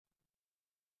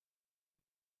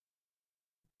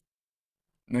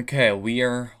Okay, we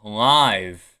are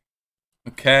live.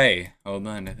 Okay, hold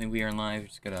on. I think we are live.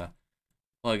 Just gotta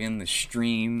plug in the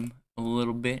stream a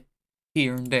little bit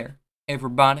here and there.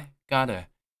 Everybody gotta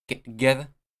get together,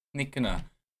 make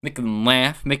them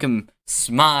laugh, make them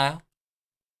smile.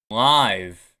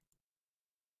 Live,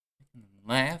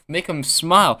 laugh, make them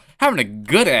smile. Having a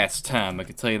good ass time. I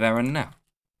can tell you that right now.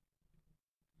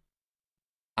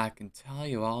 I can tell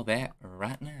you all that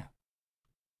right now.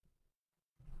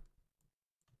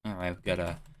 Alright, we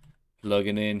gotta plug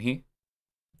it in here.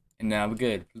 And now we're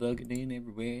good. Plug it in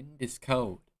everywhere in this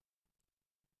code.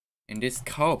 In this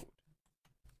code.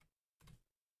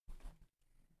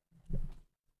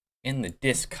 In the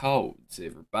discodes,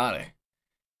 everybody.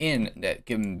 In that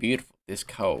giving beautiful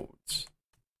discodes.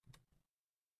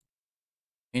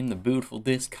 In the beautiful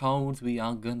discodes, we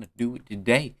are gonna do it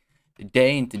today.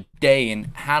 Today,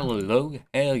 and hallelujah.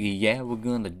 Hell yeah, we're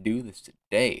gonna do this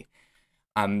today.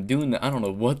 I'm doing I don't know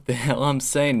what the hell I'm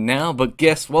saying now, but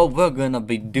guess what? We're gonna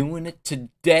be doing it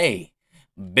today.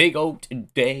 Big old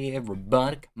today,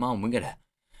 everybody. Come on, we gotta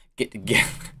get together.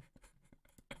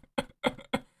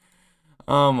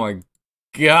 Oh my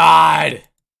god.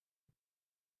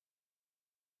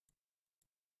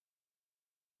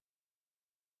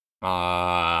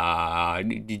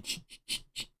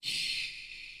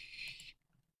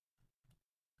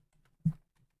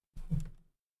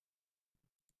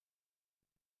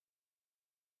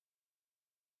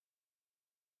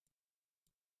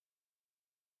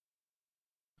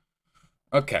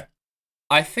 Okay,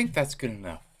 I think that's good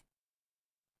enough.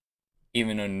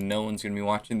 Even though no one's going to be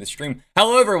watching the stream.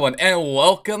 Hello everyone, and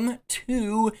welcome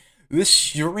to the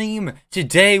stream.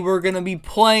 Today we're going to be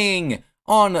playing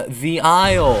on the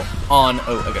Isle, oh,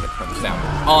 I gotta turn this down,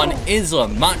 on Isla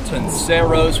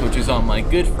Matanceros, which is on my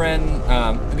good friend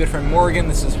Morgan.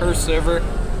 This is her server,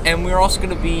 and we're also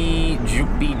going to be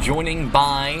joining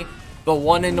by the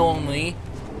one and only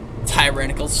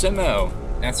Tyrannical Simo.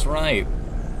 That's right.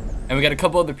 And we got a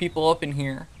couple other people up in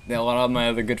here. A lot of my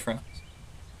other good friends.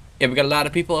 Yeah, we got a lot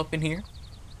of people up in here.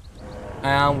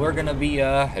 And we're gonna be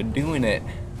doing it.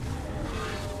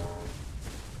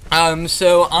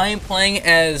 So I'm playing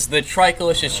as the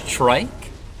Tricolicious Trike,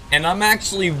 and I'm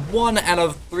actually one out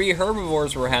of 3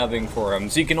 herbivores we're having for him.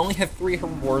 So you can only have 3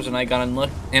 herbivores, and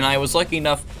I was lucky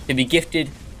enough to be gifted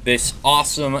this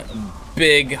awesome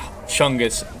big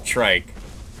Chungus Trike.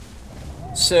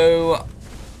 So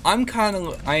I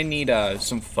need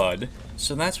some FUD,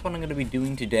 so that's what I'm going to be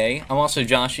doing today. I'm also,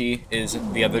 Joshi is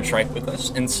the other trike with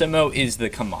us, and Simo is the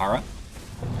Kamara.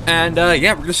 And,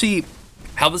 yeah, we're going to see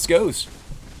how this goes.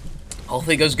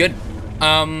 Hopefully it goes good.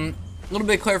 A little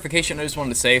bit of clarification I just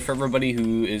wanted to say for everybody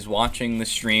who is watching the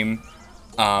stream.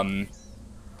 The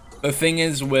thing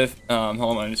is with, hold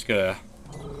on, I'm just gonna,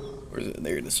 where is it?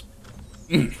 There it is.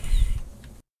 When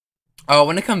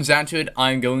it comes down to it,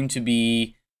 I'm going to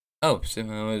be, oh,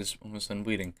 Simo is almost done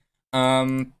bleeding.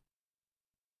 I'm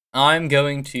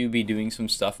going to be doing some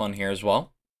stuff on here as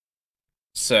well.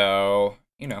 So,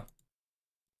 you know,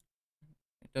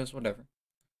 it does whatever.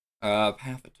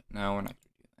 Path it. No, we're not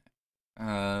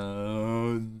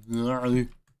gonna do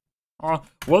that.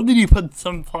 What did you put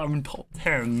sometime in top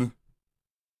 10?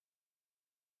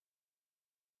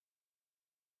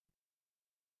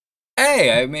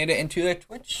 Hey, I made it into a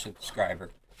Twitch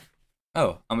subscriber.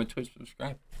 Oh, I'm a Twitch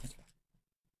subscriber.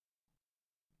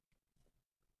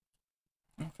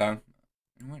 Okay.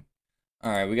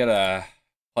 Alright, we gotta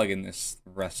plug in the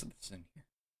rest of this in here.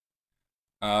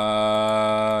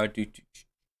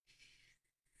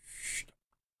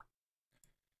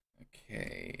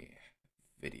 Okay.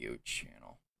 Video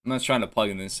channel. I'm not trying to plug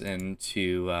in this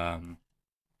into some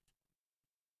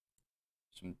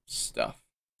stuff.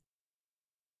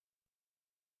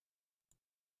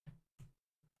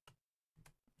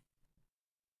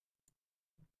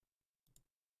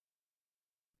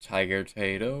 Tiger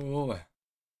Tato. I'm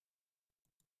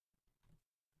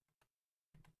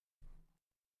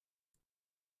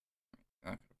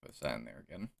not gonna put that in there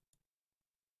again.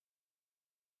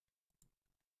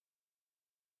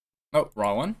 Oh,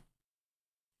 wrong one.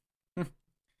 That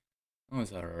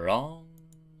was a wrong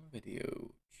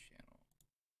video channel.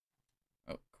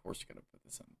 Oh, of course you gotta put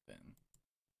this on the bin.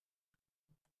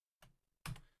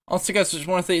 Also, guys, I just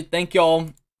want to say thank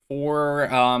y'all for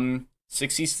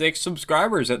 66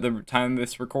 subscribers at the time of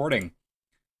this recording.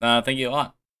 Thank you a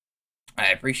lot. I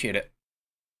appreciate it.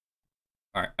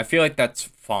 Alright, I feel like that's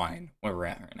fine where we're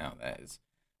at right now. That is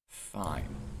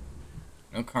fine.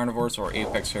 No carnivores or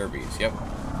apex herbies. Yep.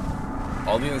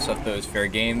 All the other stuff, though, is fair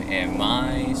game, and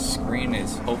my screen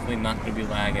is hopefully not going to be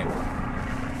lagging.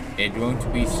 It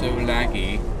won't be so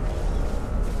laggy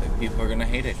that people are going to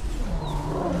hate it.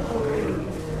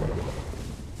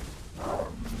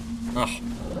 Ugh.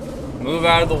 Move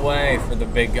out of the way for the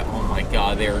big... Oh my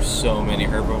god, there are so many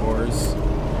herbivores.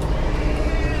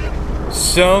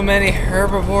 So many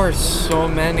herbivores, so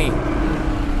many.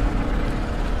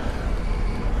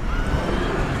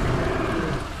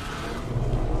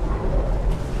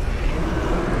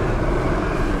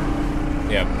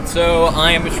 Yep, so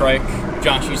I am a trike,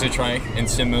 Joshy's a trike, and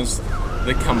Simo's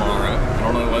the Kamara. I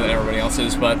don't know what everybody else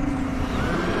is, but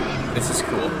this is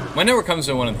cool. Whenever it comes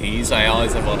to one of these, I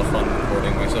always have a lot of fun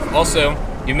recording myself. Also,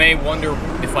 you may wonder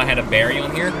if I had a berry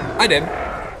on here. I did.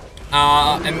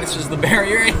 And this is the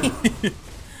berry.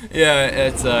 Yeah,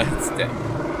 it's dead.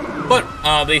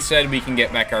 But, they said we can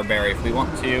get back our berry if we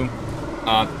want to.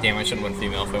 Damn, I should have went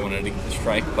female if I wanted to get the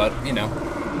strike, but, you know,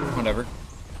 whatever.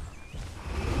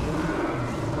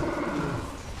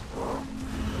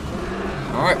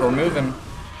 Alright, we're moving.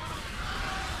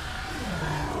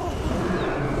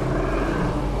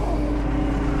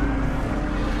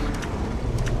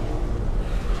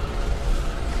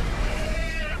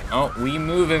 Oh, we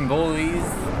moving, boys.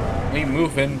 We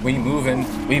moving, we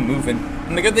moving, we moving.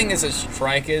 And the good thing is, this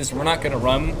trike is we're not gonna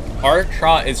run. Our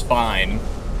trot is fine.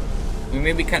 We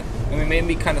may be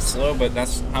kind of slow, but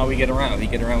that's how we get around. We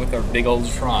get around with our big old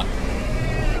trot.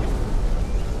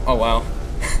 Oh wow.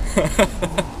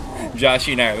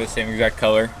 Joshy and I are the same exact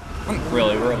color.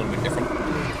 Really, we're a little bit different.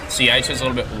 See, I chose a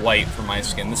little bit white for my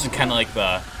skin. This is kind of like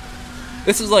the...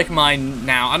 This is like mine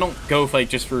now. I don't go like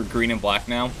just for green and black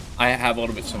now. I have a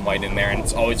little bit some white in there, and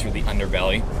it's always for the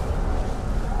underbelly.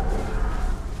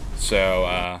 So,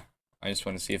 I just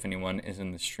want to see if anyone is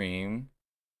in the stream.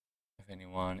 If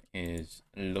anyone is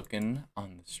looking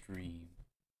on the stream.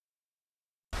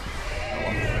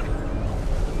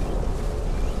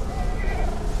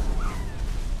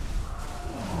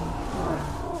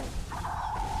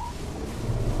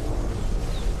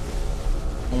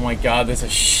 Oh my god, there's a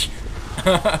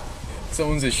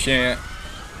someone's a shant.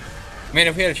 Man,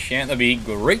 if we had a shant, that'd be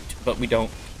great, but we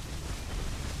don't.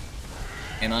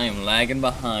 And I am lagging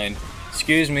behind.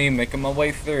 Excuse me, making my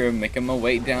way through, making my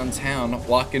way downtown,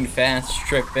 walking fast,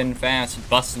 tripping fast,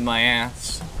 busting my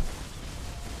ass.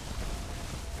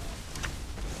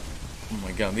 Oh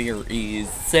my god, there is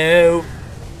so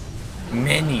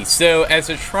many. So, as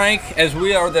a trike, as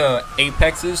we are the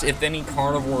apexes, if any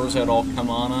carnivores at all come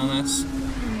on us,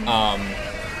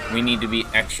 we need to be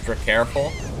extra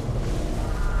careful.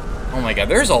 Oh my god,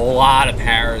 there's a lot of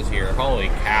paras here. Holy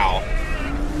cow.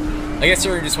 I guess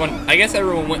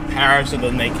everyone went para so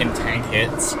then they can tank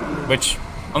hits, I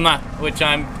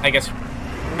guess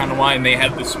kind of why they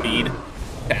have the speed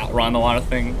to outrun a lot of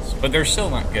things, but they're still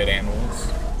not good animals.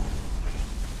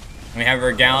 We have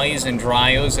our galleys and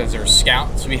Dryos as our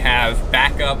scouts. We have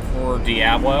backup for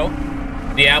Diablo.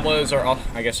 Diablos are,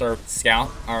 I guess, our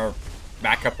scout, our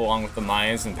backup along with the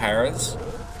Mayas and Paras.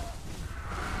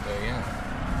 So yeah.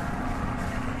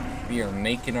 We are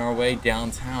making our way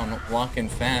downtown, walking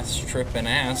fast, tripping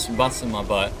ass, busting my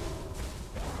butt.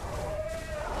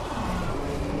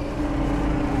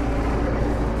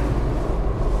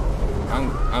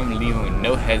 I'm leaving with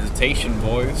no hesitation,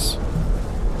 boys.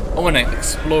 I want to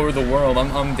explore the world.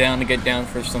 I'm down to get down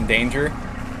for some danger.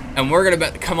 And we're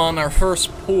about to come on our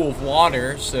first pool of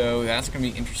water, so that's going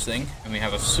to be interesting. And we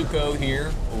have a Suko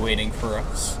here waiting for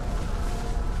us.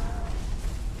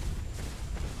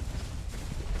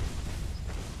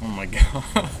 Oh my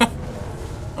god.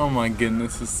 Oh my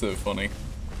goodness, this is so funny.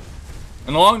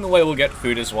 And along the way we'll get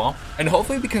food as well. And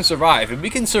hopefully we can survive. If we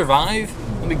can survive,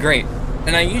 it'll be great.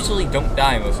 And I usually don't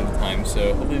die most of the time,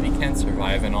 so hopefully we can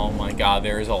survive. And oh my god,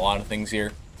 there is a lot of things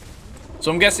here.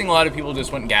 So I'm guessing a lot of people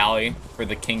just went galley for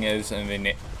the king is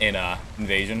in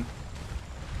invasion.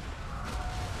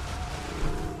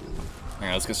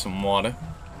 Alright, let's get some water.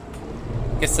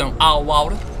 Get some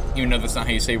water. Even though that's not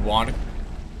how you say water.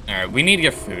 Alright, we need to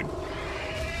get food.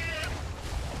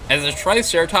 As a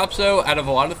Triceratops, though, out of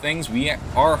a lot of things,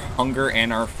 our hunger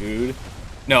and our food...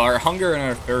 No, our hunger and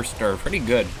our thirst are pretty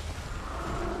good.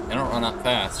 They don't run that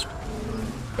fast.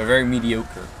 They're very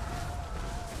mediocre.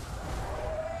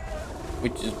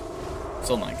 Which is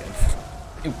still not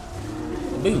good. Ooh.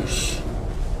 A boosh.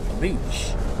 A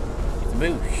boosh. It's a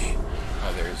boosh.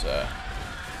 Oh, there's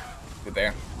good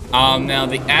there. Now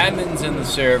the admins in the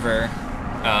server,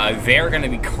 they're gonna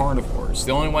be carnivores.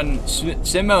 The only one,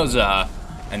 Simo's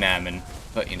an admin,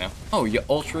 but you know. Oh, yeah,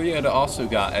 Ultra Yoda also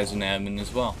got as an admin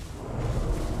as well.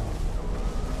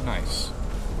 Nice.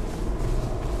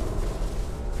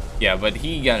 Yeah, but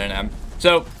he got an admin.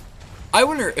 So, I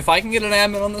wonder if I can get an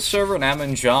admin on the server, an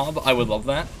admin job. I would love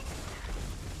that.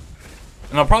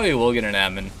 And I'll probably will get an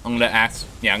admin. I'm gonna ask,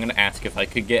 yeah, I'm gonna ask if I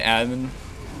could get admin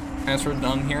password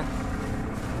done here.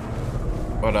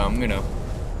 But, you know,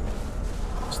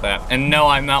 just that. And no,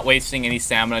 I'm not wasting any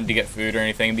stamina to get food or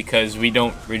anything because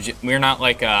we're not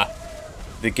like,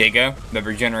 the Giga that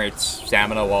regenerates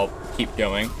stamina while keep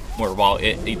going, or while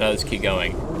it does keep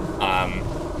going.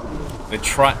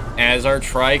 As our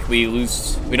trike, we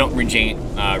don't regain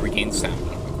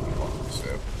stamina.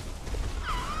 So,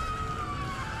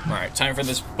 all right, time for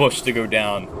this bush to go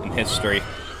down in history.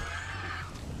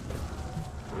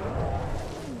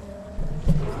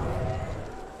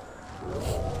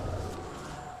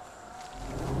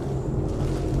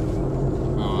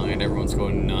 Oh, and everyone's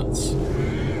going nuts.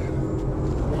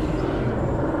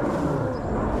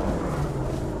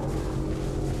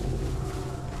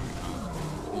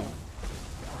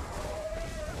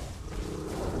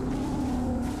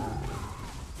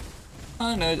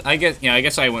 No, I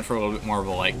guess I went for a little bit more of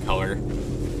a light color.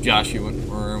 Josh, you went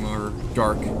for a more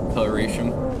dark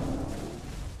coloration.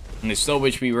 And I still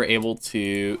wish we were able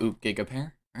to... Ooh, Giga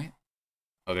Pair, right?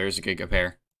 Oh, there's a Giga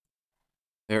Pair.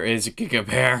 There is a Giga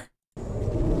Pair.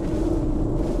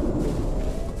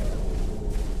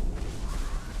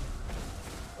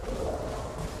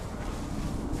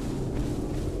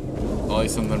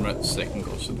 Always something about sticking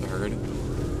close to the herd.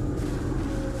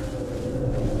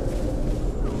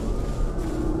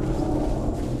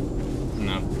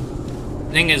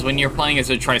 The thing is, when you're playing as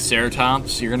a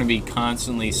Triceratops, you're going to be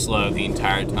constantly slow the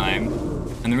entire time.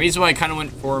 And the reason why I kind of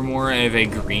went for more of a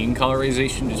green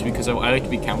colorization is because I like to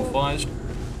be camouflaged.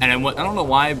 And I don't know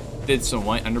why I did some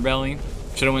white underbelly.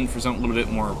 Should have went for something a little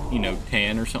bit more, you know,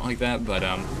 tan or something like that. But,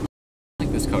 I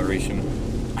like this coloration.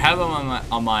 I have them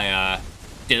on my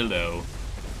dildo.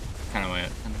 Kind of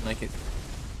like it.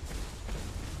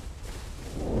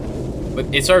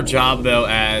 But it's our job, though,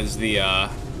 as the, oh,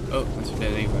 that's a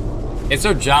dead anyway. It's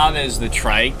our job as the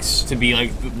trikes to be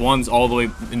like the ones all the way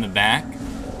in the back,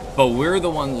 but we're the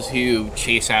ones who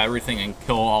chase out everything and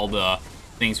kill all the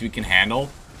things we can handle.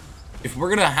 If we're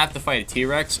gonna have to fight a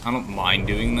T-Rex, I don't mind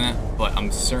doing that, but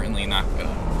I'm certainly not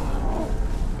gonna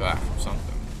go after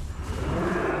something.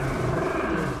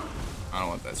 I don't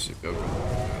want that shit to go.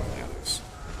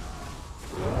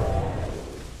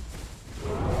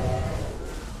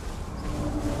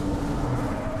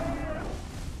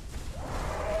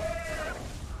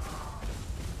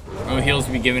 No heals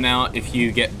to be given out if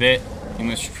you get bit. You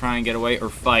must try and get away or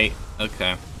fight.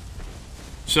 Okay.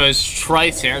 So as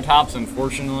Triceratops,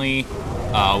 unfortunately,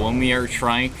 when we are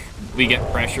trike, we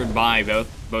get pressured by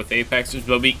both apexes,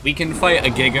 but we can fight a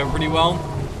Giga pretty well.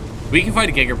 We can fight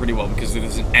a Giga pretty well because it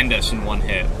doesn't end us in one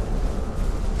hit.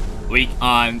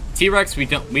 T-Rex, we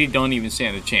don't even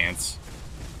stand a chance.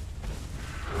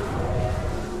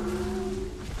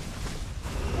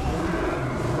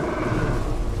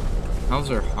 How's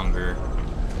our hunger?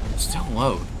 Still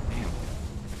low. Damn.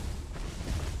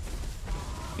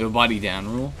 No body down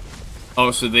rule?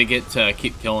 Oh, so they get to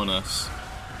keep killing us.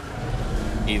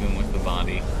 Even with the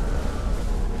body.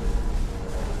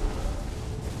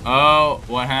 Oh,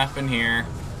 what happened here?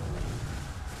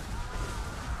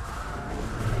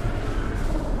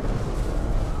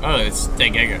 Oh, it's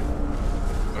Giga.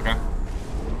 Okay.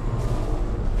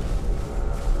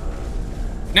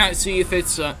 Now, see if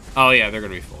it's, oh yeah, they're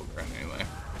gonna be full ground anyway.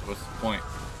 What's the point?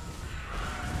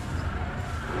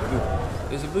 Ooh,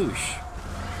 there's a boosh.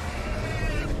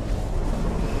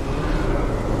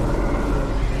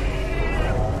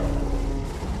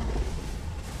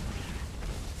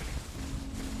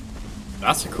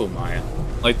 That's a cool Maya.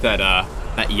 Like that,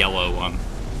 that yellow one.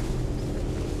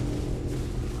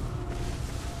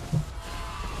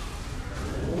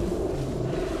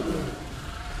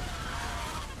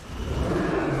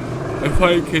 If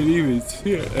I can even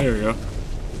see it. There we go.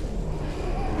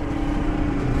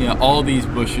 Yeah, all these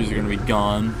bushes are gonna be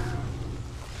gone.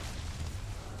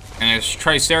 And as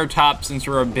Triceratops, since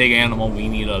we're a big animal, we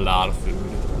need a lot of food.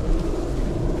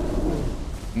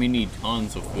 We need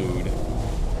tons of food.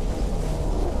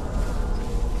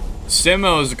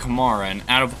 Simo is a Kamara, and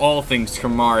out of all things,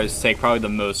 Kamaras take probably the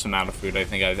most amount of food I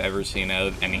think I've ever seen out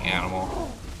of any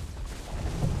animal.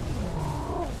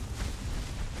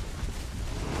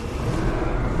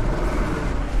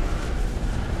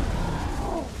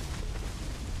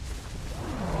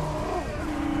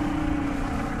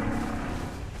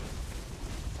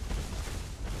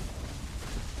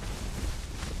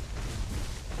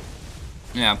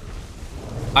 Yeah.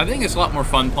 I think it's a lot more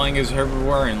fun playing as a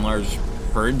herbivore in large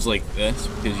herds like this,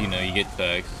 because, you know, you get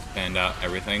to expand out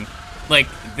everything. Like,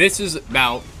 this is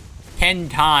about 10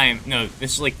 times, no,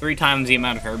 this is like 3 times the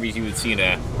amount of herbies you would see in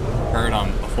a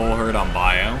full herd on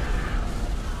Bio.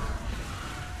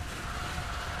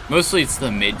 Mostly it's the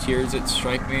mid tiers that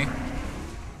strike me.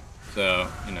 So,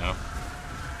 you know.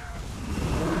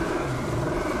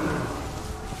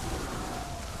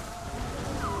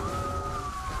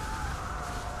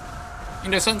 You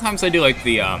know, sometimes I do like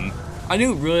the, I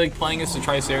do really like playing as the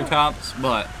Triceratops,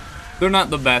 but they're not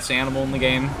the best animal in the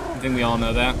game. I think we all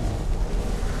know that.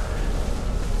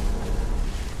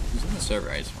 Who's in the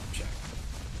server? I just want to check.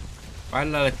 Quite a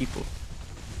lot of people.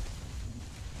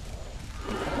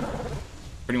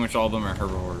 Pretty much all of them are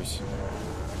herbivores.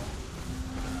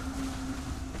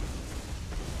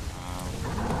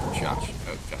 Josh.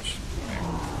 Oh, Josh. There.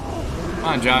 Come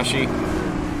on, Joshy.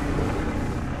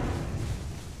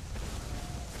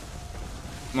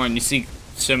 Come on, you see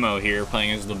Simo here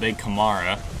playing as the big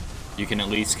Kamara. You can at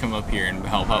least come up here and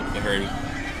help out the herd.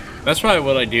 That's probably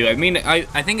what I do. I mean,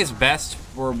 I think it's best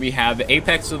where we have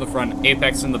Apex in the front,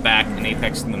 Apex in the back, and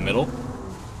Apex in the middle.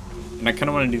 And I kind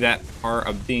of want to do that part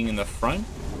of being in the front.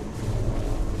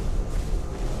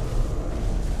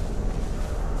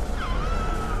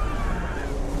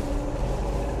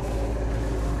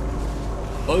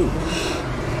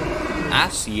 Boosh. I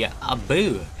see a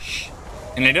bush.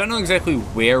 And I don't know exactly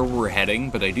where we're heading,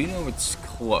 but I do know it's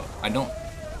close. I don't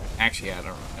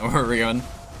know where we're going.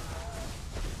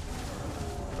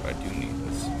 But I do need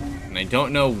this. And I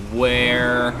don't know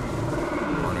where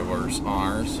carnivores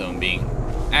are, so I'm being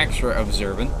extra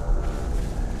observant.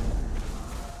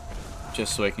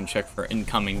 Just so I can check for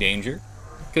incoming danger.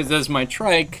 Because as my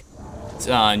trike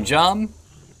job,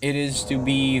 it is to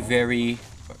be very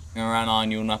around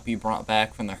on. You will not be brought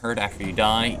back from the herd after you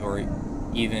die, or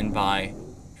even by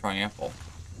Triample.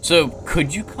 So,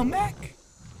 could you come back?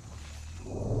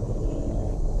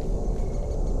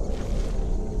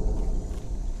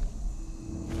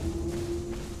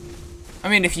 I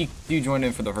mean, if you do join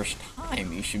in for the first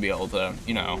time, you should be able to,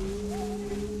 you know,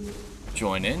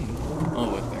 join in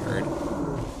with the herd.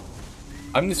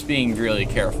 I'm just being really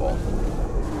careful.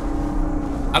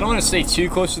 I don't want to stay too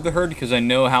close to the herd because I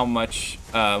know how much,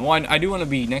 one, I do want to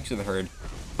be next to the herd,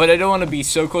 but I don't want to be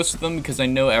so close to them because I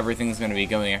know everything's going to be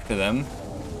going after them.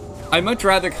 I'd much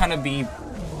rather kind of be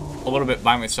a little bit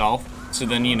by myself, so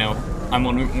then, you know, I'm a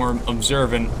little bit more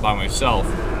observant by myself,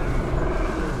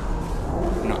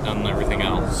 not on everything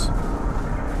else.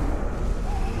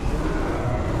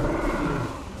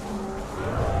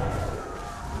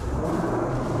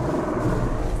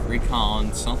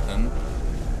 Recon something.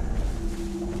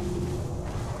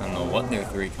 I don't know what they're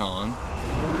 3-con.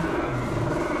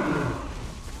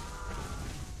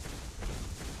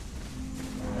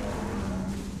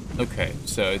 Okay,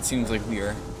 so it seems like we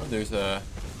are. Oh, there's a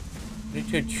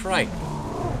trike.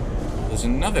 There's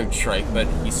another trike, but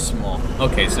he's small.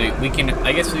 Okay, so we can.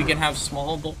 I guess we can have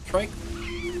small adult trike.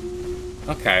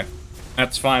 Okay,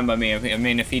 that's fine by me. I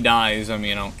mean, if he dies, I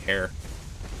mean, I don't care.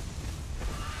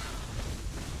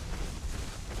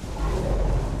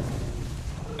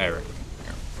 There.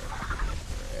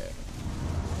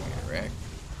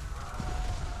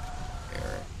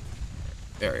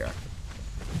 There we are.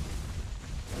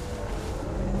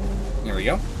 There we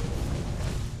go.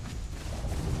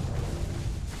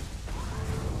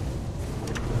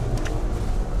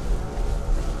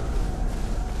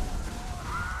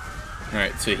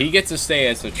 Alright, so he gets to stay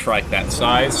as a trike that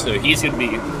size, so he's gonna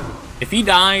be... If he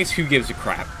dies, who gives a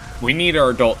crap? We need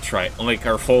our adult trike, like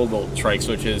our full adult trikes,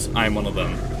 which is, I'm one of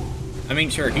them. I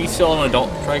mean, sure, he's still an adult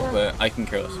trike, but I can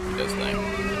care less if he does that.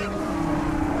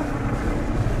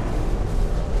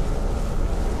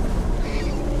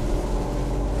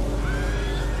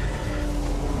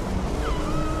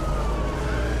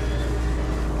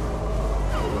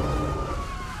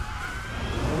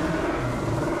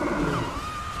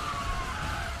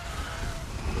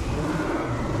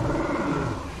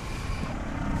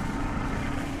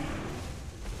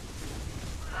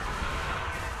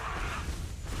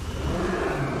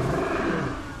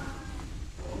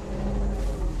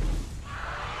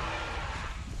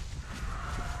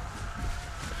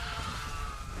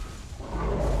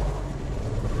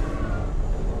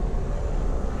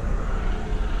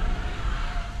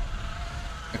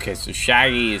 Okay, so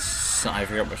Shaggy is... I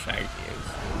forgot what Shaggy is.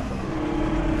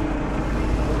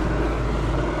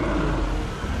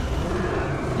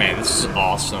 Man, this is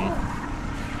awesome.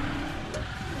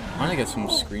 I want to get some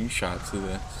screenshots of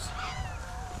this.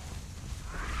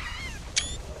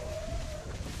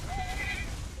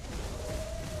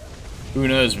 Who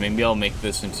knows, maybe I'll make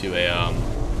this into a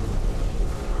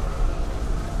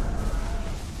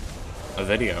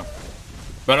video.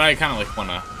 But I kind of like want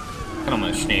to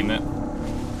shame it.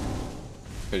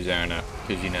 Because I don't know,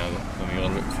 because you know, it's gonna be a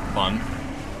little bit fun.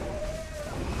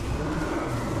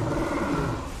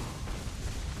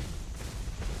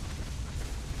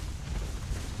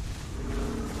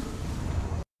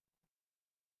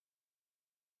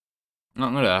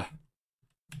 I'm gonna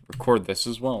record this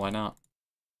as well, why not?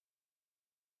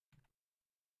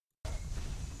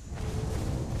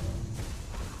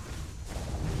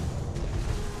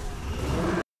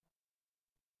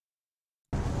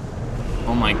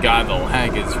 Oh my god, the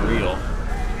lag is real.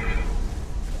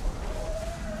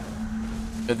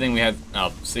 Good thing we had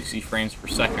 60 frames per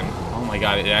second. Oh my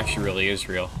god, it actually really is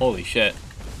real. Holy shit.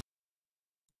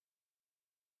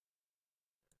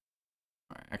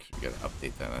 Alright, actually we gotta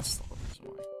update that. That's the whole reason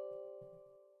why.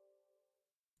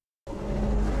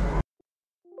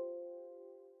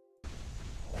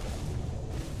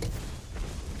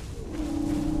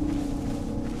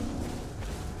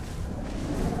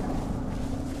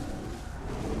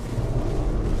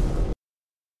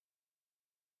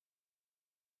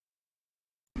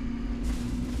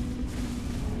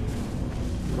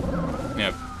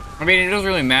 Yeah. I mean, it doesn't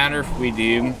really matter if we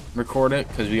do record it,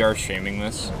 because we are streaming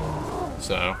this.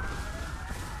 So,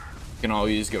 we can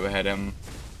always go ahead and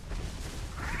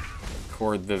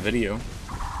record the video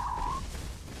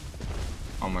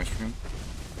on my stream.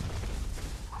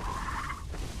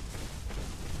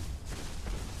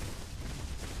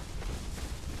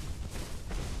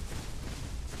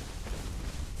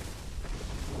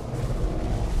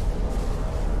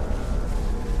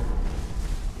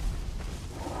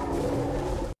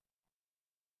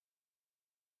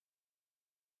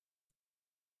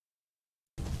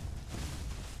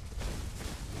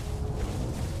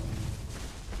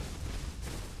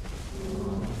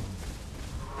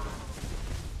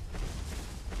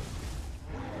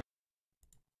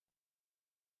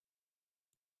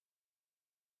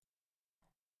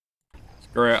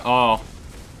 Great. Oh,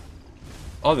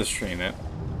 I'll just stream it.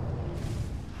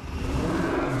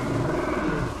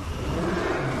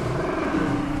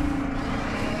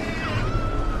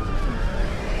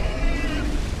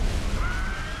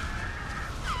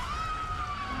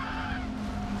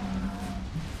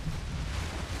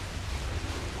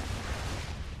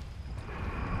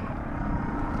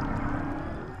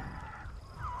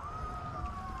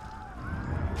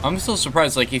 I'm still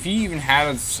surprised, like, if you even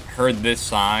haven't heard this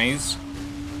size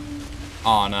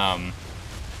on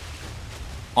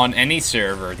any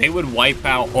server, they would wipe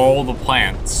out all the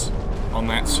plants on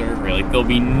that server. Like, there'll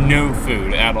be no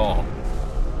food at all.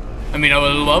 I mean, I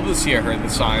would love to see a herd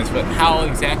this size, but how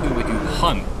exactly would you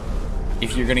hunt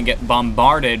if you're gonna get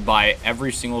bombarded by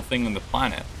every single thing on the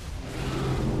planet?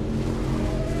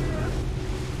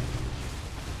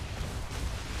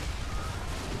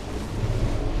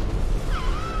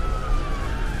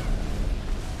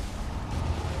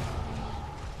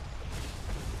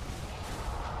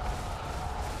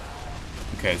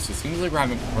 Okay, so it seems like we're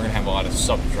gonna have a lot of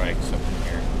sub-strikes up in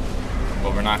here,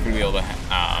 but we're not gonna be able to.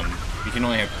 We can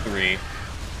only have 3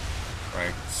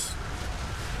 strikes.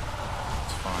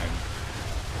 It's fine.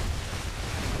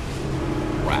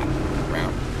 Wrap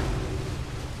around.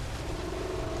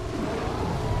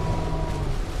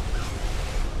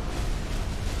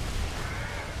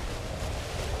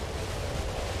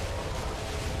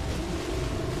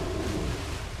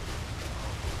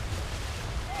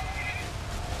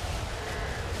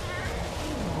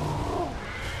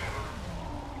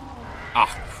 Ah,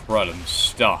 crud, I'm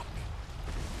stuck.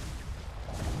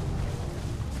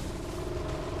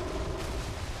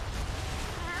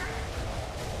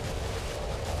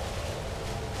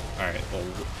 Alright, well,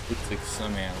 looks like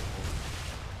some animals.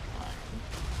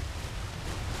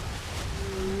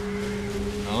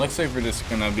 It looks like we're just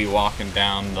gonna be walking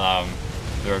down the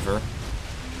river.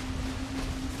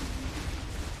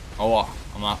 Oh,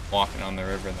 I'm not walking on the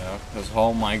river though, because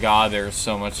oh my god, there's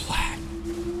so much lag.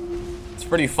 It's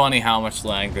pretty funny how much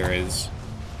lag there is.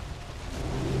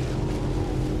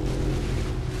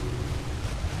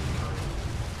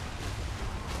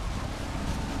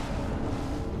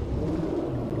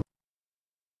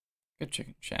 Good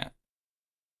chicken chat.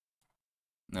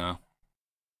 No.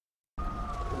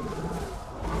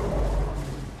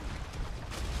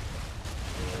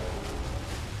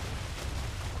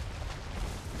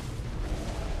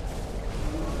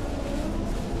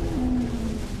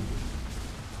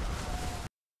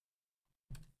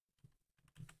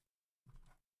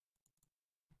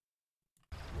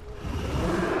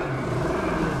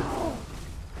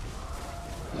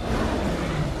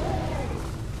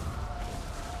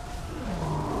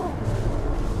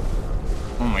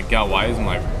 God, why is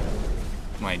my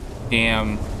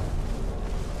damn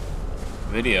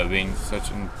video being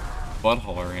such a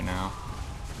butthole right now?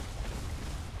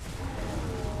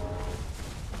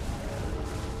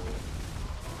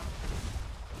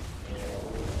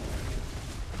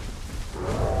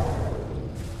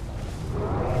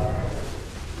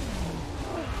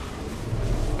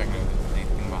 I don't know if there's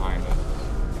anything behind us.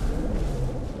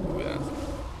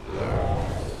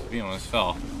 almost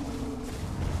fell.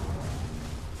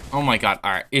 Oh my god,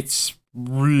 alright. It's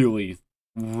really,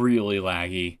 really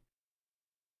laggy.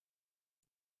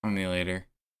 On me later.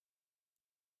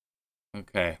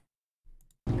 Okay.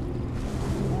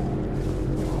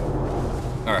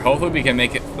 Alright, hopefully we can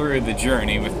make it through the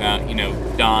journey without, you know,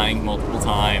 dying multiple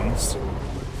times.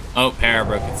 Oh, Para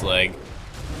broke its leg.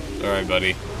 Sorry,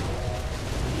 buddy.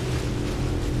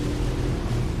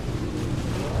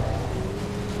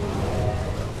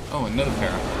 Oh, another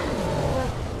Para.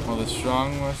 Well, the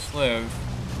strong must live.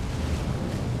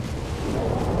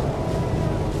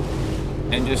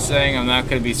 And just saying, I'm not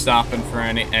going to be stopping for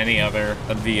any other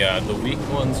of the weak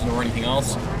ones nor anything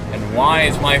else. And why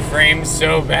is my frame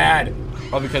so bad?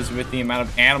 Probably because with the amount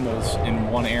of animals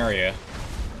in one area.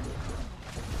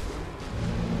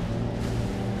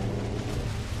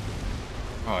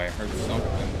 Oh, I heard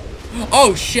something.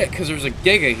 Oh shit, because there's a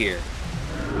Giga here.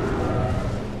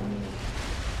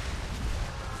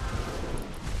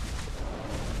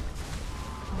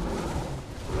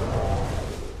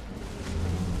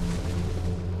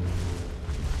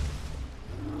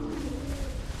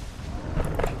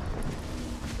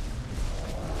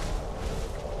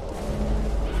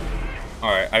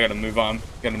 Alright, I gotta move on.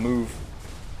 Gotta move.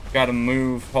 Gotta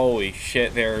move. Holy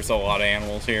shit, there's a lot of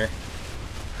animals here.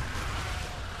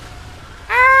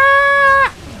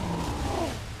 Ah!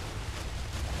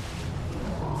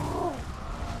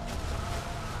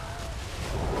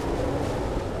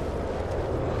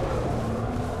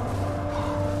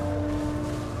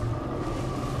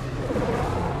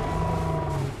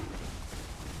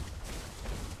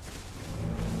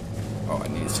 Oh, I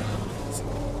need some.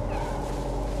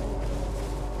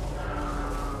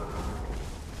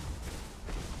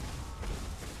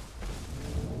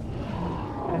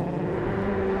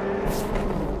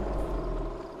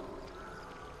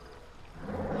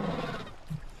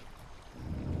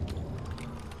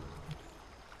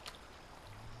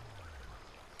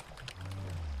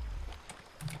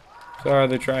 Sorry,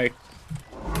 the trike.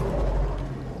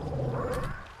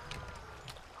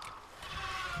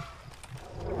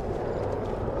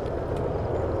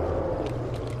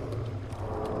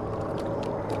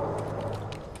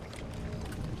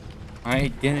 I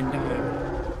didn't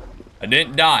die. I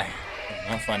didn't die.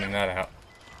 I'm not finding that out.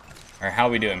 Alright, how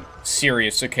we doing?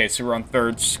 Serious. Okay, so we're on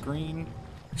third screen.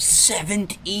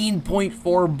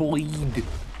 17.4 bleed.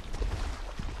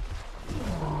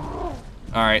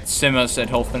 Alright, Sima said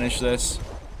he'll finish this.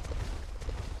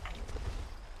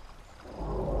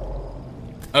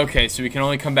 Okay, so we can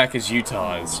only come back as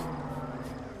Utahs.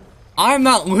 I'm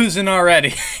not losing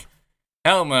already.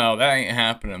 Hell no, that ain't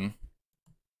happening.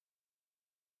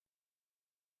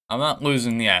 I'm not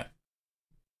losing yet.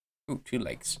 Ooh, 2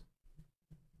 legs.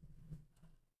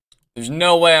 There's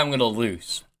no way I'm gonna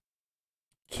lose.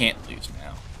 Can't lose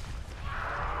now.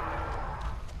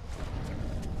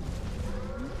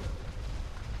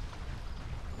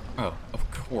 Oh, of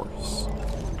course.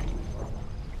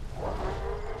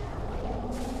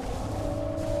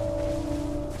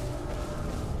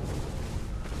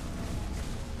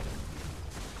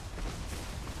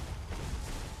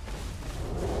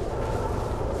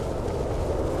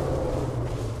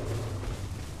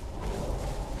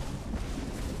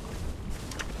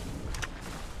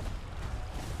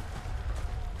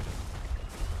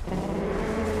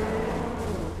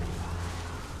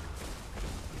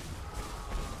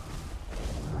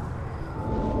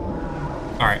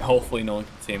 Alright, hopefully no one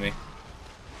can see me.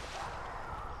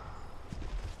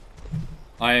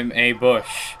 I am a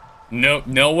bush. No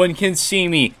one can see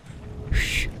me.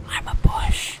 Shh, I'm a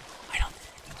bush. I don't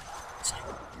think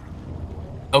anyone.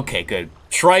 Okay, good.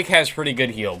 Trike has pretty good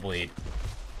heal bleed.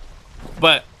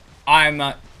 But I'm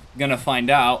not gonna find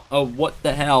out what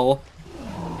the hell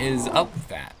is up with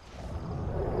that.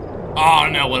 Oh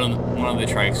no, one of the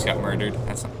Trikes got murdered.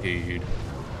 That's not good.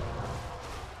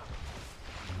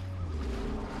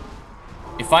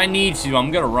 If I need to, I'm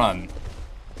gonna run.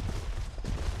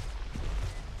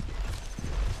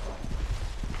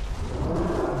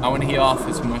 I want to heal off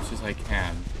as much as I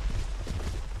can.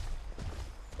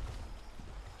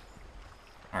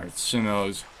 Alright,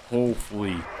 Sumo's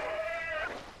hopefully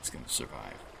it's gonna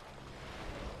survive.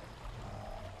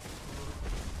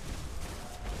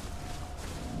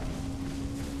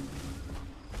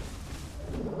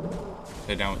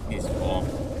 Head down with these fall.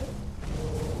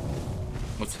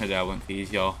 Let's head out with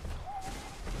these, y'all.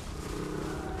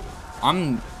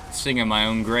 I'm singing my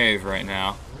own grave right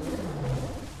now.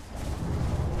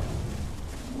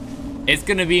 It's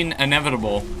gonna be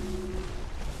inevitable.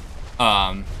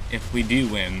 If we do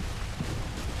win.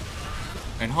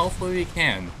 And hopefully we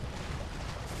can.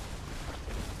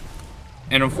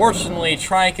 And unfortunately,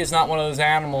 Trike is not one of those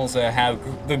animals that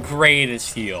have the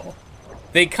greatest heal.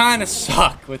 They kind of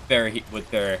suck with their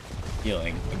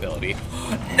healing ability.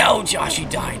 No,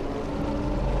 Joshy died.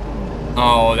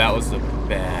 Oh, that was a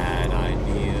bad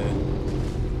idea.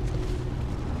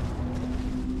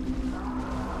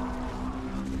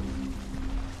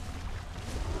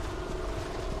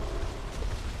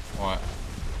 What?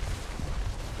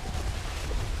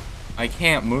 I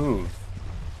can't move.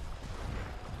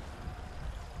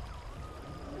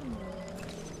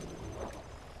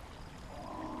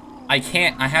 I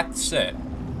can't. I have to sit.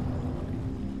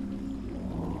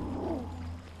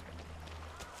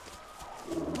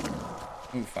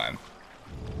 Ooh, fine.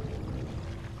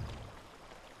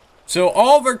 So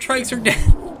all of our trikes are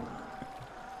dead.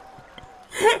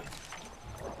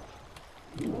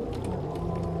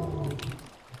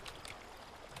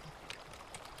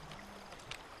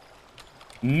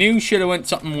 Knew should have went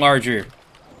something larger,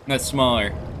 not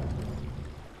smaller.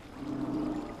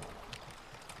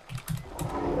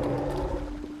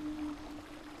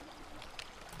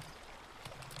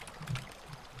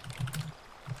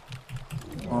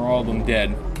 Are all of them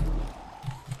dead?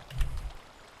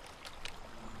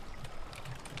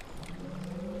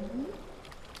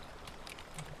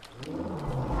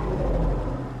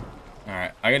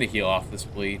 Alright, I gotta heal off this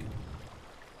bleed.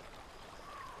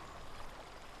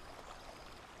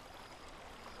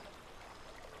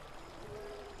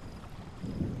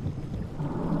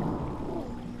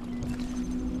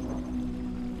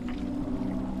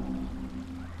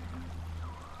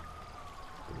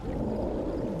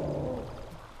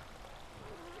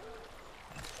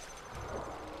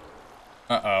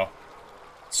 Uh-oh.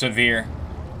 Severe.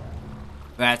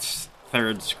 That's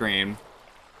third scream.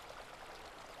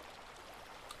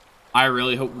 I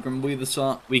really hope we can bleed this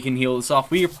off. We can heal this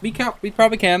off. We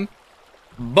probably can,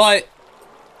 but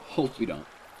hope we don't.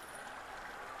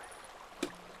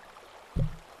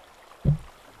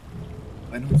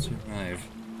 I don't survive.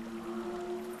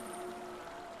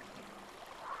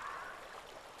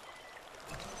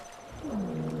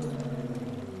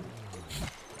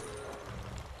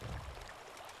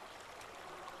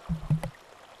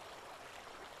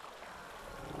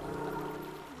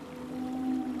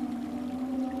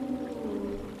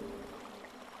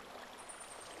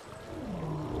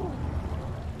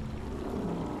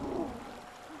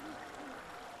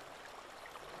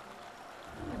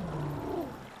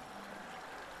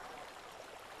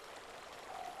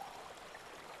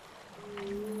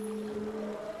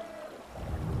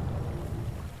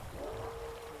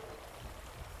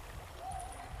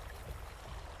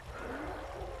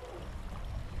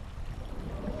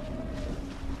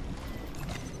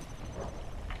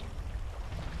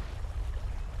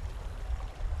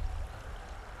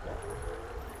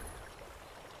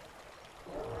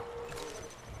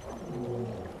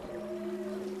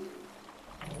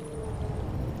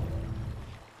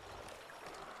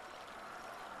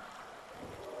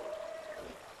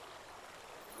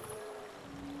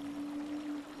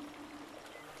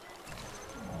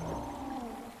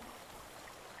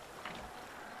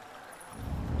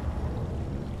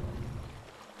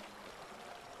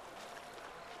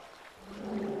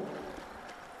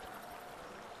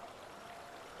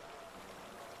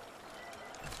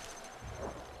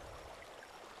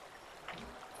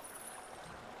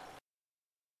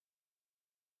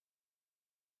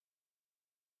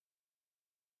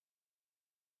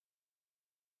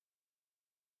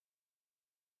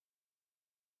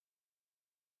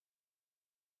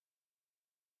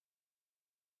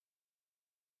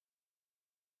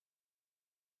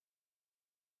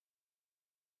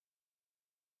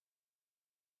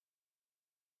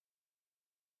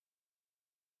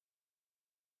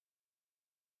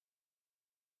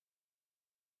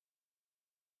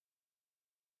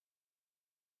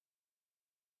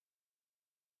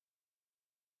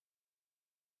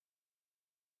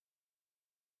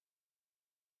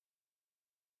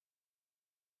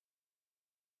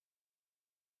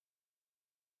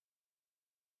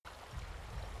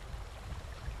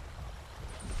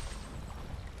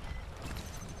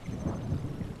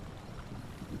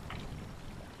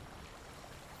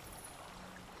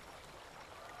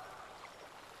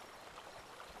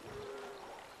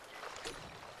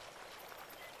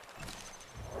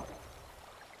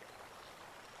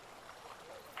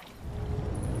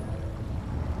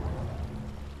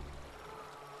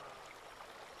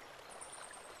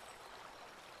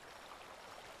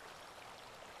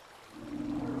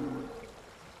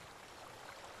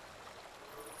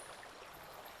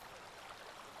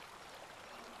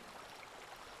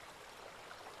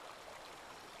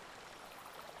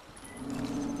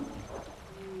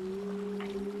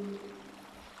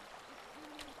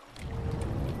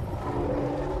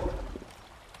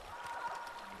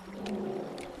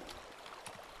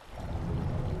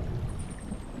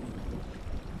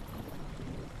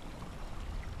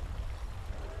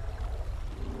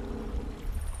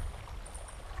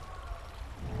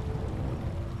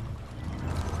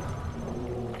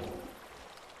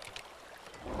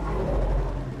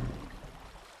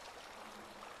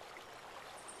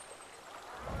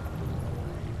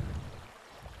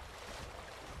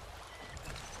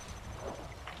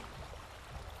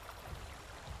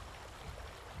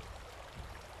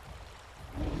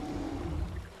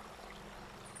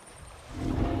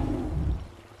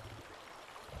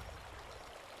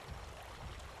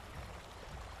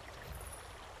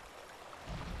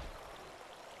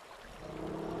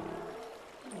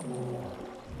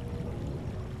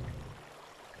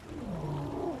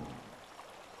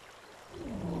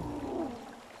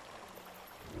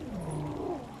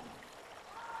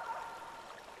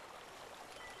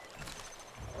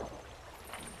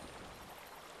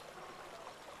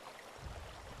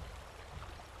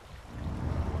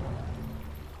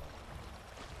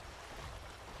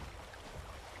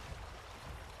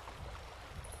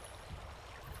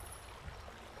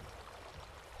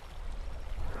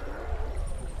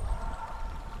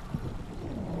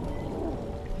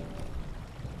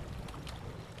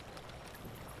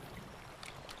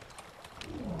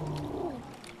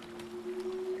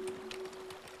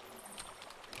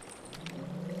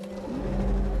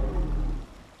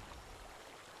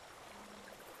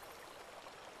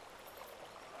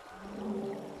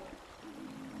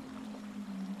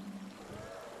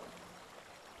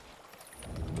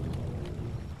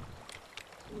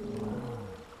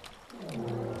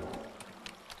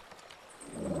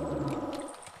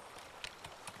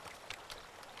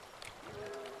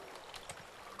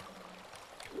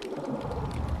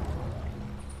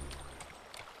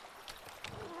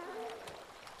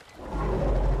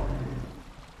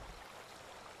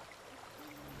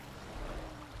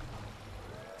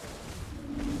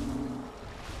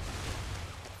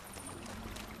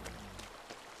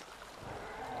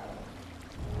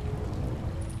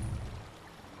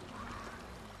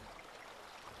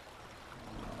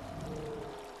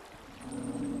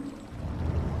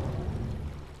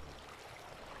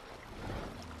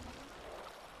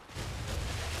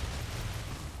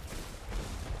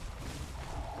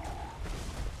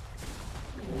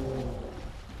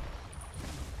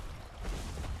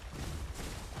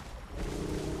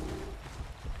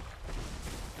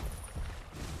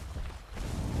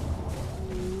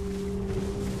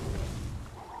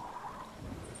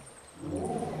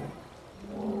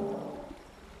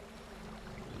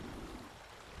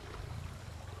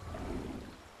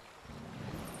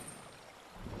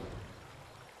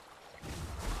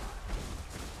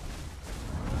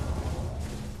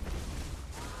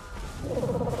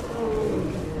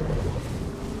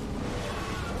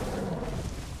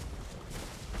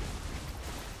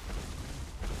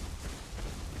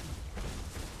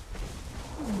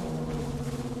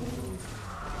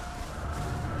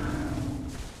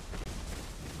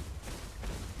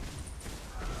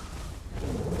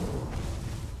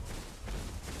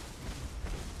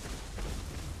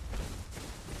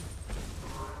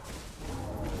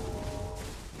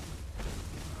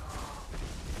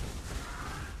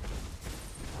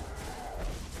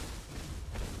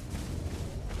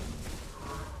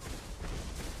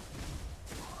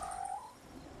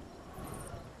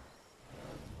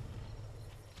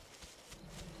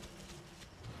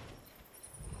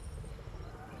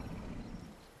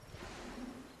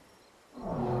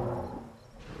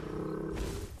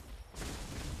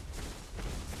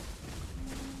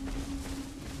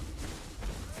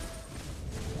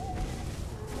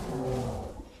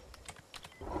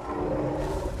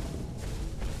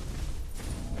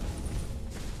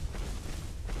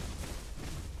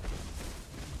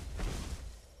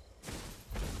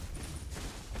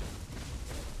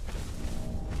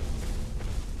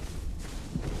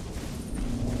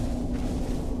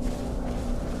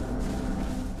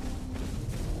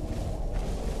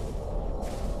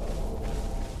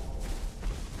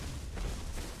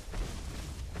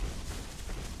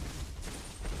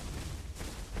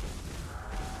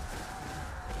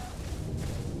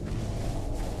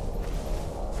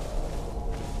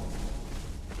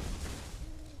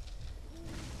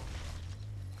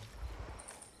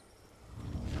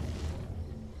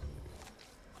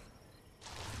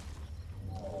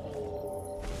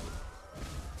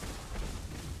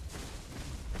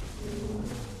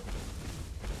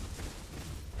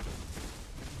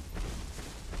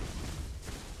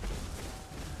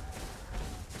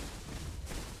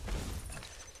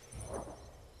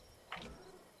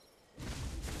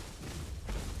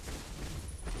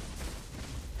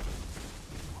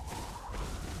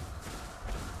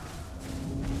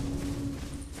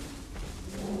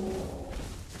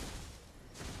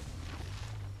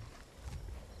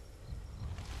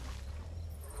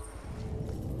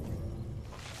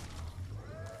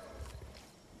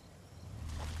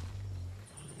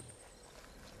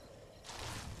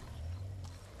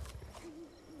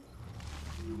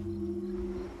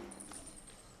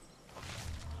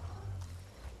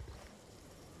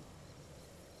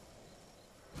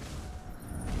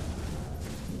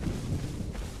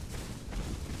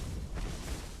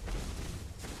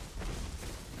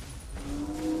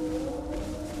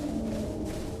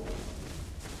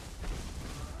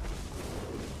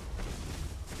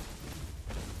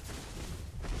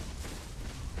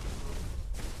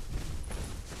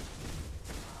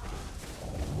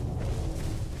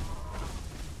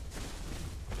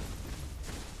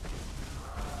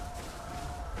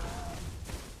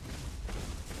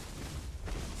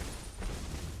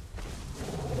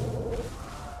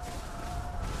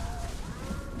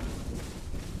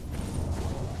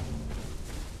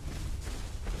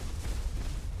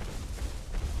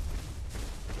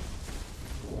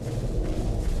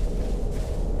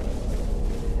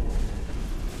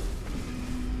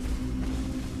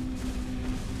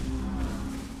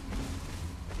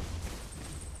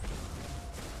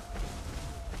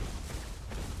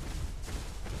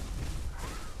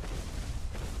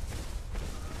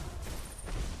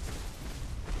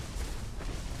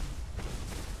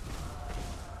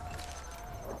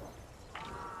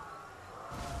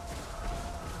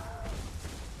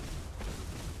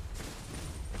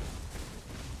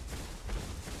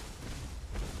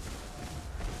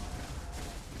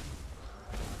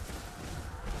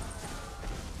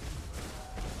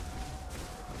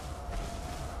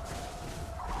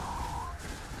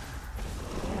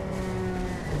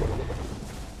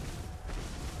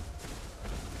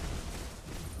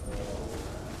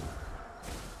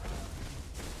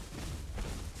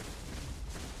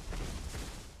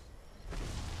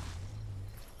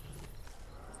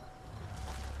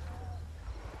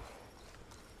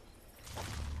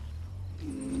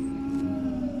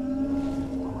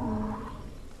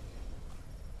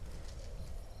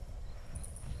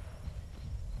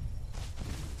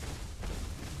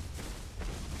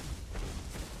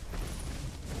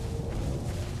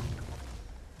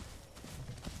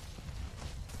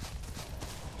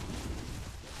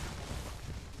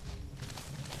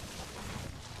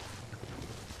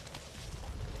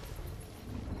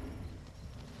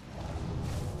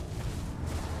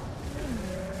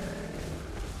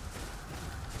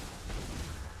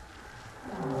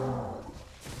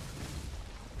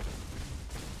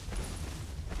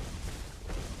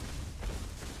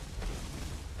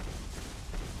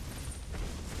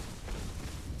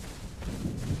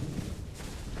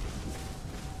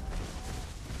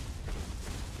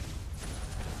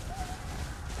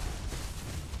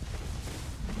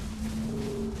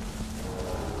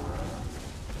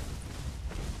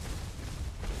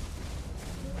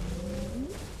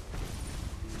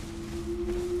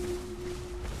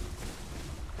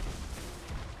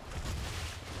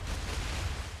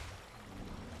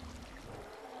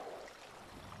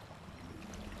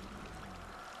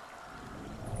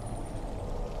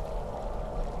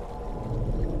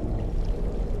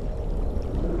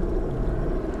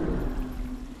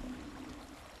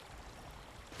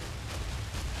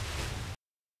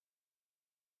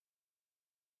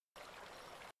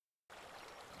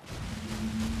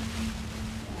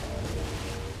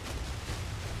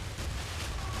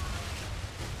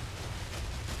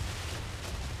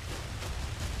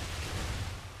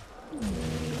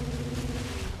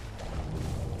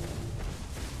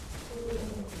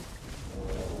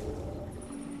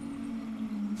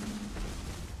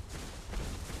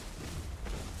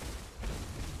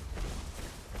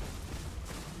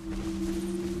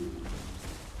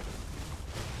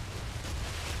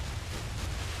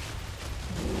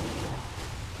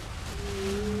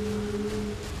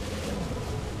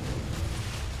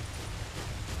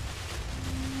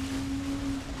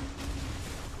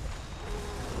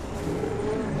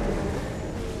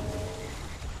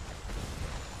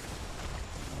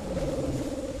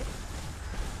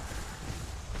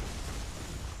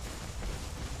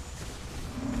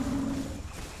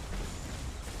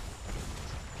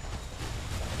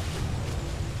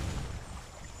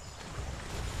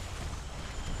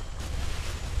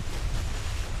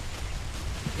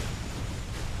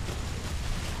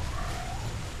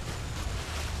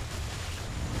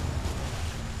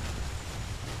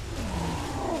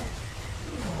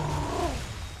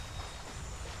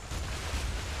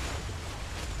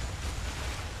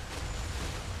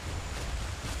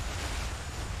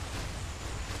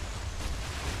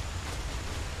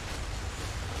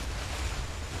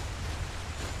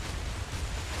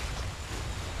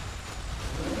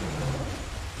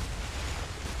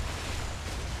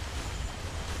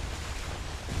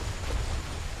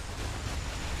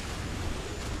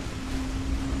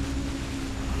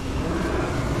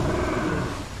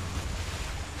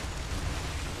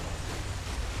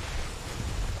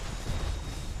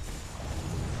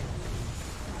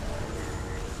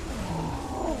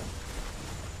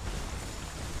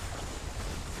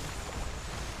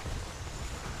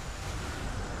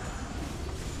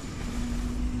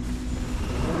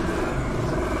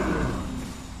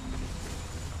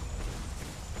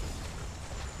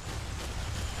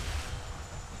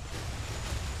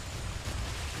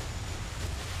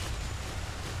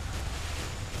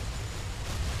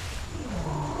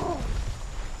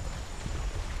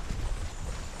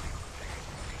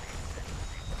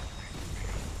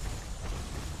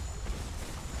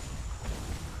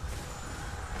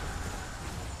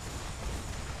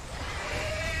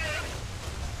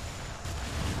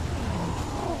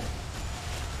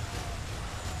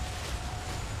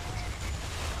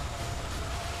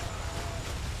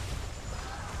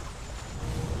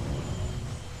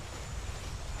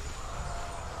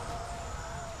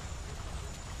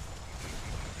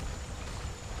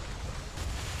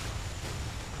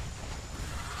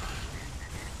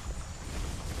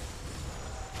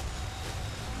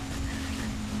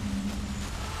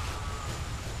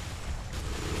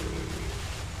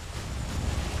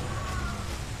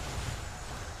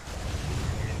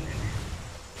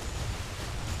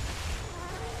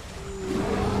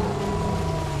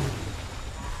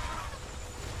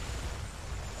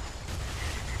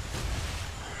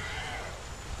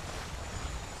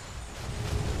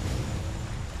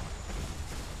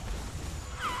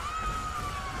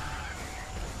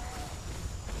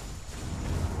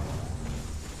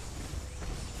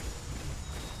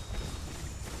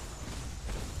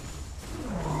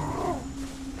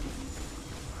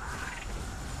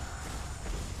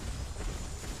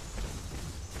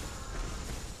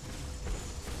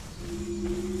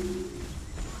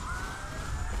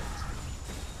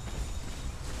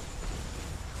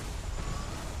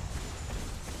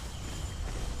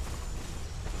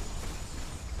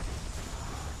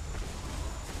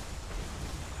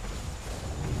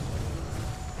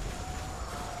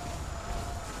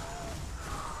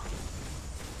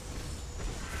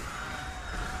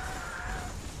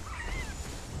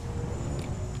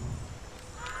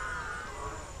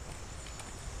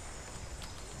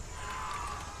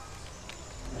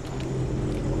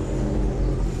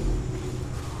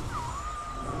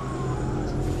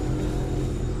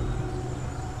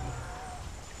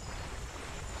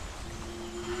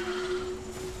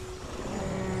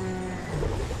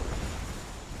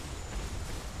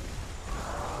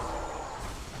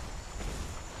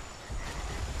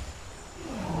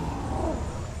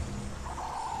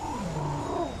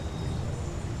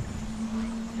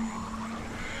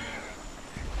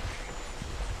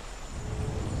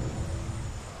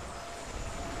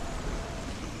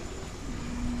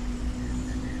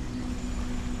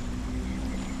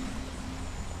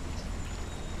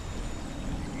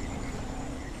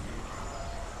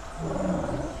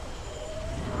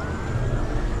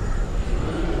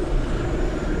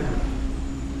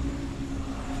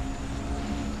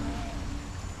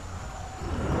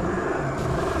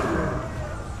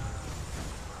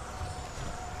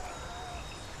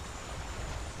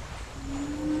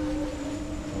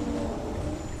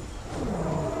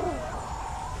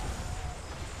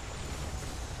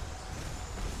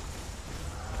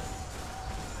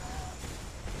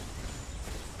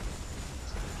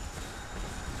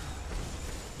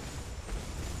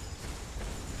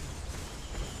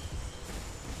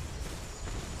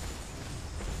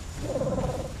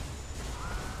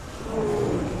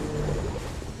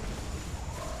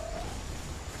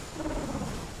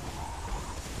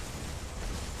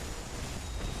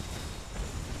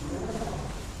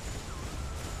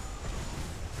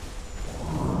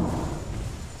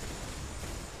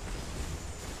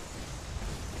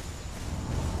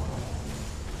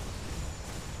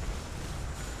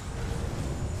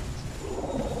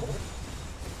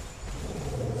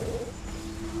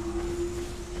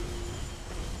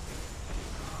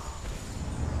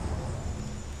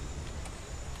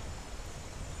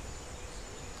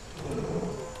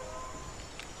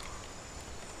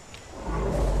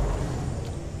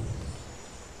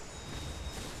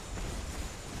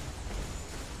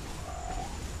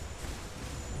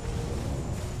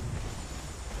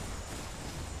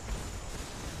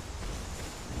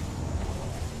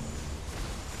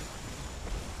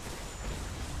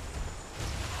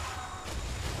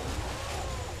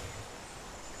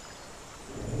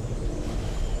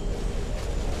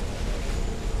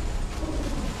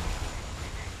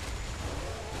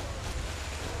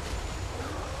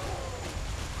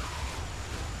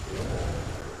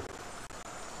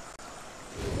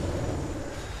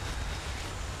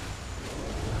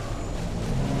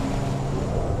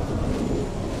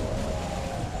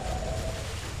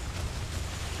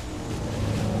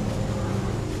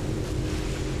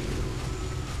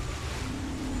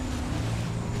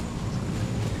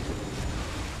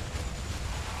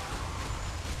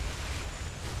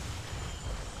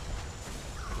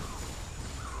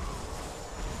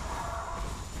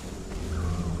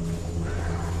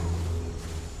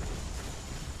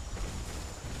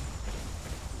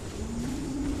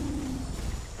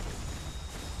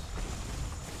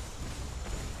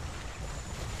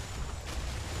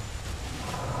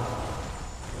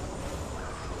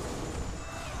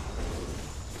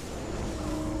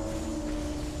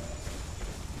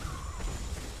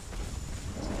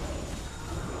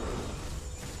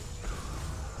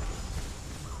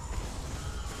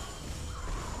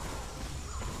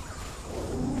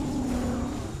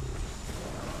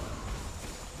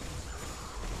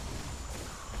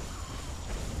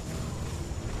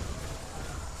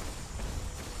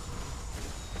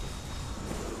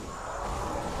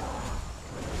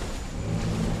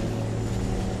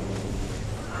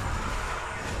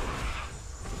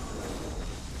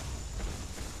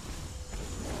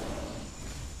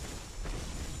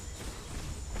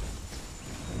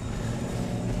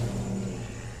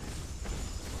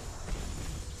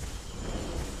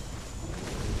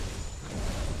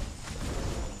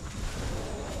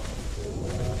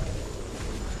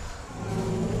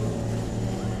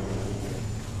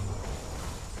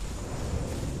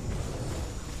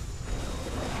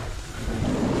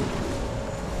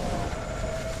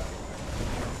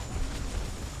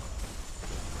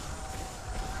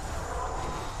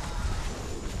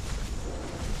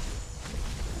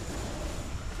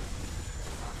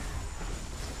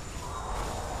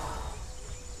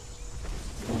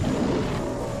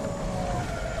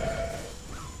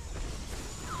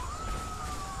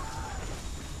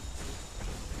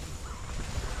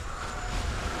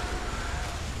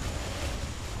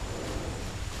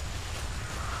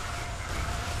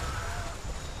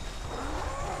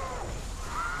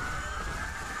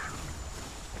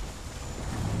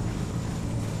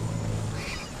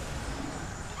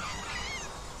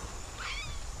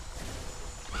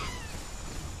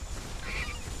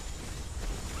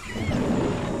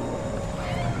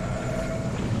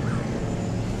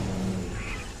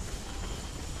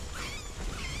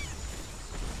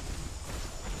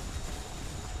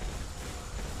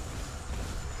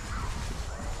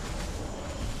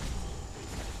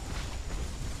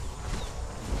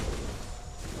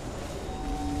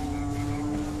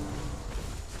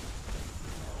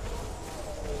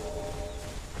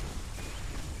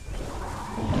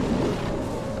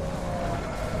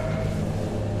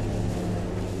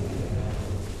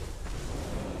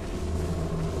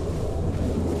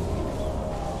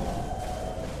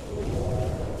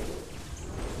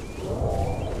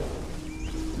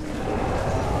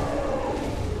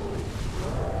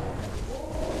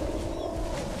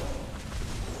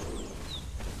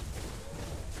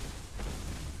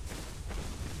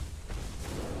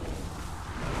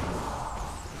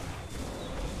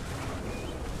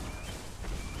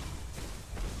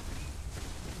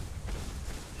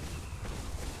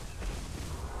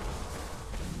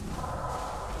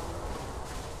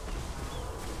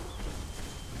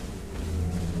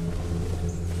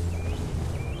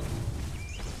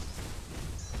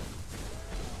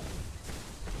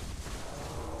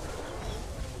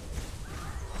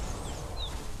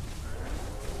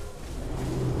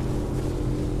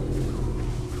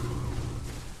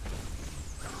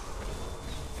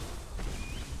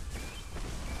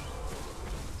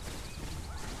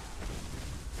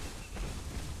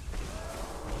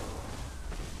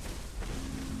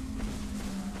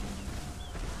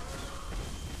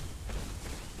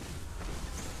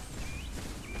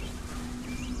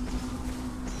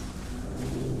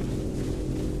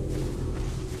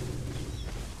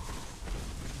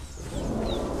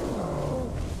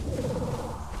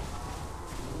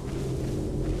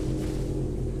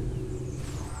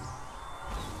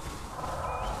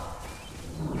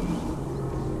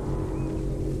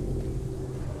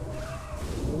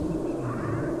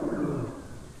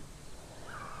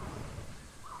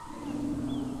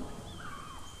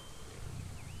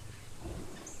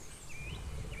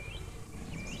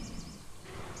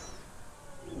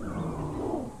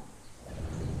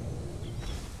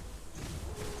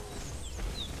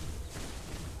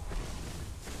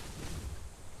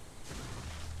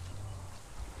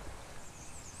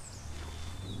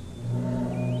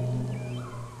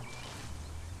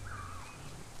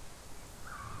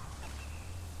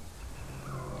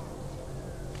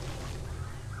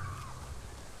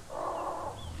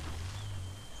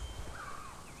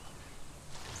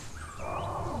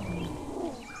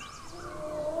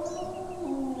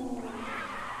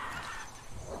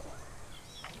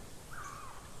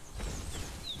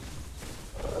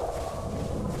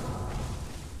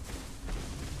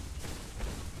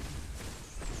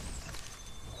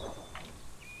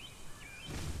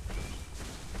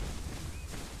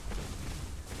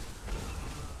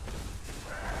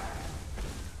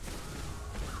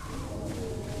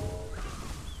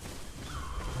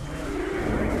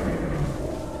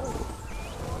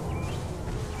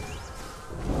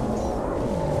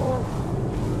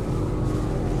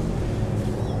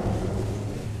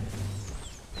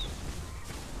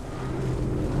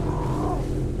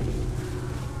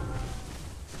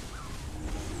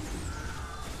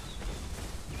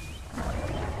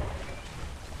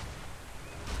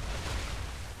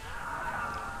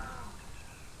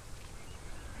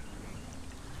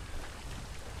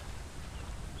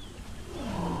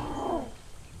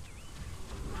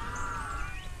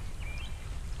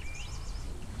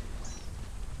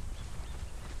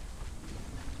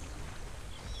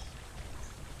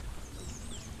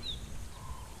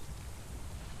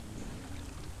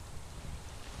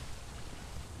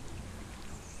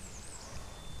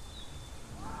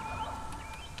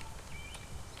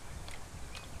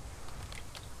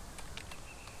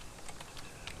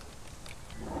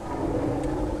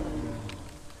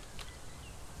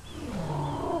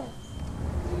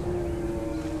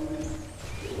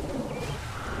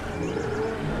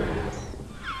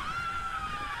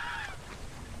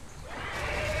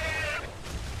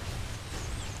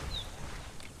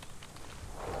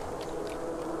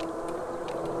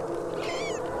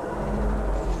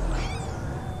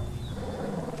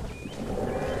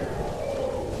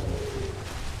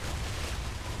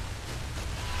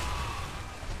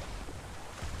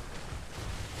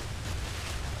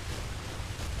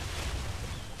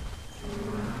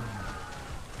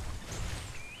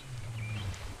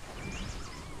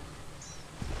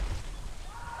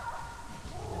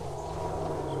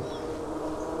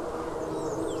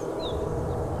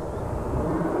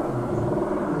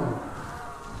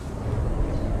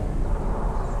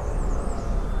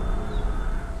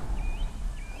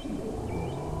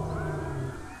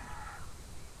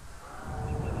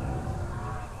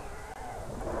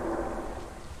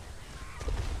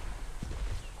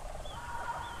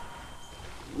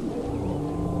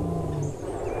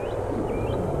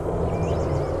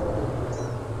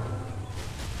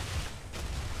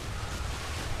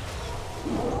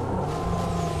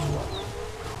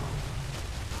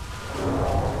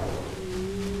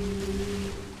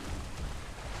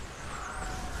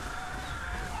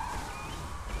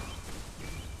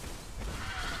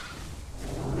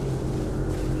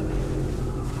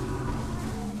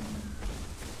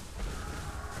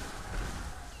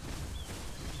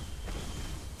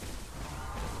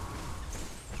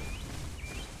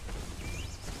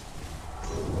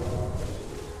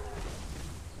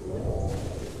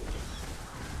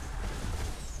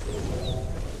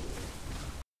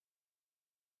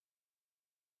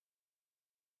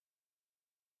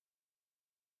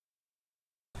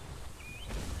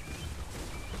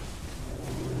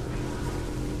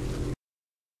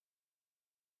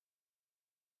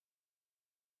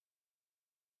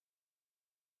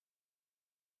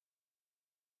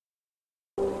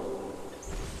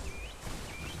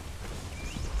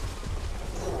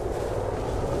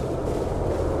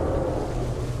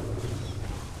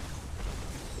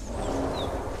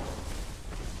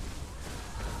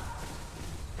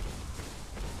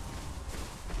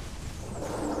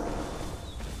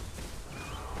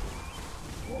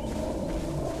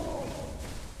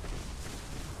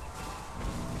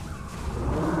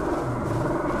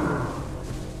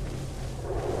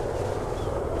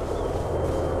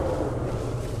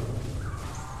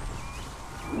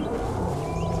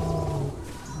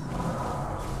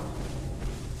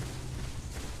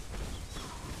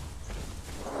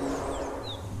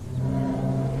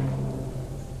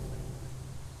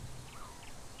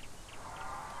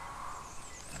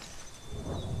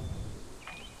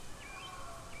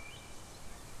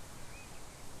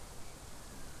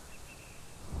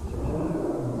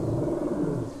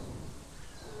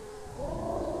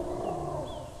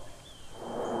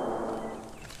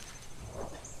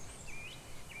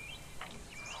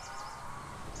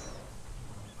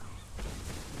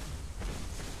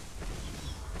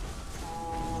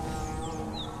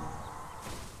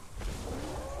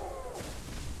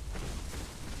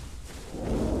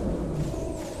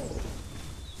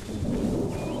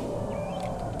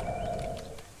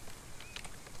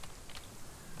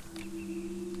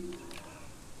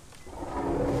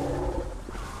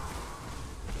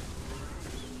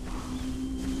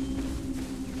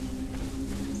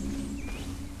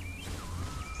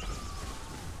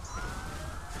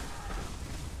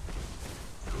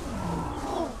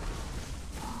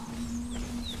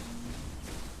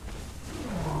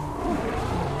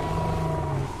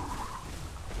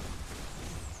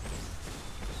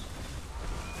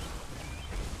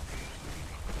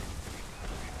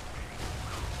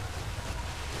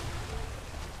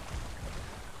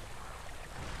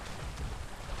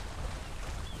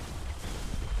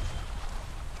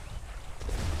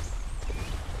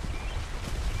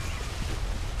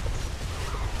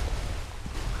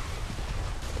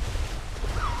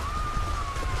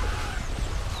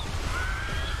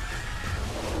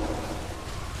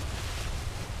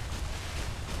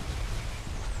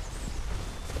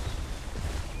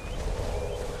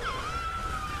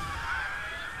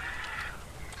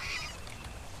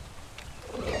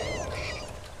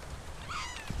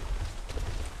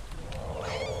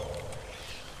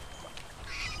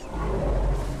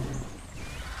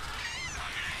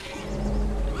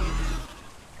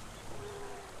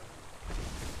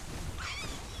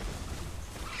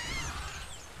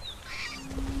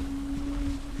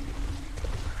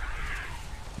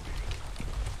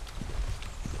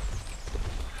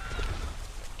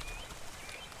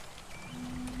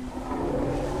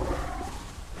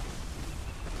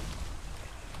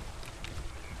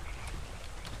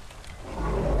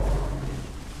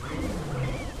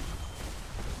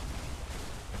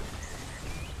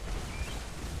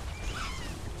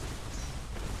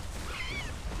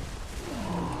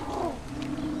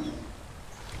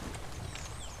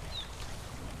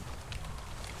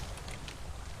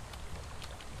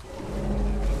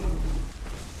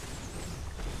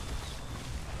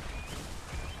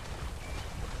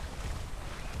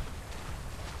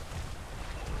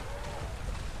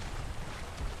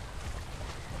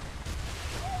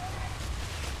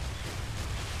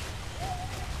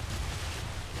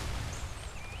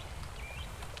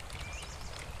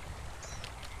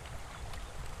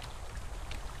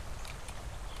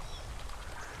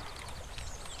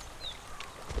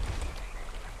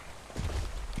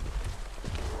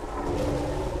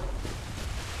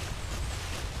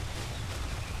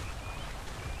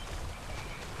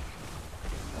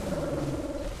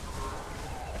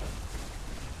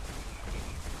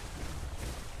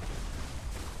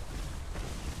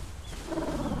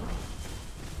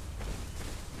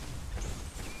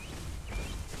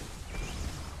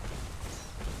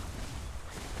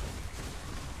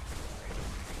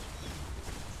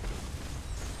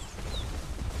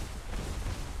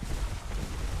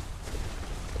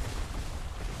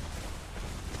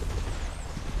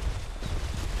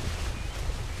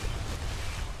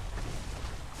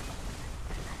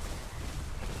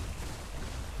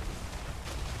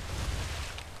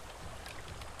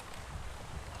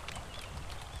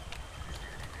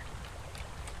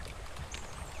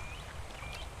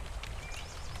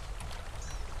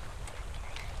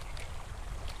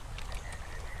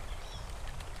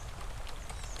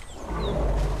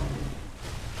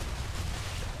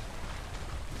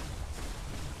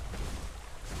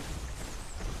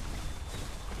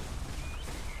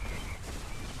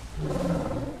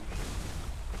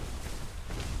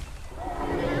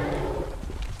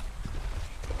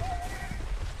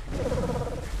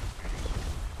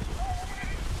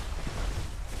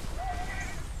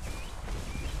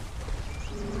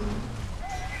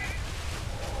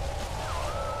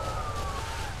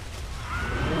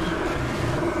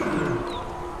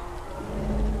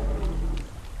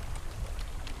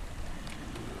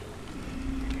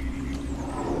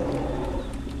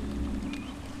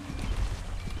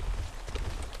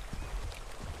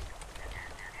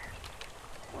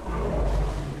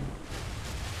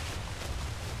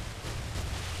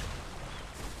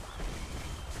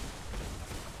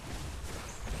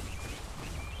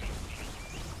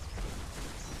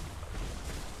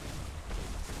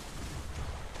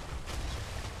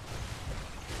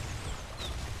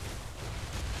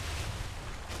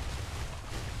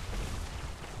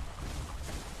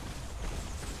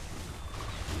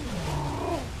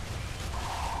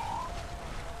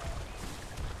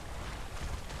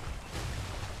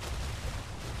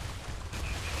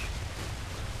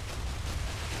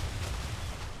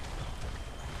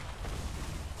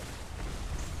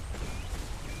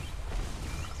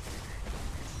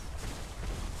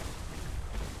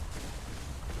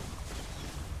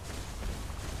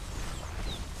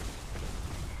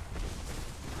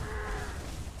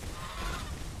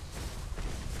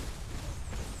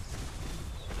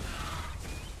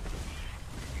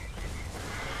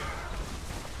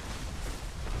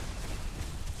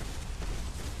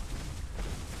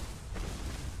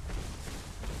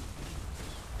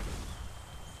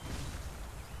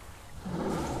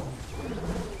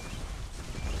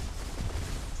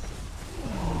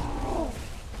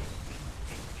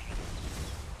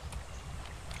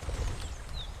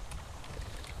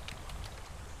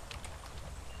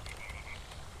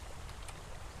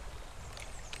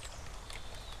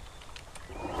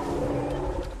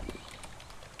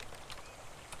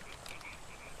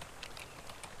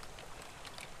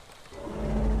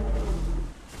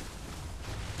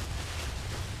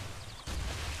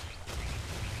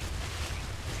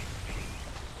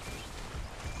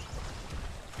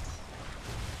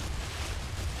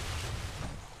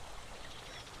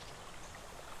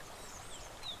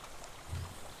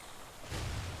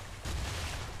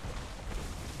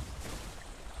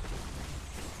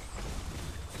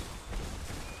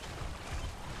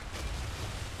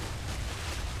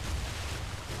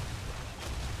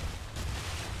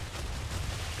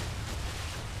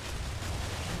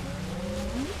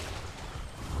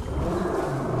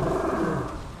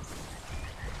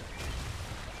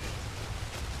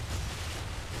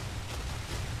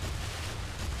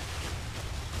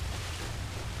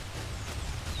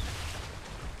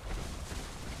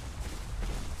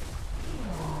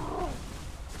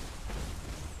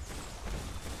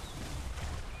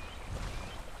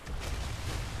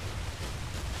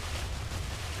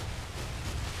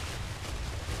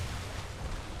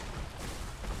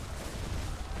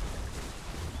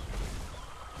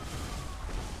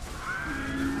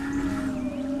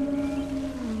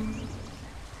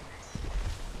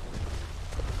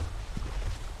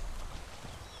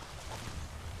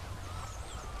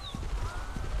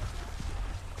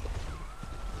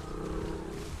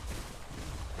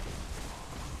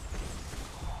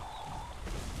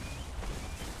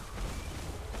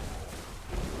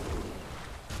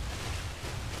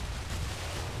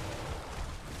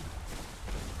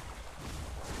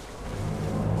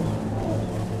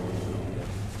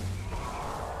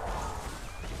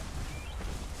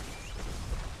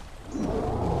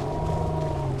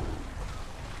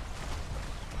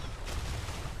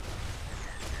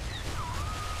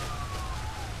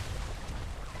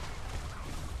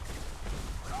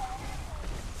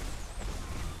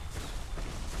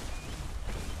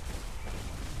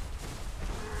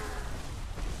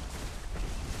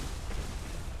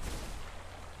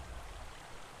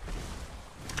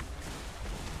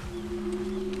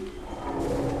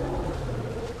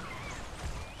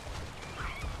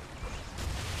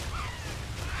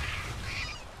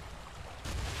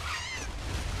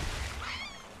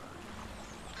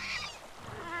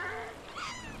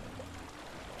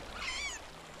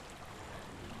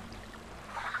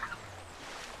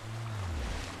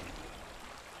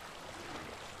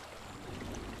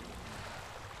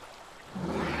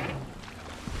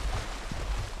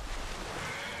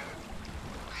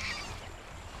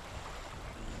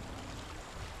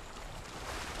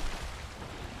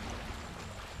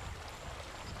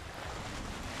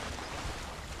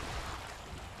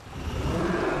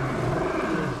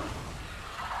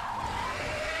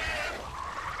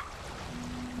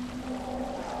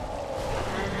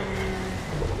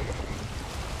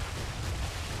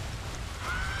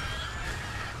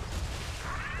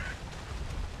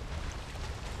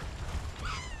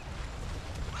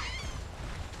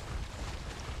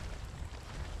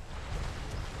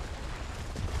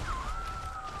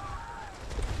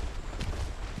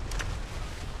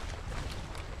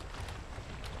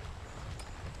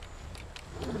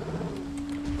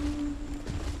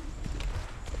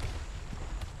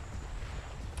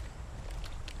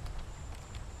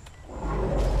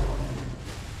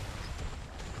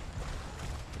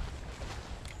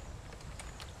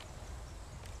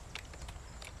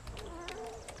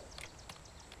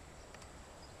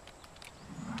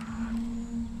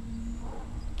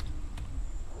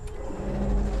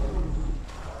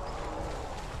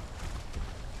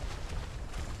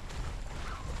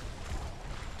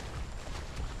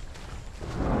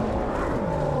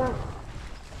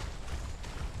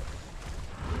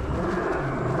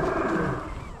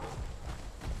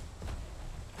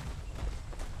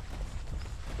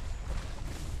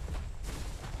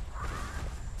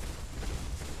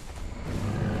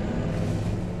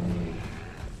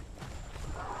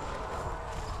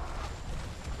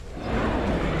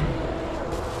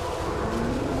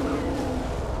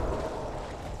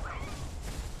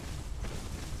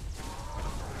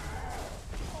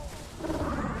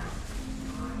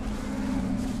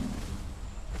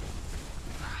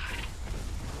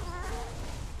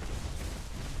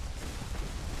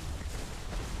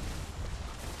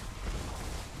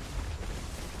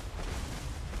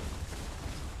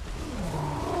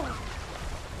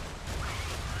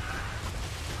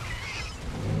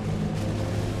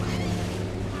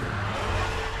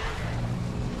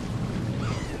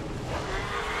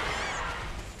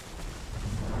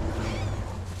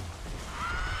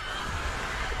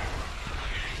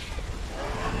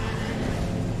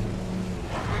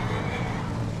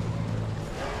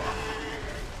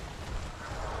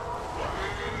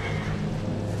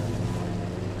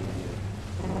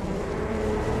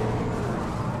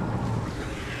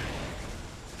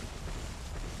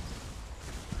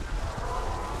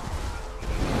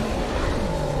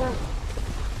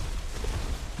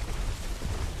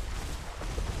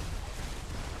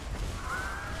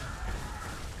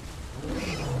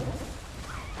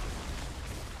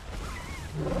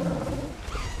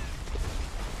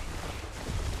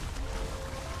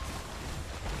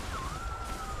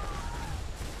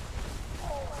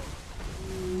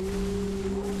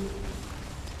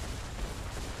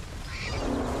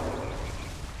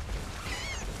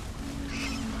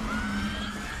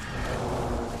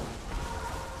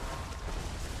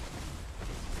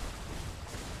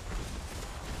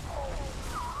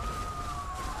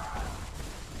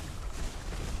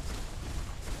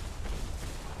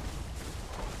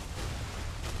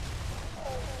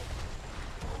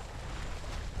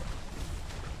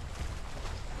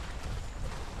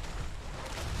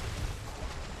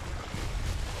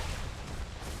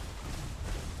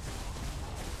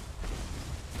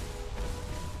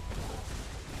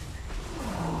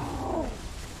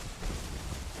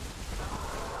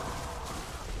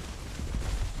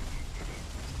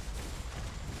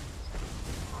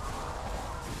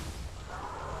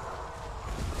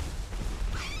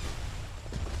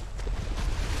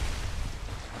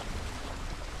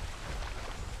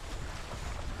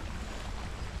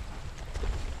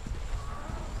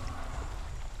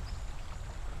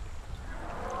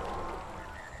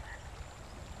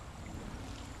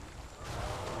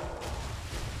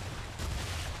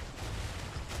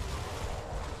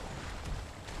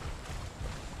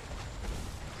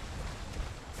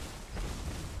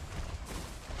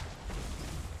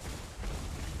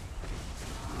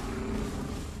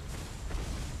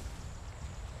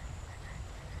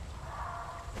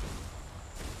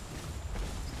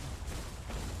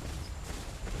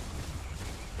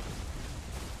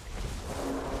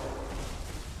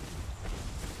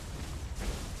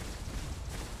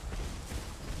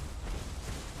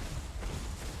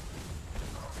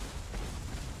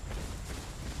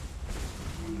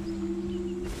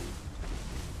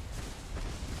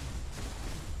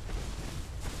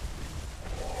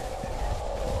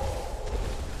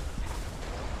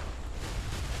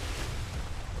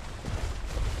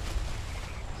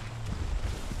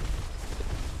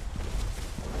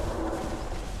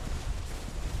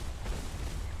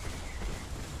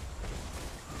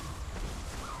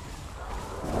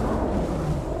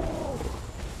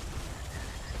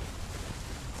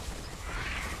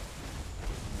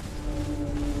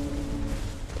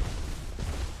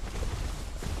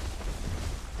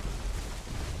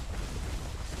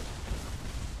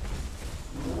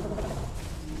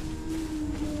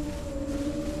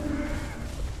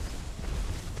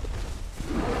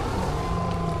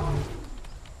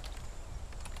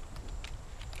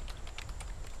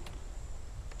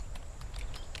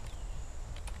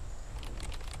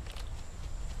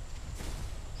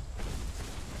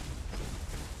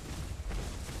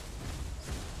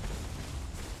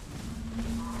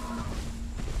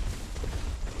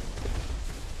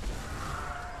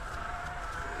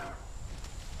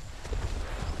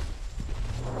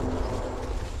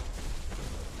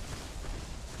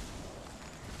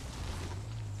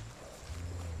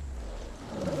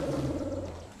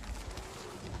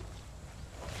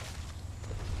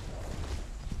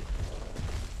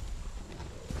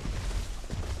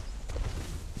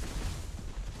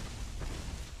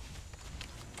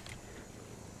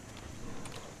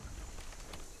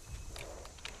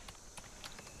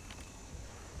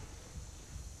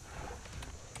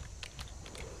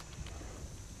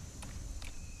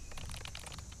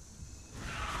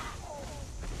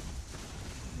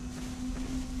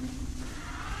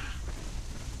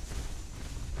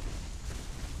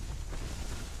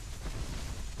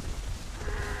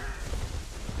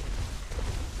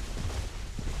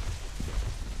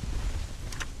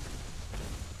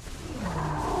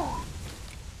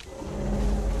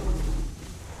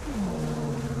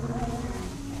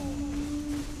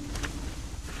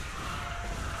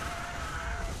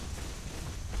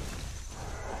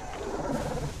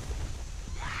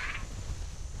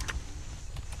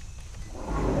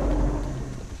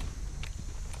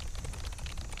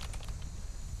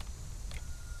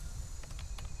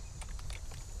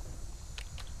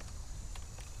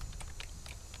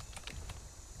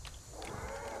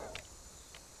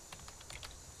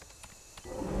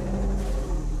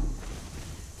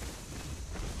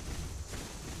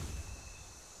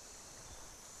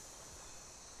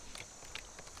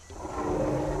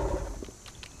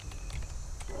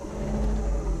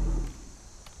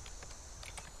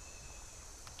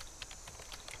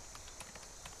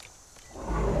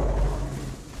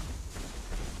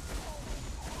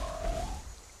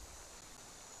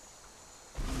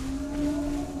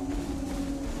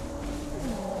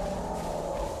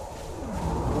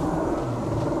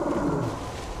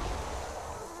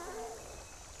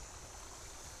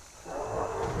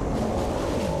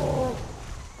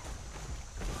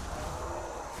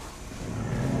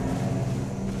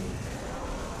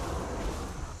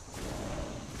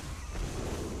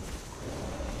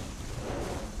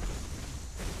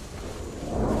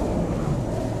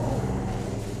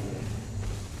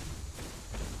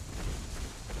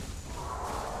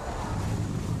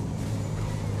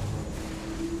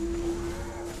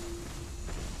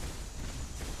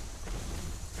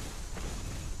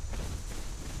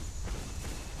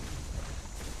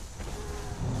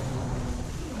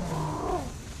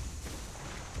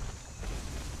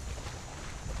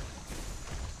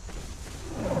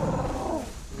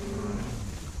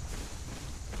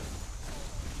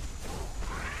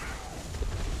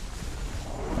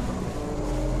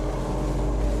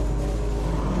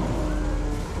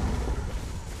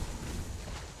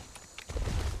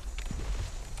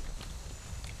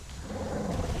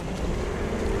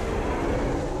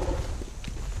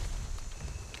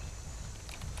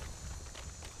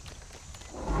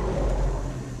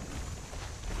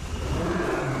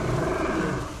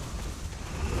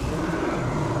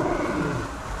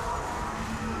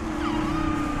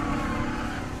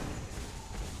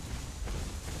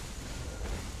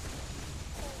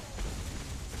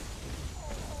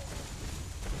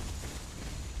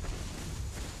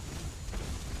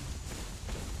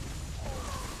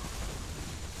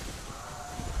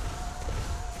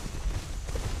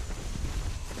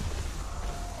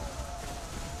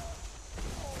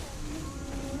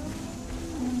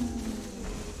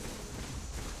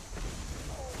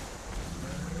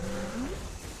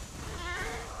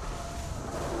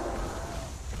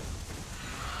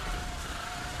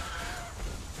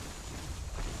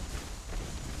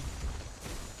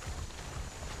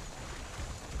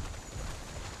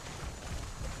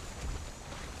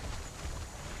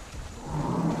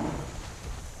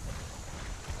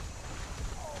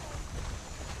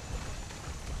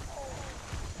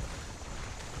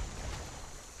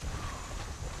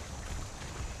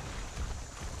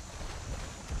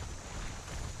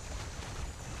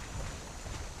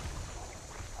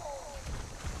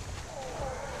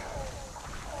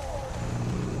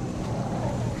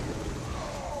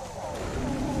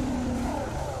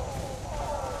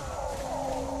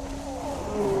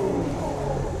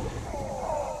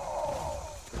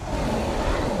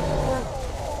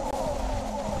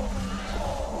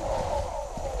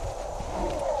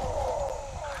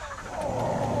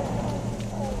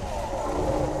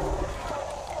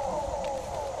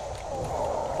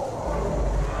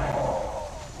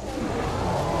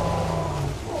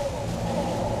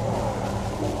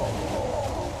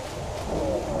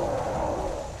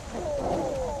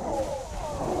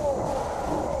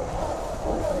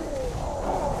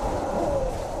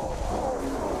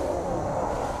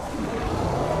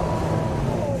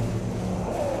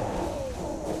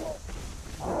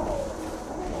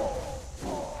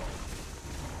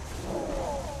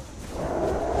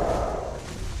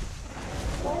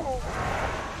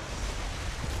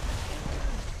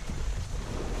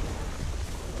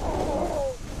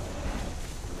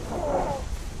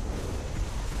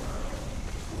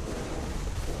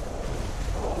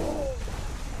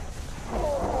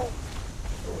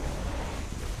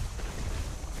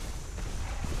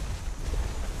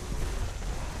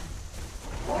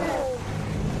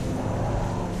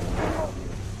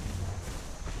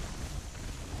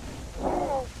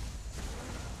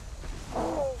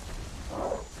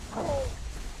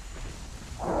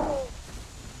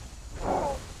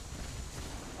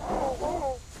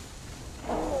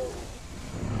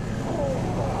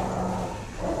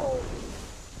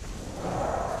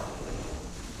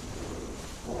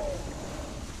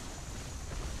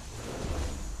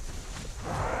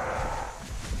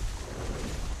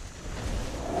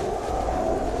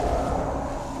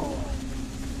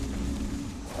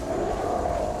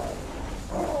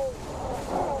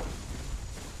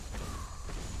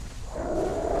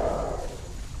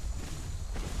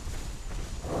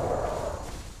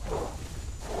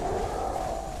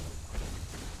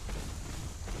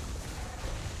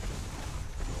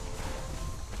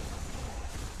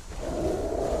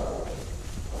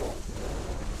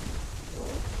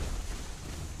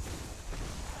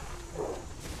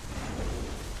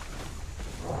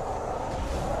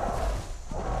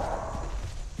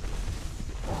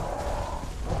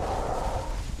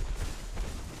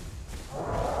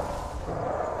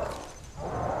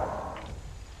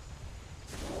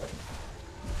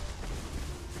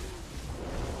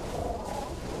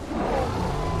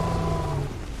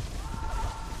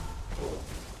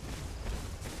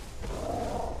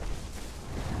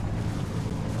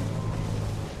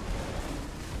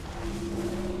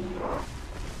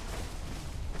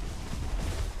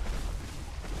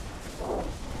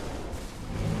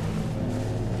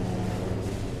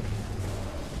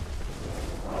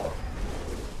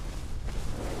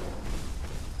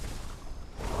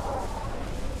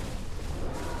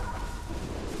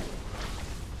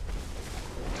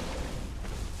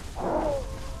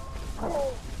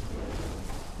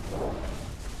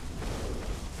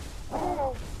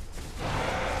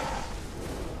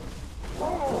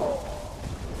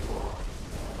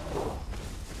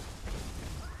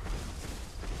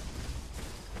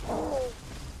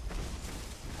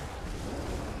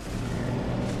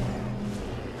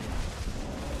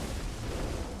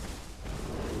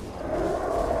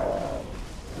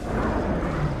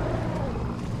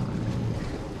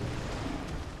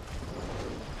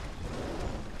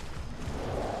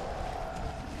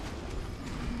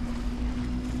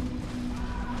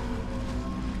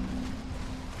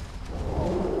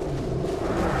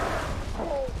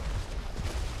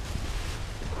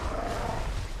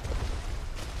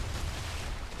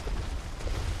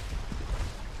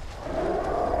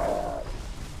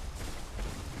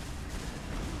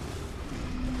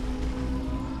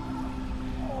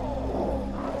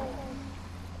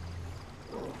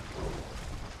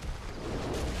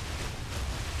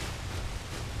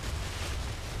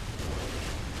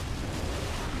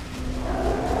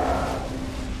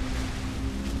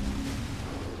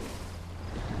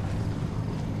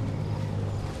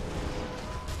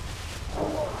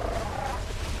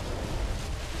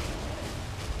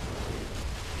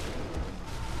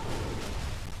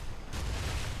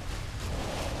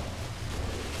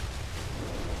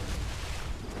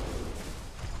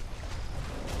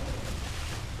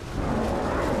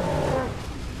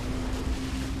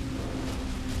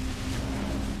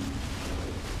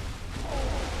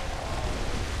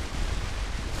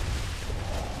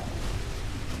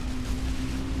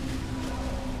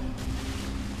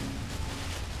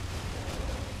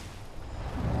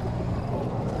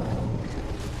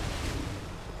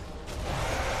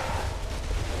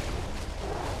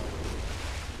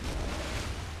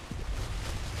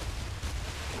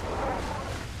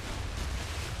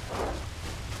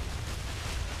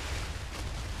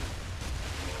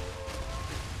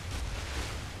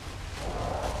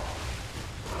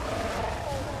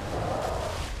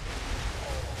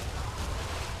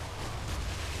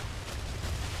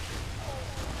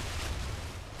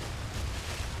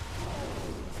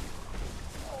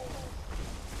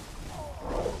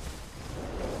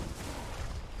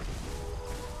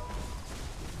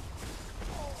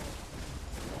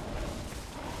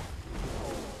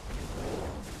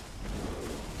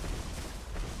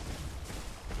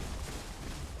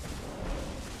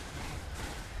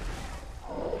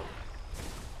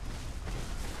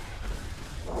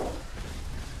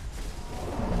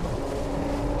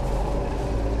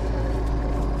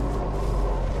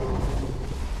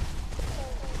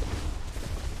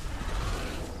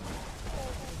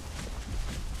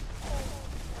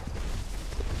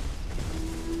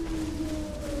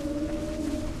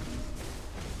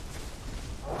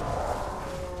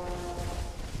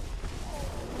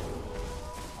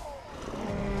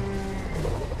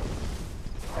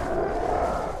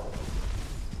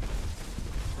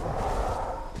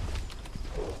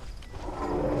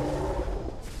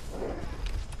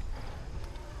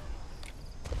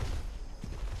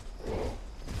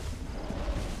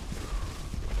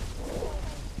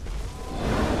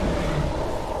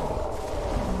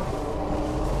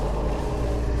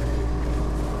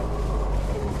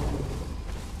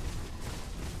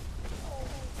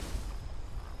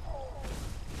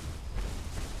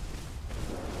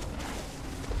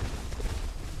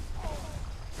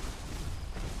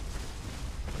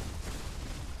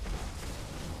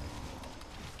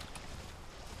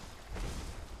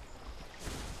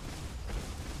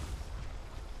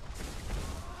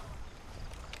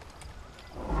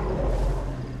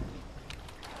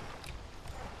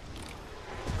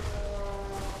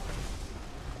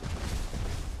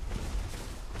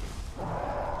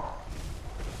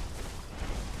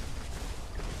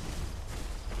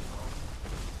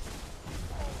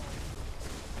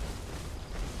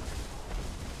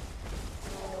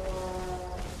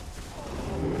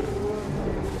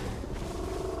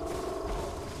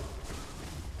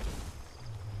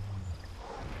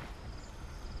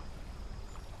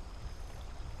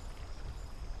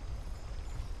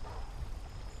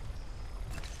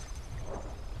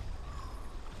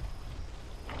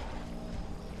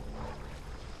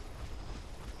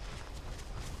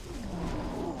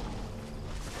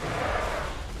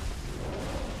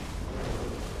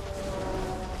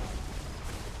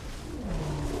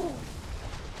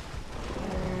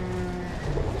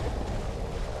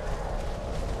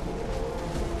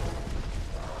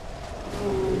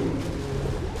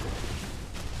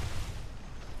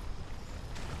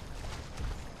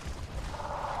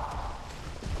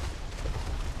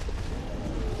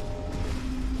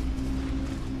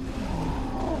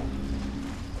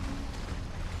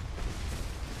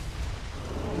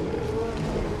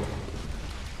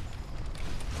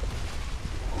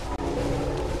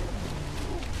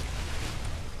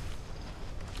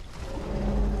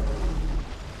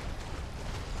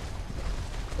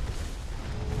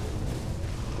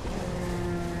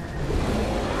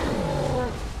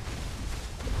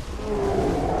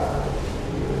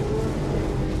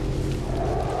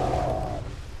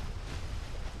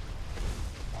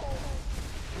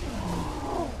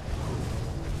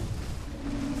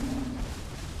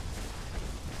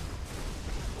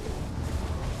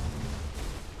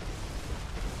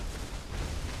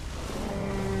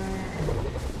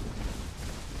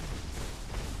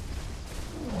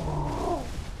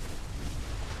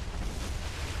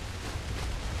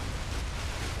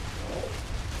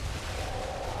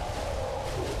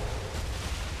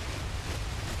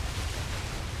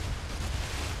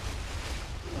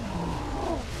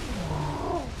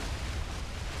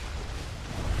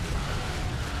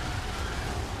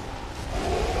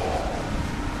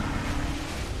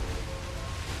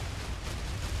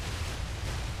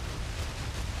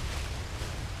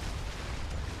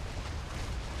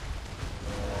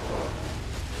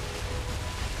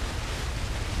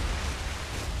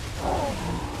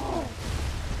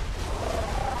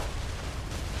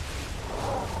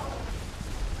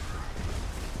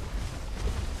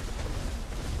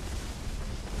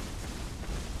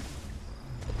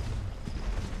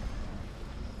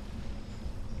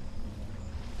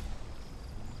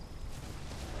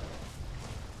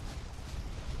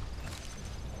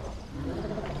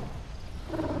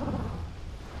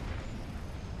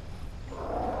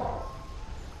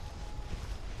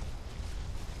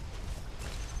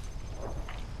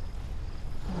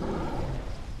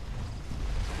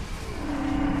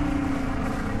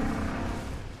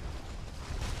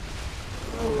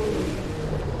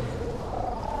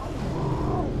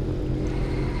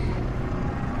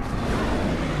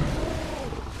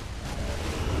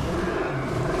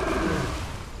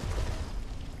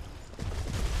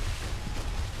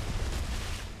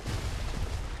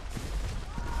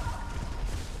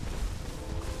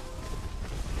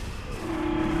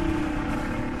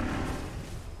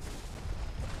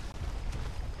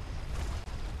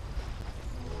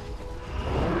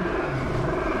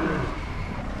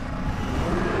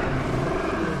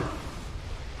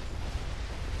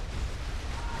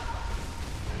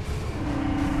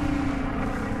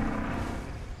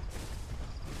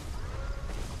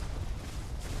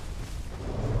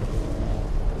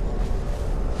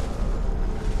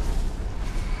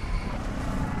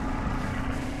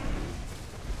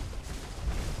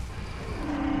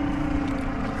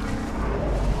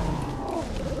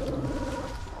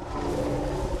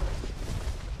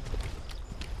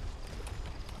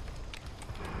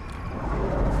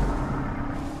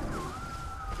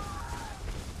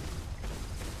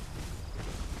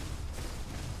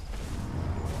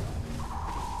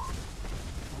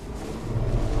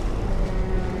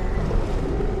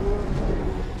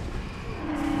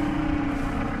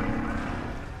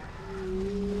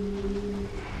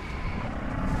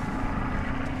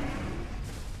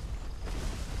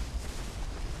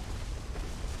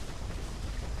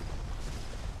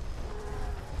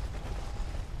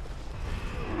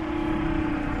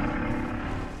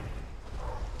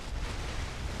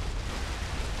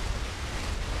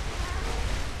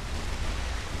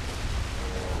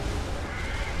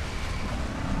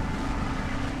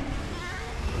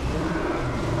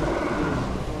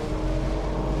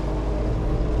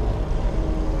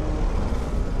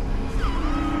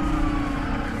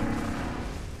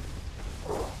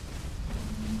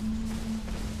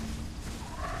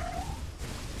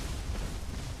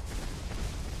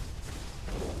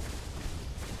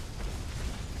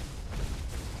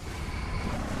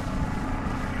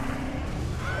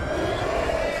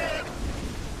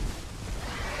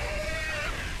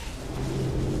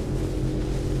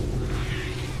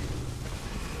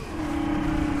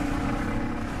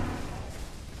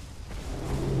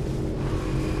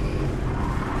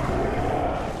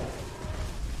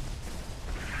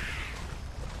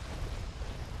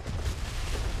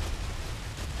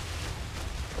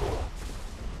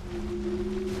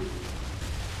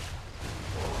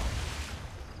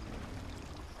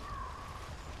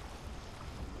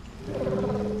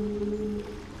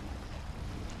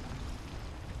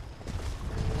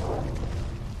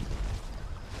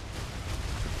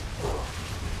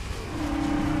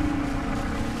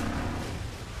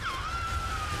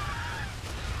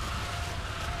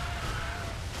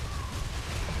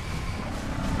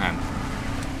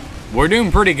 We're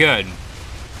doing pretty good.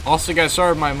 Also, guys,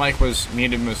 sorry my mic was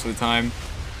muted most of the time.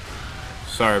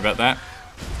 Sorry about that.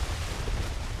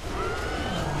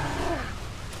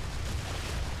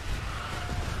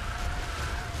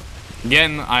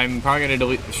 Again, I'm probably going to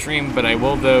delete the stream, but I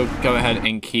will, though, go ahead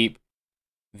and keep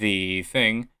the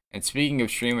thing. And speaking of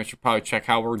stream, I should probably check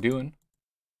how we're doing.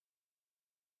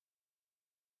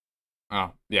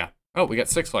 Oh, yeah. Oh, we got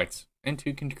 6 likes and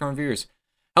 2 concurrent viewers.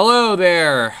 Hello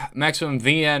there, Maximum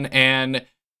VN and,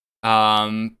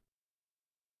 and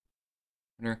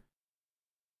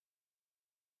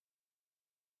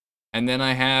then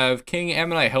I have King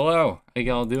Ammonite. Hello, how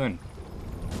y'all doing?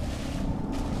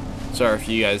 Sorry if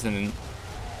you guys didn't.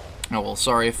 Oh, well,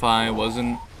 sorry if I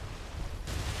wasn't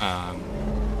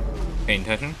paying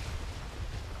attention.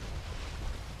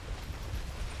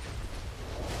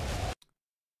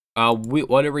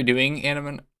 What are we doing,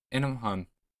 Come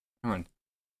on.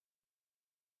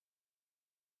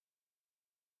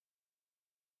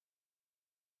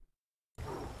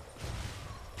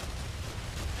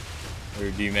 Or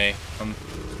you may come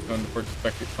to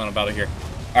perspective fun about it here.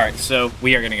 Alright, so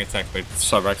we are getting attacked by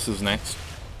Subrexes next.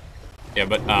 Yeah,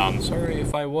 but sorry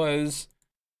if I was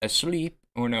asleep,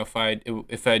 or no,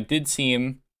 if I did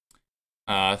seem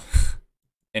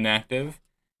inactive,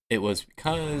 it was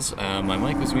because my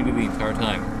mic was muted the entire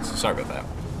time. So sorry about that.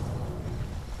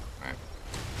 Alright.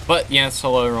 But yes,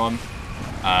 hello everyone.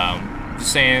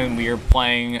 Just saying, we are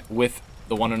playing with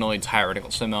the one and only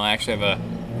Tyrannical Sim. I actually have a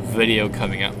video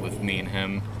coming up with me and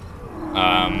him.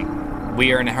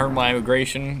 We are in a herd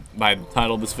migration by the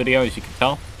title of this video, as you can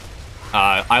tell.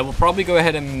 I will probably go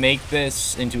ahead and make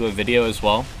this into a video as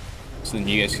well, so then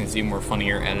you guys can see a more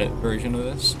funnier edit version of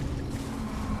this.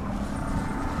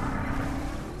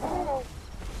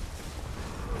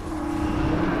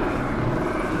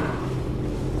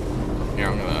 Here,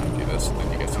 I'm gonna do this, so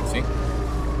then you guys can see.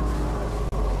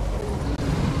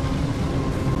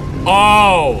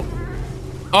 Oh!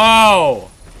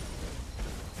 Oh!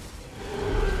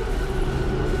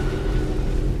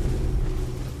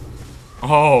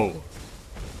 Oh!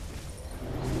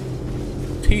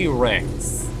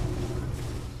 T-Rex.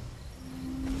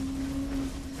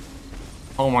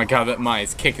 Oh my god, that Mai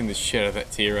is kicking the shit out of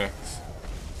that T-Rex.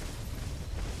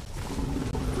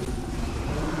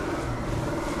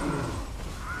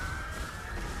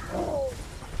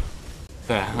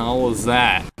 The hell was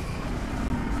that?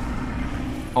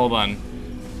 Hold on.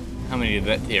 How many did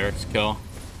that T-Rex kill?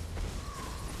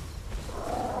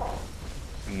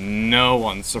 No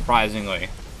one, surprisingly.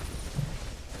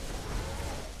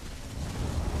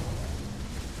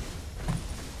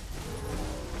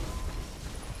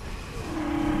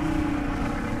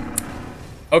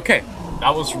 Okay,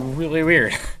 that was really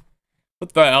weird.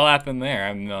 What the hell happened there? I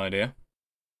have no idea.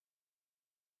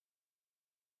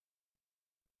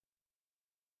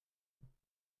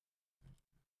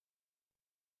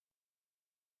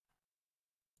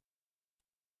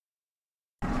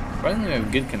 Surprisingly, I have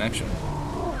a good connection.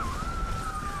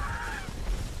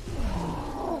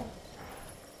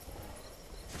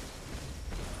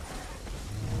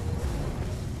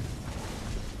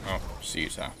 Oh, see you,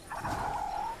 huh?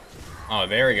 Oh,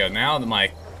 there we go. Now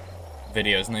my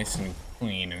video is nice and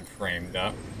clean and framed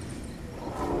up.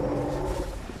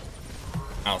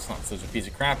 Now it's not such a piece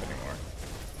of crap anymore.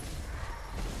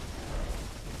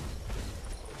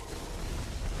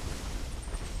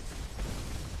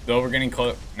 Though we're getting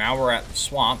close. Now we're at the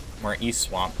swamp. We're at East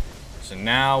Swamp. So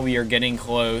now we are getting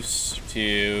close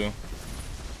to...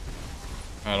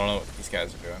 I don't know what these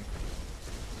guys are doing.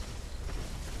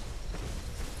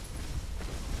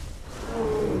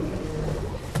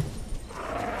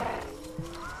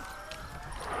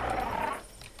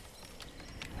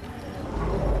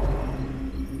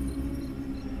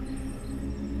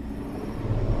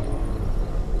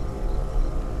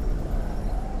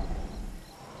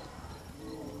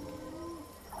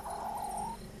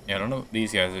 Yeah, I don't know what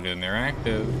these guys are doing. They're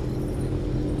active.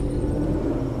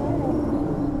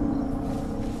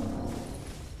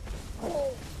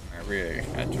 Alright, we're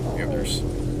gonna catch up with the others.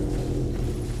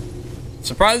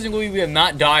 Surprisingly, we have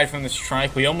not died from this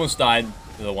trike. We almost died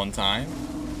the one time.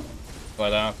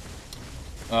 But,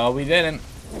 we didn't.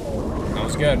 That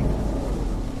was good.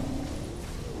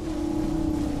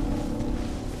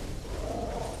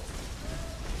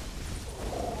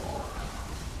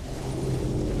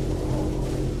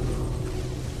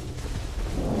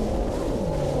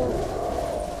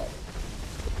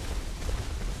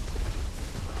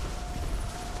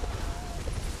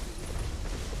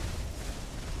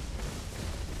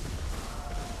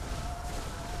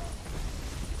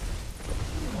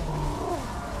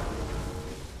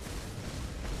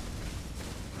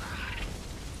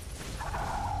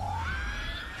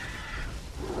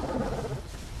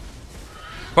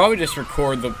 probably just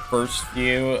record the first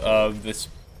view of this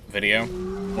video,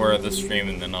 or the stream,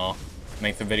 and then I'll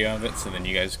make the video of it, so then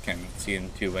you guys can see it in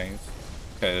 2 ways.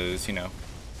 Because, you know,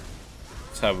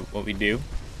 that's what we do.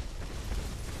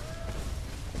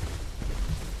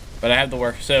 But I have to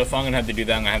work, so if I'm going to have to do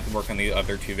that, I'm going to have to work on the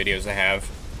other 2 videos I have.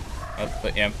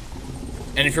 But yeah.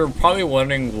 And if you're probably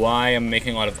wondering why I'm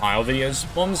making a lot of Isle videos,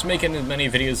 well, I'm just making as many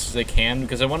videos as I can,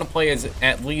 because I want to play as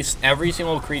at least every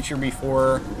single creature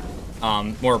before,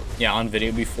 or, yeah, on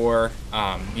video before,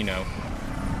 you know,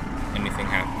 anything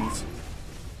happens.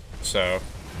 So,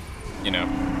 you know.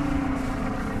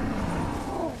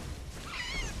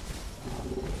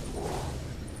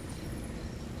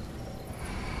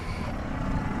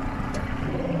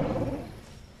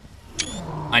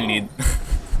 I need...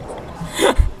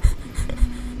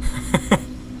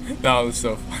 That was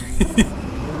so funny.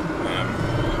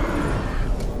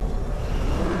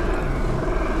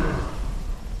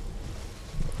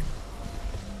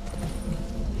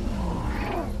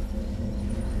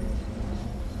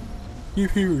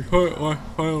 If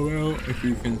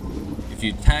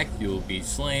you attack, you will be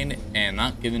slain and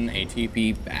not given a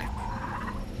TP back.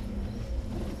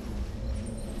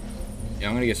 Yeah,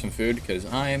 I'm gonna get some food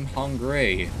because I'm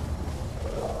hungry.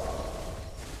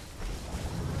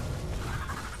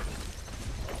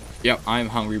 Yep, I'm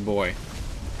hungry boy.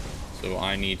 So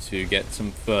I need to get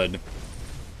some food.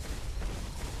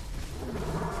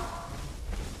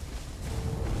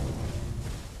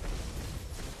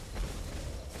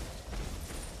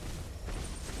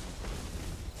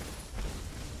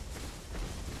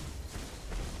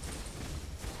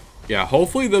 Yeah,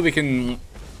 hopefully though we can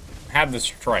have this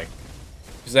strike.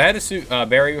 Because I had a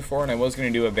berry before, and I was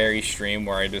going to do a berry stream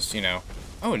where I just, you know...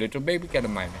 Oh, little baby got a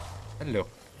mine. Hello.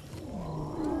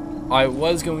 I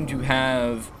was going to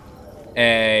have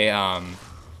a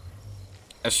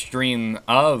stream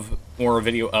of, or a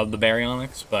video of the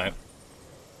Baryonyx, but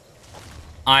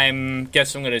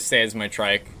guess I'm going to stay as my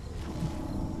trike.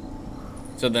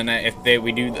 So then if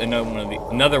we do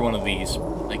another one of these,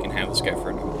 I can have this guy for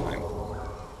another time.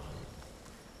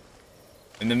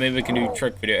 And then maybe we can do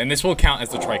trike video, and this will count as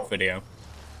the trike video.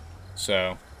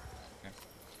 So, yeah.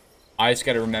 I just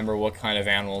gotta remember what kind of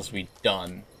animals we've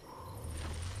done.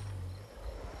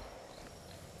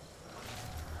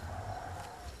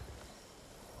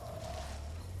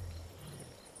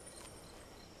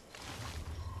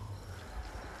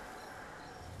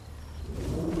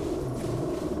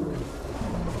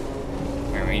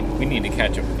 I mean, we need to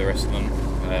catch up with the rest of them.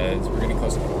 We're getting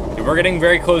close. We're getting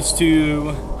very close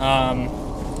to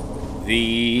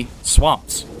the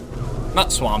swamps.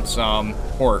 Not swamps,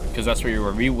 port, because that's where we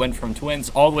were. We went from Twins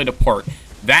all the way to port.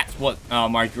 That's what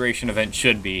migration event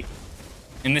should be.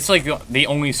 And it's like the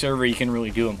only server you can really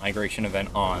do a migration event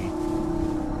on.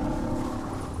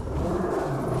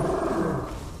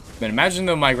 But imagine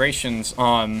the migrations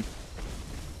on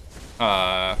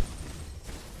the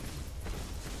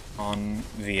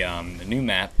new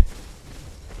map.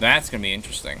 That's gonna be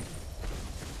interesting.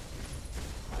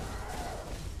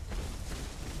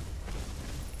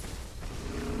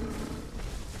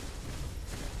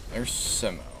 There's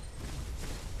Simo.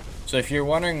 So if you're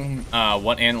wondering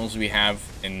what animals we have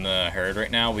in the herd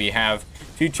right now, we have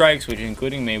 2 trikes, which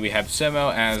including me, we have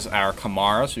Simo as our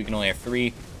Kamara, so we can only have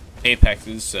 3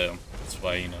 apexes, so that's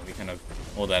why, you know, we kind of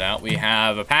hold that out. We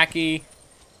have a Paki,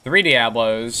 3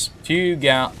 Diablos, we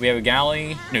have a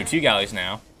galley, no, 2 galleys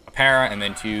now, a Para, and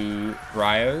then 2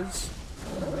 Bryos.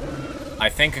 I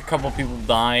think a couple people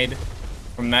died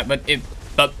from that, but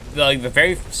like the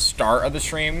very start of the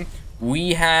stream,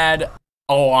 we had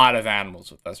a lot of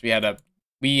animals with us. We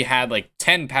had like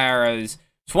 10 Paras,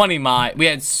 20 we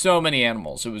had so many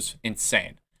animals. It was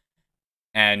insane.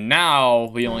 And now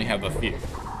we only have a few,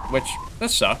 which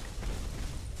does suck.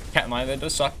 Can't lie, that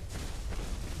does suck.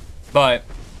 But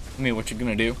I mean, what you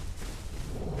gonna do?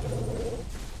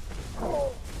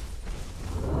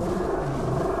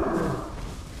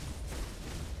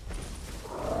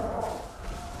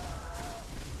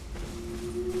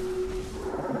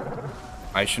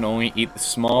 I should only eat the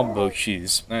small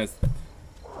bochies.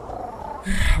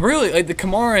 Really, like, the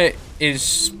Kamara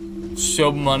is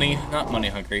so not money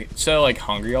hungry, so, like,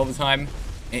 hungry all the time.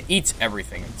 It eats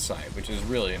everything inside, which is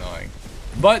really annoying.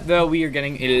 But, though, we are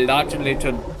getting a lot of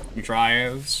little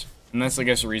Dryos, and that's, I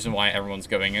guess, the reason why everyone's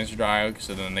going as Dryo,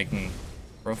 so then they can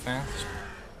grow fast.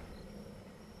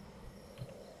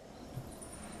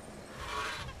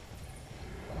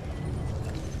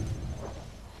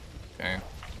 Okay.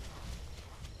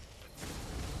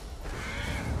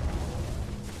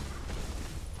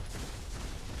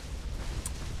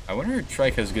 I wonder if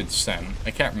Trike has good stem.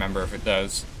 I can't remember if it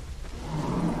does.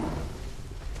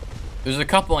 There's a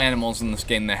couple animals in this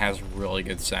game that has really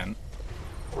good scent.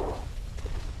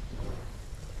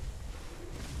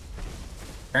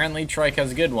 Apparently Trike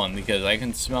has a good one because I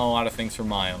can smell a lot of things for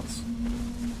miles.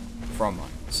 From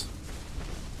miles.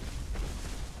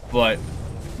 But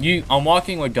on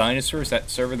Walking with Dinosaurs, that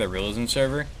server, the realism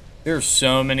server, there's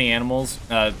so many animals.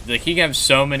 Like you can have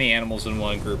so many animals in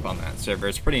one group on that server.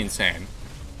 It's pretty insane.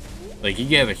 Like you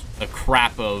can have a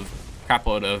crap load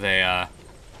of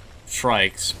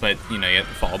trikes, but you know you have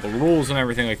to follow the rules and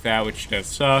everything like that, which does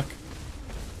suck.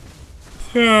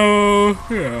 So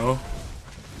you know,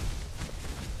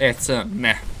 it's a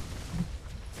meh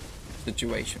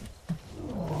situation.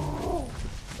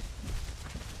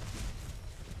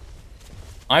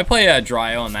 I play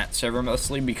Dryo on that server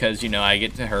mostly because, you know, I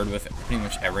get to herd with pretty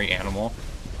much every animal.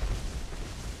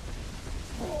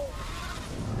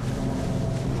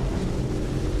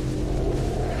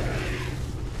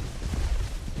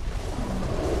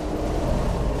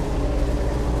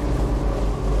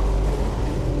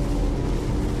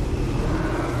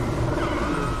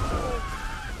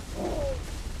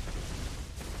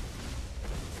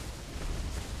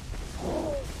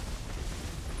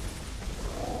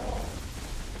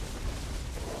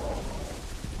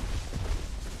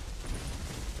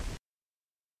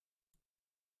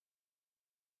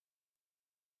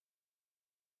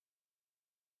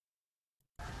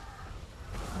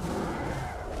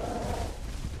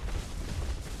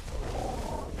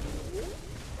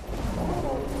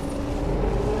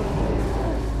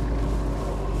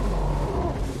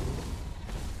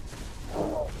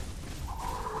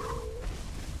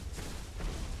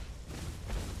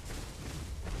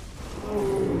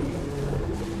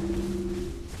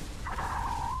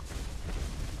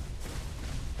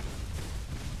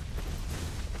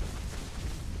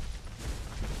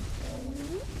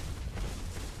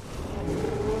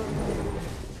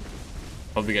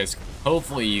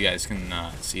 Hopefully you guys can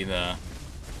see the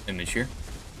image here.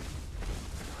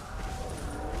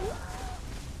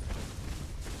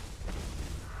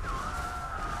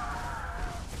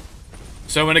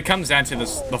 So when it comes down to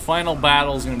this, the final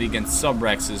battle is going to be against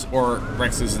Subrexes or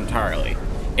Rexes entirely.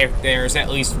 If there's at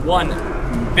least one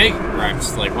big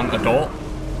Rex, like one adult,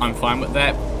 I'm fine with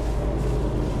that.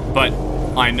 But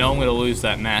I know I'm going to lose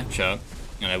that matchup,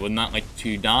 and I would not like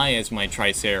to die as my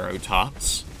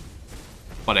Triceratops.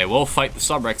 But I will fight the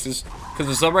Subrexes, because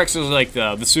the Subrexes are like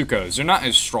the Sukos. They're not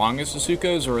as strong as the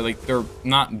Sukos, or like they're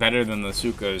not better than the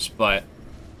Sukos, but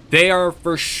they are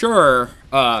for sure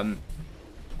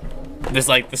this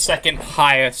like the second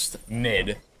highest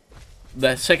mid,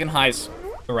 the second highest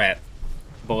threat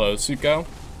below Suko.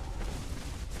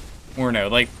 Or no,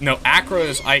 like no, Acro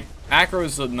is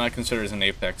not considered as an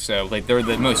apex, so like they're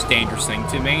the most dangerous thing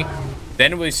to me.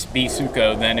 Then it would be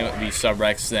Suko, then it would be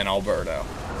Subrex, then Alberto.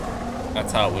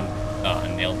 That's how it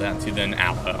would nail down to, then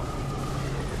Alpo.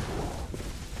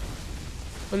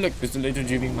 Oh look, there's a little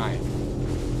Juvie Maya.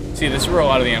 See, this is where a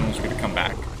lot of the animals are going to come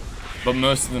back. But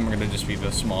most of them are going to just be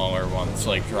the smaller ones,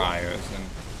 like Dryos and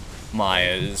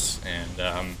Mayas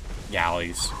and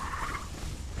Galleys.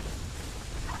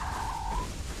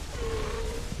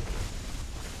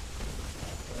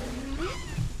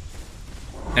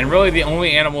 And really, the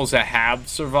only animals that have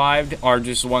survived are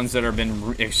just ones that have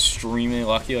been extremely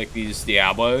lucky, like these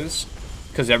Diablos,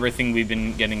 because everything we've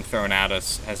been getting thrown at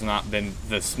us has not been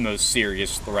the most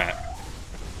serious threat.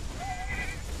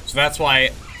 So that's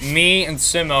why me and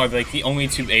Simo are like the only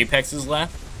two Apexes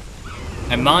left.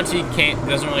 And Monty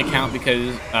doesn't really count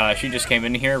because she just came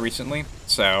in here recently,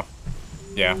 so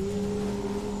yeah.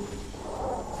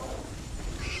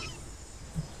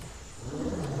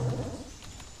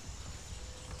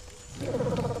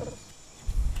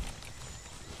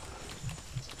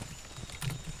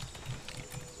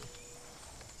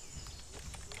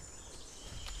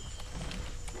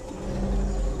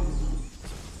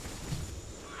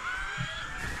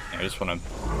 I just want to...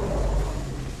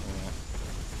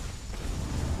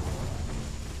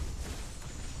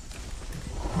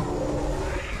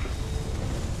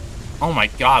 Oh my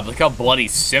god, look how bloody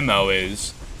Simo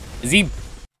is. Is he...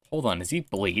 Hold on, is he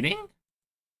bleeding?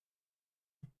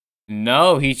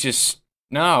 No, he's just...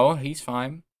 No, he's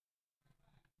fine.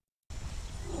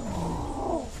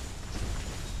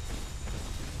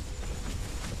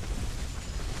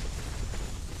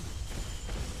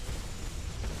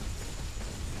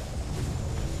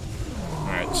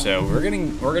 So we're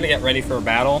gonna get ready for a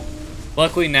battle.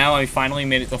 Luckily now I finally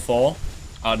made it to full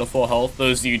health.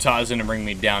 Those Utahs didn't bring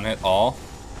me down at all.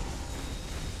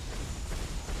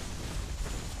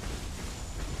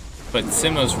 But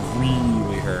Simo's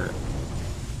really hurt.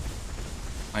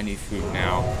 I need food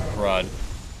now. Crud.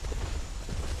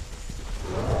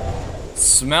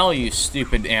 smell, you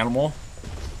stupid animal.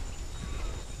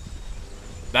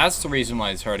 That's the reason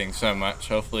why it's hurting so much,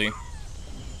 hopefully.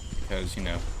 Because, you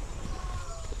know.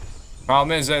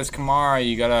 Problem is, as Kamara,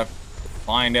 you gotta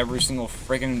find every single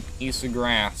freaking piece of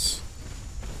grass.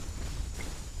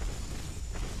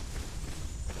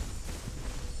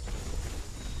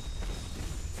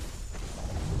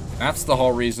 That's the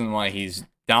whole reason why he's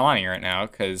dying right now,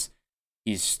 because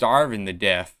he's starving to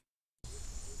death.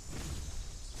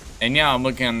 And yeah, I'm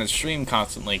looking on the stream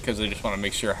constantly because I just want to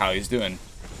make sure how he's doing.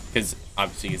 Because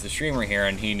obviously he's a streamer here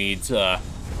and he needs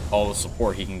all the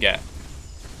support he can get.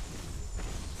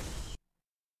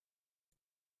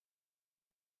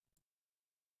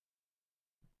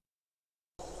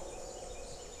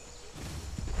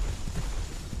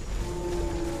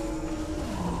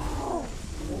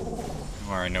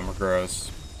 Alright, no more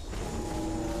gross.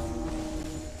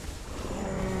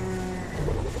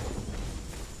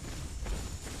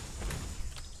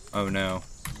 Oh no.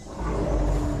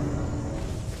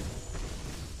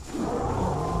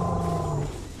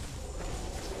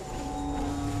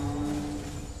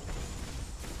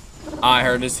 I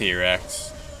heard his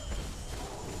T-Rex.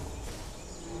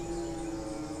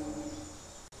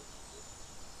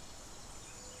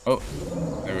 Oh,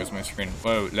 there goes my screen.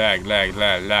 Whoa, lag.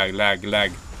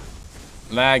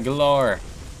 Lag galore.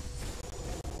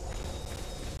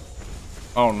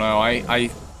 Oh no, I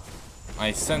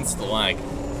sense the lag.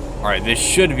 Alright, this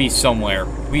should be somewhere.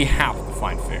 We have to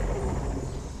find food.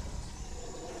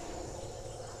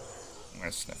 I'm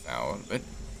gonna sniff out a little bit.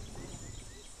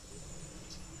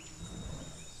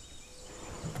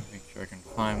 Make sure I can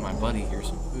find my buddy here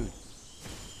some food.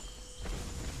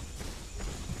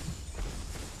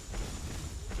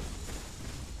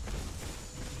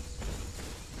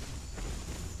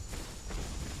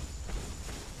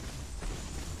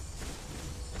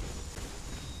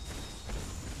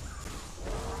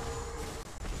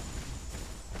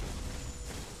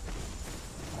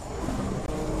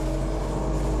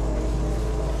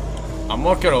 I'm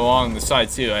looking along the side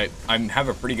too. I have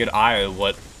a pretty good eye of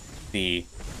what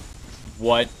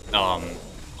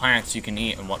plants you can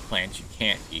eat and what plants you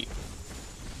can't eat.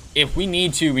 If we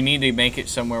need to make it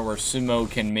somewhere where Sumo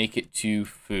can make it to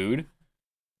food.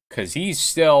 Cause he's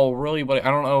still really, I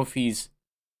don't know if he's,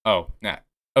 oh, nah.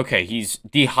 Okay, he's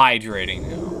dehydrating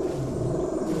now.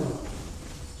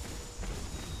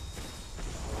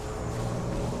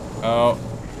 Oh,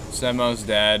 Semo's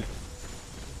dead.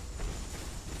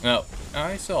 No. Oh,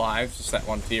 he's still alive, just that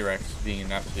one T-Rex being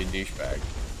an absolute douchebag.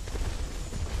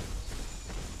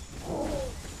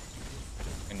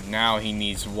 And now he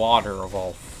needs water of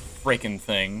all freaking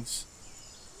things.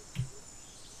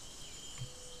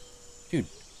 Dude.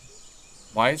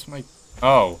 Why is my...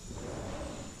 Oh.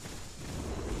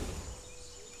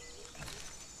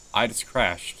 I just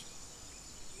crashed.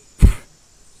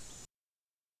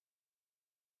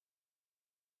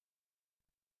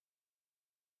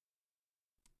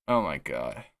 Oh my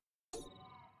god.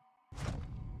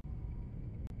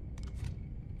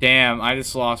 Damn, I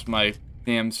just lost my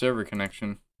damn server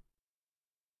connection.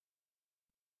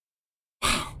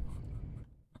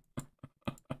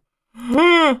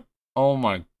 Oh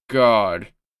my god.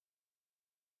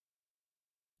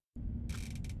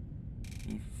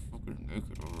 You fucking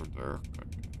naked over there.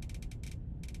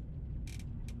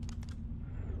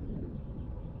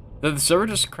 Did the server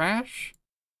just crash?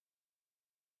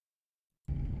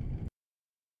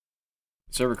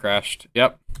 Server crashed.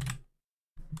 Yep.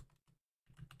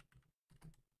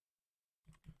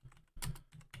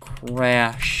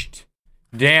 Crashed.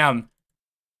 Damn.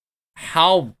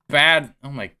 How bad?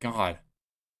 Oh my god.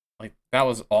 Like, that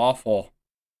was awful.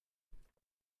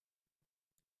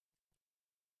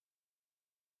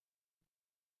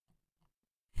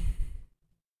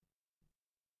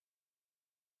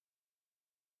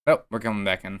 Oh, we're coming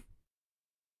back in.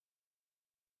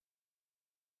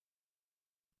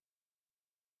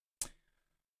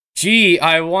 Gee,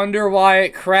 I wonder why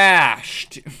it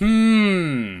crashed.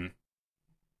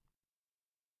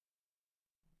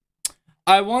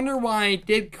 I wonder why it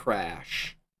did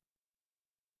crash.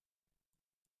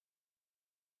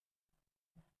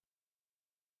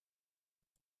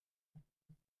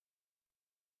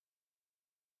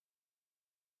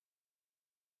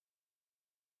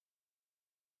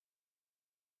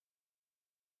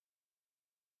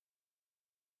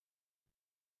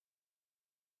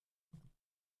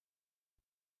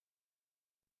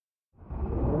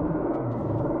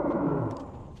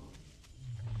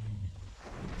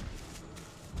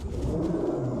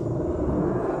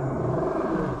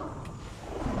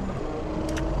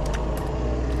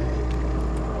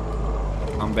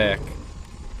 I'm back.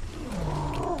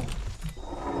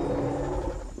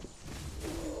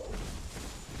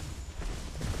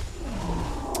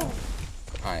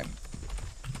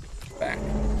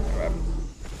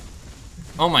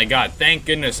 Oh my god, thank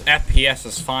goodness FPS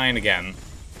is fine again.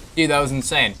 Dude, that was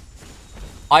insane.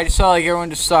 I just saw like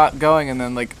everyone just stop going and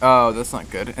then like, oh, that's not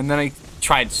good. And then I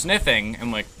tried sniffing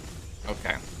and like,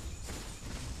 okay.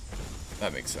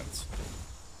 That makes sense.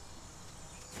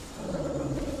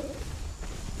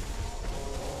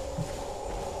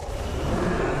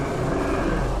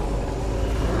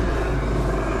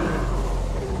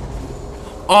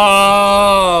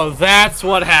 Oh, that's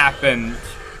what happened.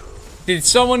 Did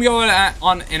someone go in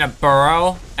a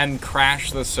burrow and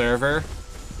crash the server?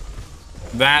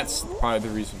 That's probably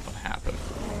the reason what happened.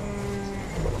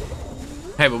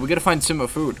 Hey, but we gotta find Simo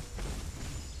food.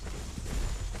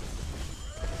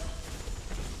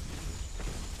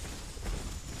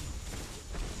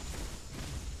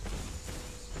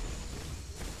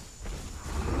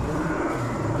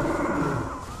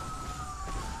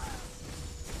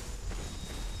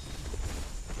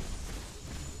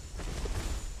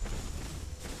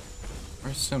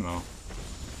 Where's Simo?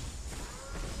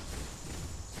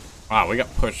 Wow, we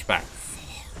got pushed back far.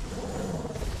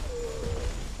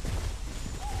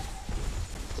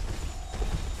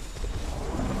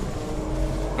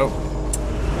 Oh,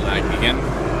 lag again.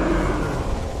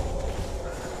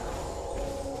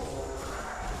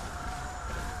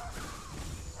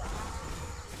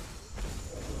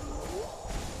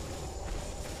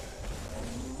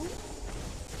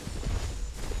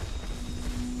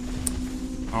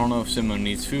 I don't know if Simo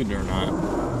needs food or not.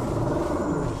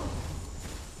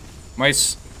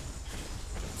 It's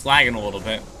lagging a little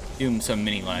bit. Doing some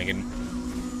mini lagging.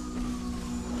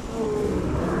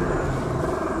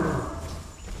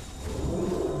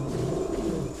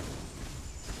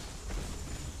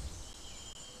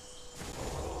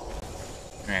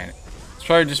 Alright. It's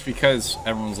probably just because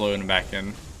everyone's loading back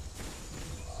in.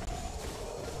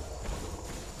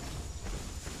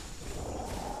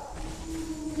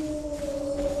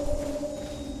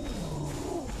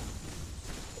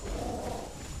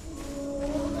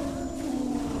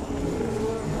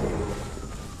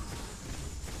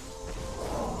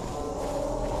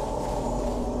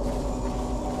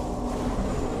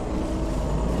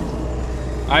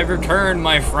 I've returned,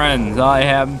 my friends.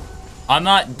 I'm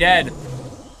not dead,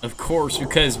 of course,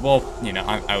 because, well, you know,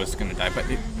 I was gonna die, but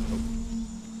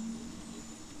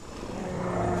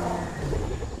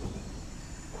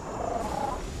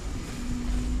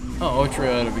oh,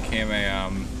 Ultra became a,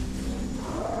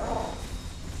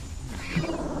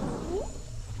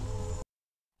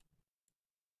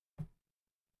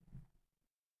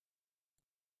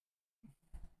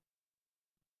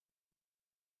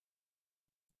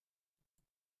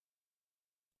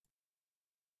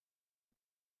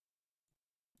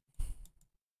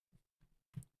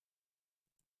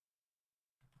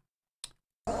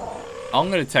 I'm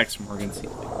gonna text Morgan. See.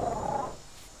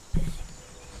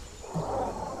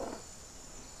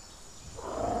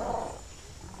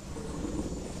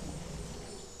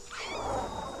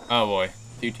 Oh boy,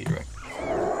 2 T-Rex.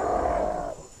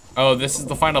 Oh, this is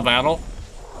the final battle?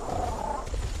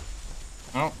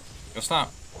 Oh, guess not.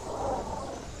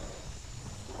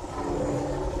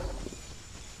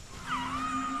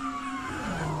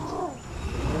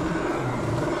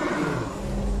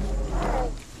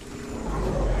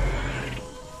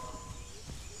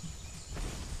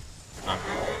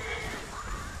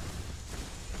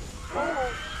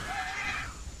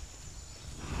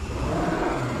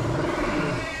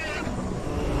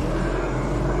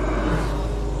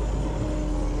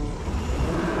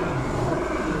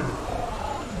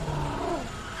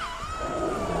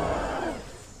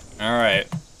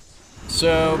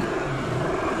 So,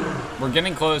 we're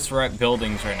getting close. We're at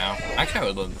buildings right now. Actually, I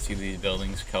would love to see these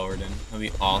buildings colored in. That'd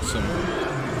be awesome.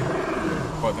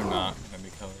 But they're not gonna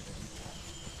be colored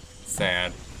in.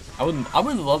 Sad. I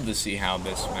would love to see how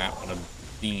this map would have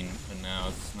been, but now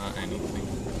it's not anything.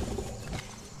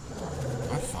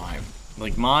 I'm fine.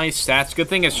 Like, my stats, good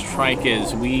thing as Trike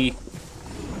is we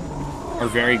are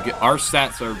very good. Our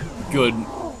stats are good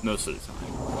most of the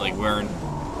time. Like,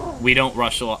 we don't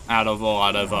rush out of a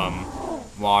lot of,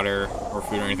 water or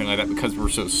food or anything like that because we're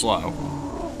so slow.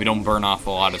 We don't burn off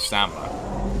a lot of stamina.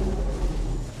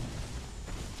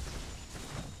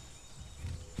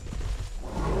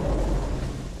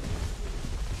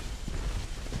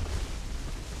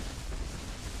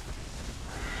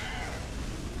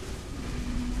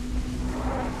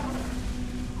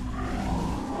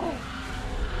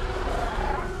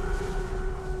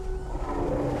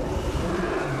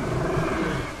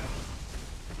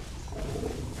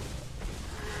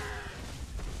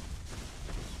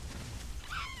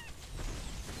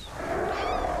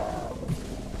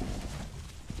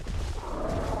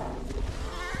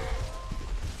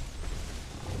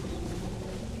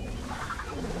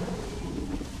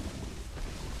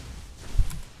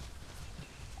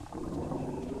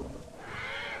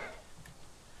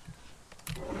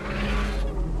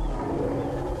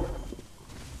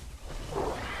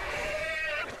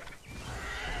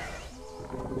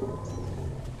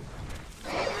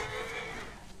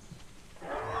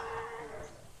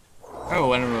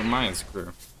 Oh, and a mines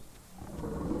crew.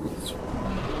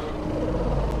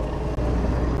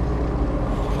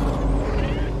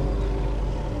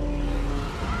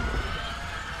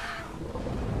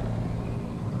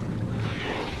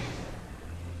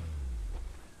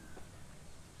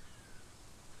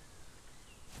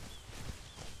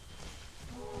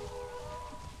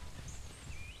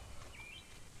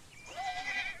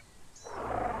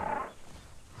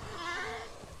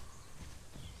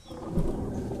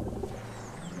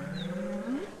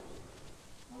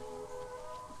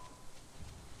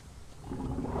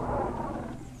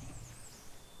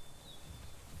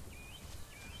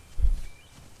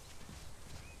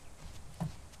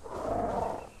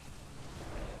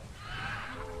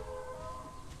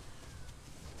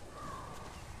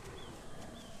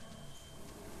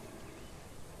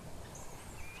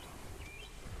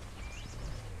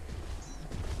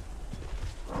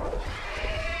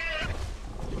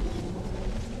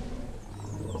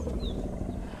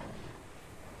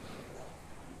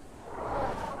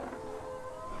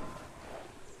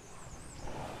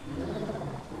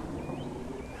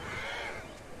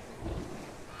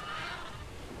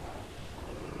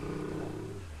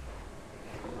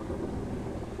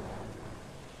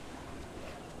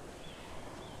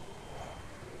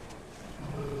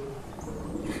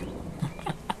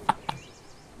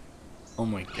 Oh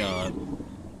my god.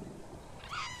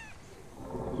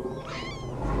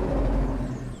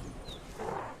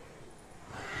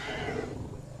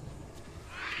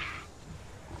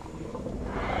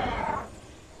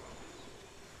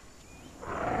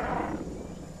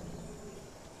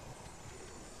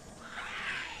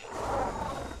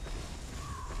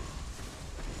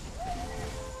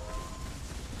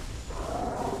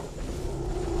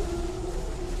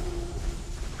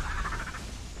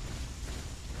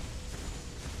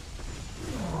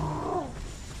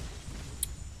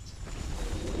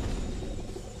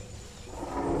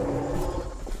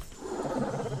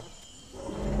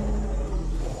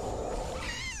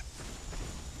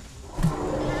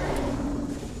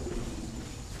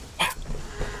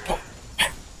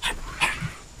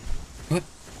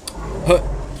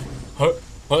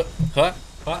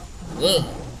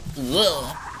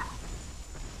 Ugh.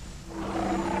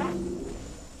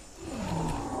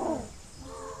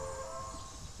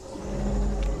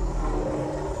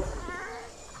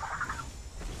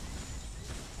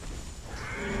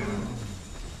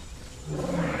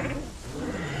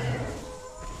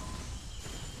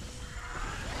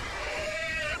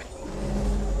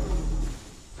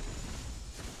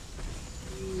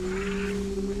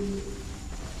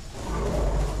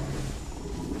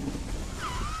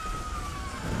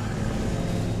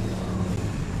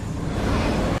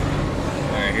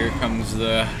 Here comes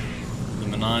the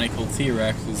maniacal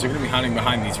T-Rexes. They're gonna be hiding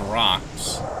behind these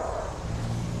rocks.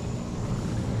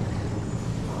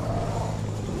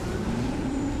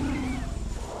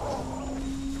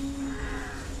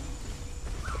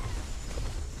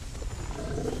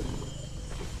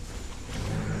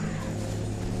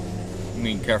 I'm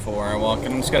being careful where I walk,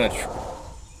 and I'm just gonna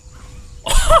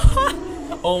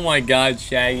oh my god,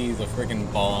 Shaggy's a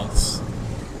freaking boss.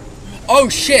 Oh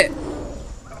shit!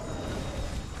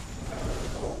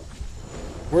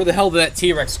 Where the hell did that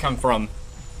T-Rex come from?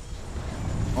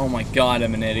 Oh my god,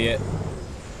 I'm an idiot.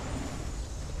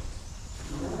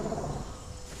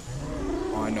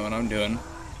 Oh, I know what I'm doing.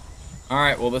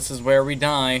 Alright, well this is where we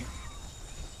die.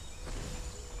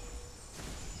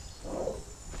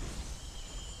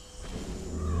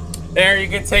 There, you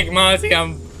can take Monty.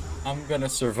 I'm gonna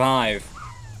survive.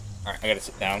 Alright, I gotta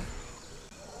sit down.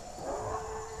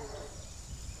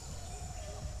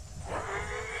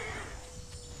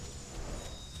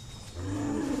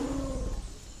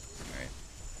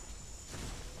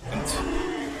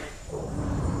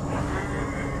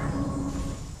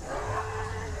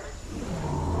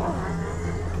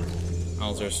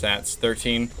 How's our stats?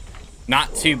 13.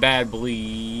 Not too bad,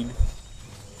 bleed.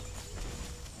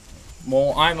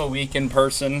 Well, I'm a weakened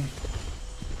person.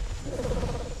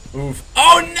 Oof.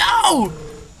 Oh no!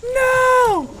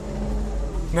 No!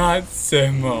 Not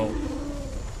Simo.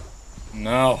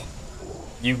 No.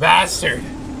 You bastard!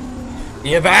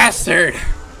 You bastard!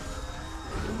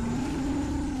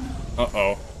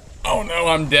 Uh-oh. Oh no,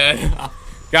 I'm dead.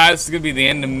 Guys, this is gonna be the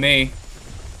end of me.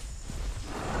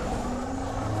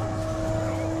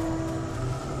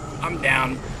 I'm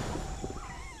down.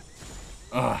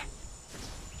 Ugh.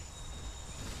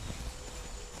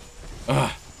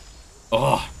 Ugh.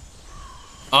 Ugh.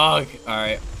 Ugh.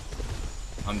 Alright.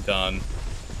 I'm done.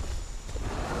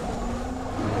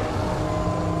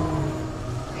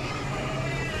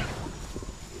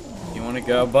 we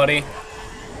go, buddy.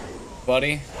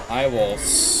 Buddy, I will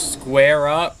square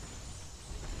up.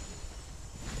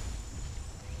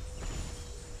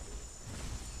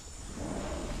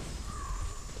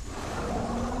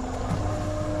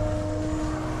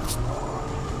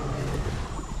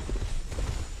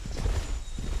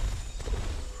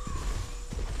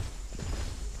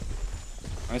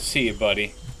 I see you,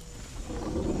 buddy.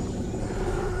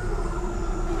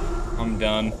 I'm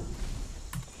done.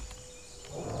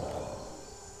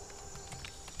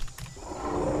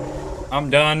 I'm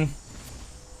done.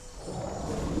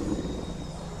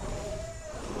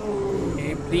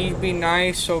 Okay, please be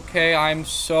nice, okay? I'm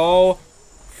so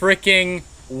freaking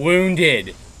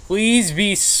wounded. Please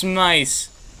be nice.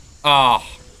 Oh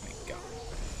my god.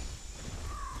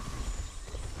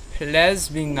 Please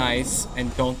be nice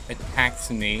and don't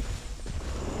attack me.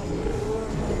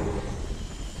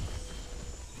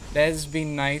 Please be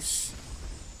nice.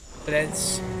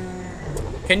 Please.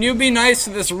 Can you be nice to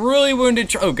this really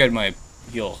wounded oh good, my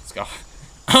heal's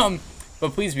gone.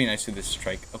 But please be nice to this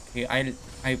trike. Okay,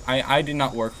 I did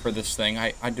not work for this thing.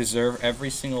 I deserve every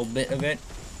single bit of it.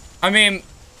 I mean,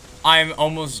 I'm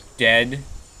almost dead.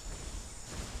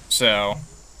 So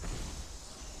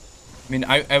I mean,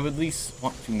 I would at least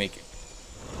want to make it.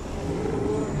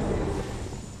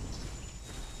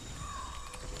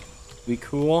 We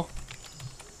cool?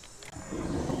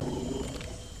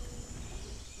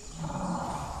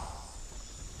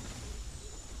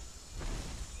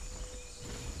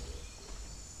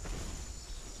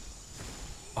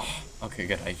 Oh, okay,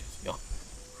 good. I just heal.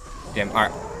 Damn,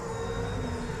 alright.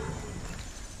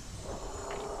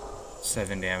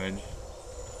 7 damage.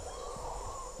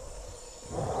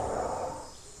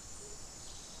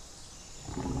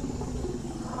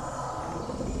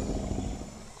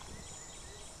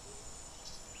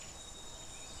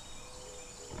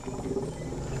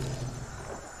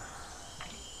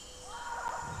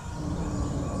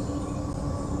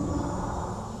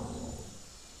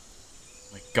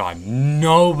 God,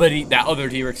 nobody, that other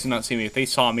T-Rex did not see me. If they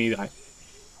saw me,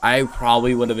 I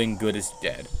probably would have been good as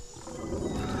dead.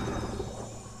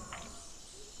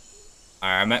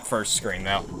 Alright, I'm at first screen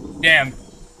now. Damn.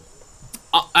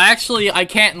 Actually, I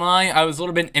can't lie. I was a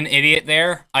little bit an idiot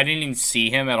there. I didn't even see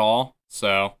him at all.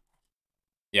 So,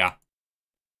 yeah.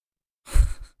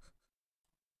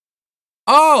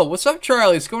 Oh, what's up,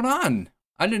 Charlie? What's going on?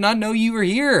 I did not know you were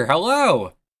here.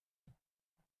 Hello.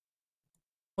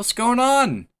 What's going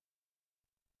on?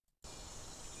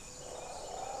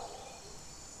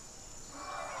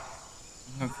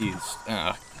 I'm confused.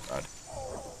 Oh, God.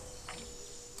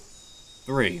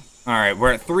 3. Alright,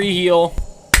 we're at 3 heal.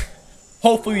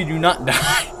 Hopefully we do not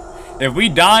die. If we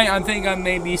die, I think I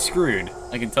may be screwed.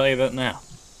 I can tell you that now.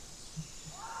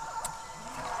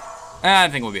 I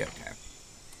think we'll be okay.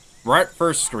 We're at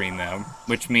first screen, though,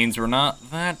 which means we're not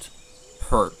that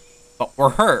hurt. But we're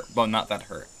hurt, but not that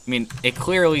hurt. I mean, it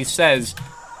clearly says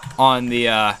on the,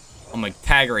 on my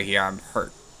tag right here, I'm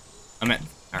hurt. I'm in.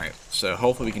 Alright, so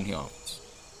hopefully we can heal off this.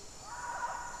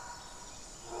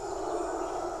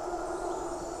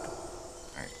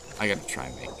 Alright, I gotta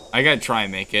try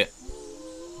and make it.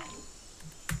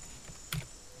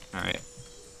 Alright.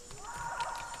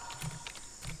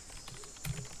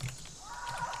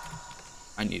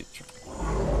 I need to try.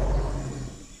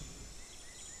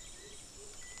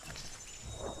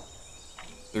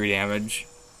 3 damage.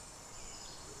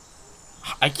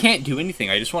 I can't do anything.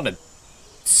 I just want to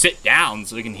sit down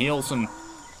so we can heal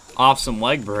off some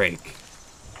leg break.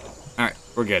 Alright,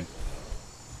 we're good.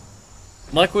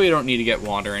 Luckily, we don't need to get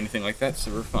water or anything like that, so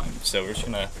we're fine. So we're just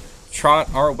gonna trot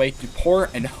our way to port,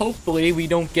 and hopefully we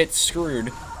don't get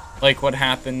screwed like what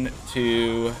happened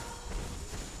to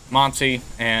Monty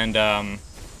and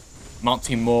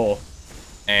Monty Mole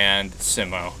and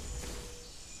Simo.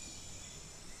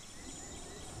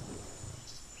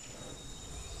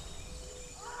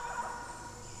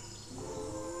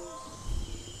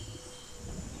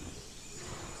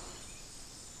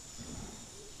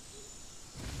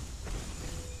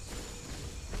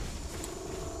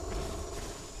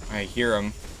 I hear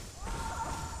him.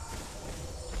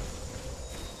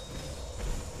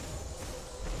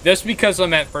 Just because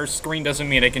I'm at first screen doesn't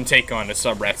mean I can take on a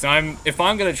Subrex. If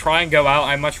I'm gonna try and go out,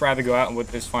 I'd much rather go out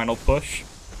with this final push.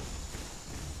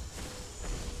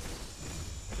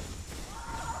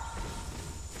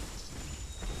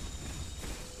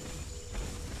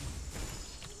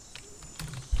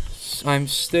 I'm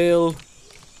still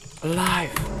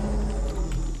alive.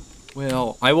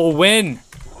 Well, I will win.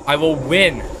 I will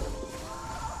win.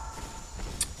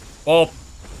 Well,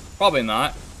 probably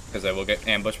not, because I will get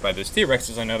ambushed by those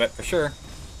T-Rexes, I know that for sure.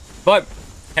 But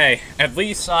Hey, at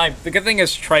least the good thing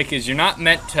is, Trike, is you're not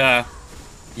meant to,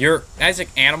 as an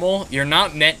animal, you're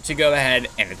not meant to go ahead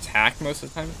and attack most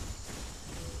of the time.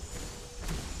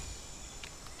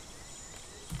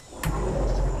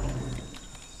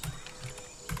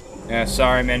 Yeah,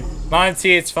 sorry, man.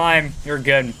 Monty, it's fine. You're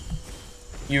good.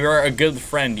 You are a good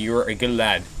friend. You are a good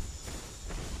lad.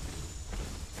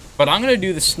 But I'm gonna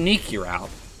do the sneaky route.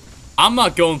 I'm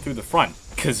not going through the front,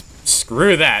 because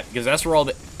screw that, because that's where all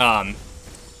the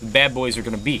bad boys are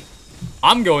gonna be.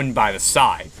 I'm going by the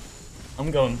side. I'm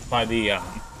going by the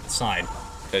side,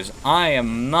 because I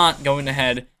am not going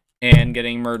ahead and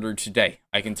getting murdered today.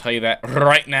 I can tell you that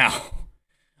right now.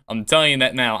 I'm telling you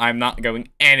that now. I'm not going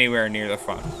anywhere near the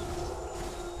front.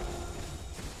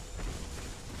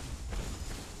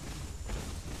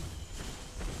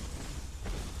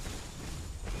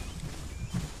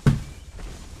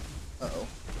 Uh-oh.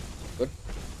 Good.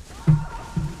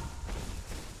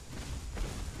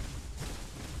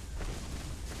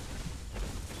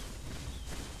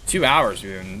 2 hours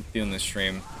we've been doing this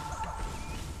stream.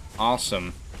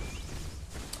 Awesome.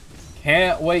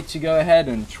 Can't wait to go ahead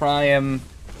and try and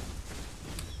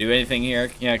do anything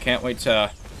here. Yeah, can't wait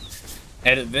to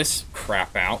edit this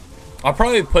crap out. I'll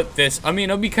probably put this, I mean,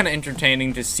 it'll be kind of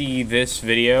entertaining to see this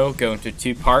video go into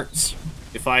 2 parts.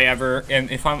 If I ever,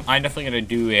 and if I'm definitely gonna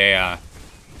do a,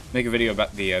 make a video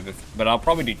about but I'll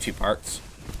probably do 2 parts.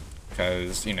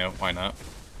 Because, you know, why not?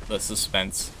 The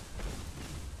suspense.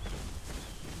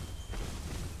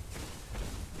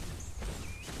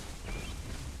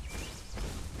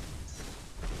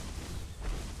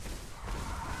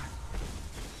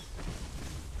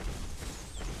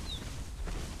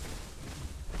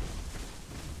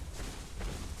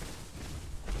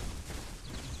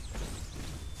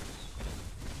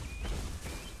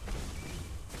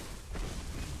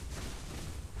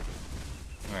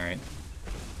 Alright.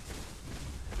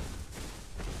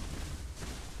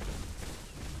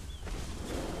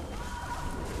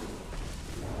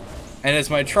 And as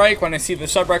my trike, when I see the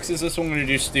Subrexes, this one I'm going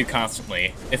to just do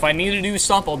constantly. If I need to do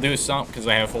stomp, I'll do a stomp because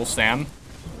I have full stam.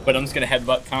 But I'm just going to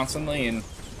headbutt constantly and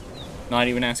not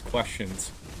even ask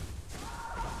questions.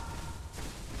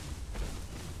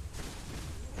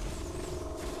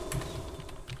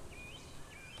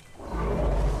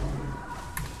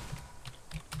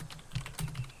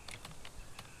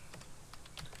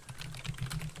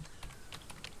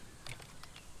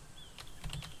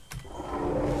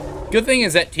 Good thing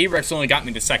is that T-Rex only got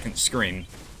me to 2nd screen.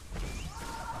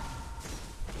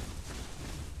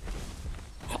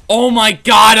 Oh my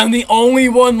god, I'm the only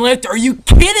one left. Are you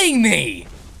kidding me?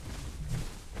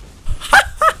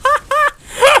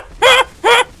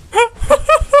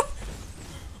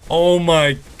 Oh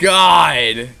my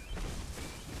god.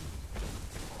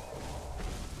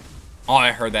 Oh,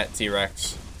 I heard that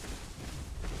T-Rex.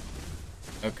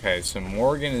 Okay, so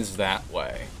Morgan is that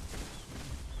way.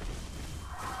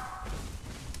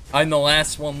 I'm the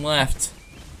last one left.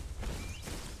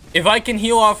 If I can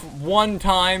heal off 1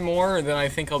 time more, then I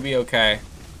think I'll be okay.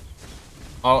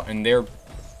 Oh, and there'd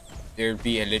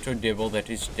be a little Dibble that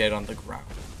is dead on the ground.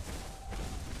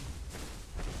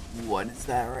 What is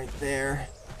that right there?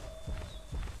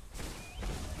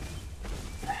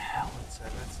 What the hell is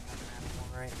that? That's another animal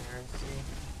right there, I see.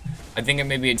 I think it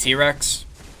may be a T-Rex.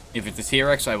 If it's a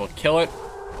T-Rex, I will kill it.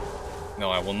 No,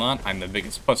 I will not. I'm the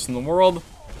biggest puss in the world.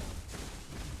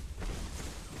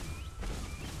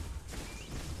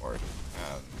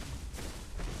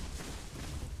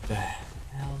 The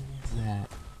hell is that?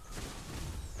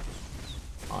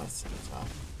 Oh, it's tough.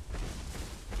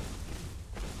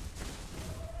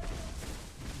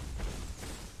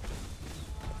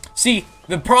 See,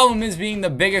 the problem is being the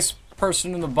biggest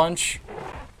person in the bunch.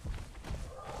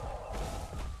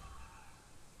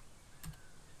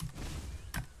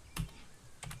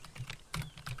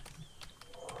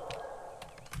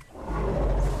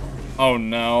 Oh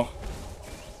no.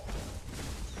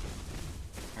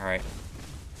 Alright.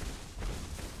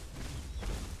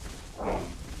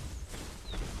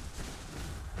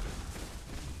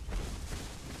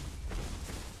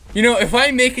 You know, if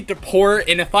I make it to port,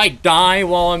 and if I die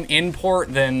while I'm in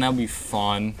port, then that'll be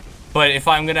fun. But if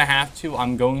I'm gonna have to,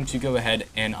 I'm going to go ahead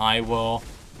and I will...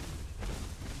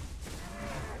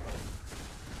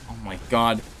 Oh my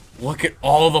god. Look at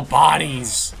all the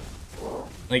bodies!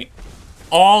 Like,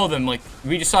 all of them. Like,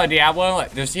 we just saw a Diablo.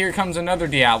 Like, here comes another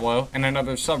Diablo, and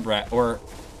another Subrex, or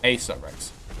a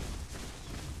Subrex.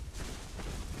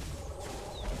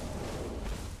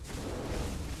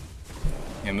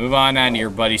 Yeah, move on out of here,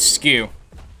 buddy. Skew.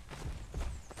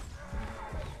 Oh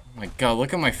my god,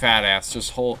 look at my fat ass.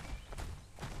 Just hold...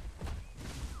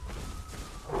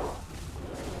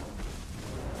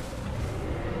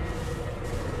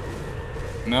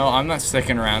 No, I'm not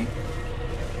sticking around.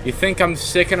 You think I'm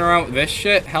sticking around with this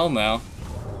shit? Hell no.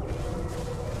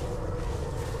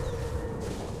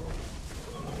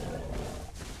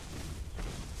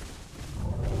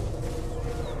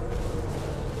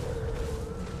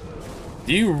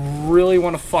 Do you really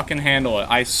want to fucking handle it?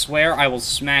 I swear I will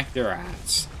smack their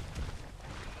ass.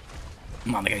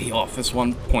 Come on, I gotta heal off this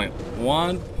 1 point.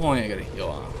 1 point I gotta heal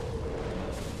off.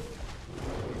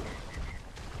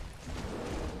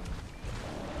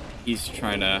 He's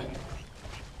trying to...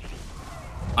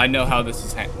 I know how this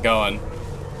is going.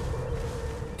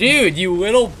 Dude, you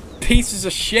little pieces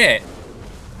of shit.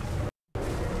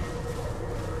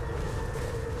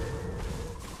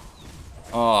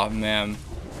 Oh, man.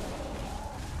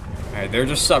 Alright, they're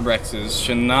just Subrexes.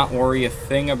 Should not worry a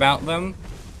thing about them.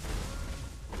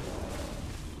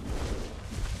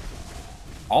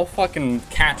 I'll fucking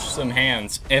catch some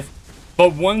hands if...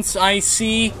 But once I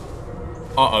see...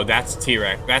 Uh-oh, that's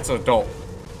T-Rex. That's an adult.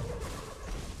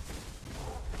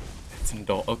 That's an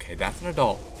adult. Okay, that's an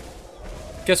adult.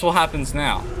 Guess what happens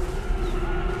now?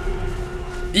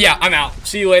 Yeah, I'm out.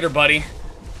 See you later, buddy.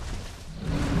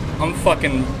 I'm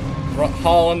fucking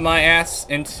hauling my ass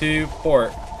into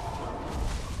port.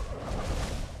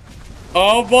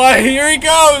 Oh boy, here he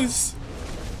goes!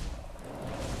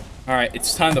 Alright,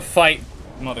 it's time to fight,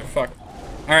 motherfucker.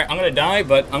 Alright, I'm gonna die,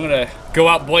 but I'm gonna go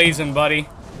out blazing, buddy.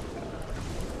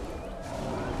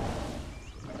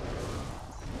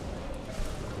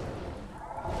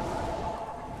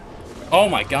 Oh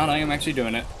my god, I am actually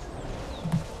doing it.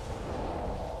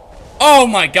 Oh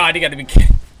my god, you gotta be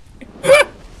kidding.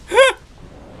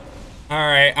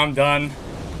 Alright, I'm done.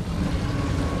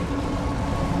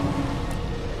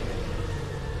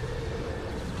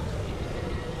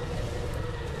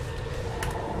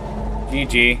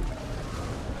 GG.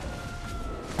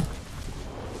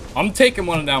 I'm taking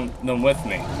one of them with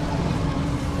me.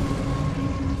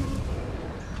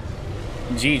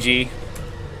 GG.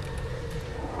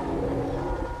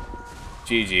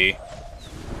 GG.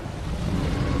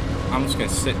 I'm just gonna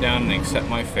sit down and accept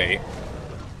my fate.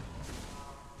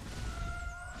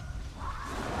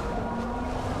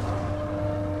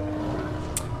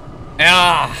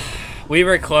 Ah, we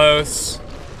were close.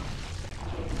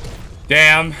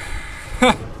 Damn.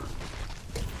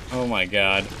 Oh my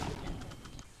god.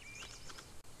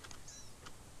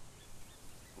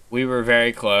 We were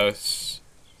very close.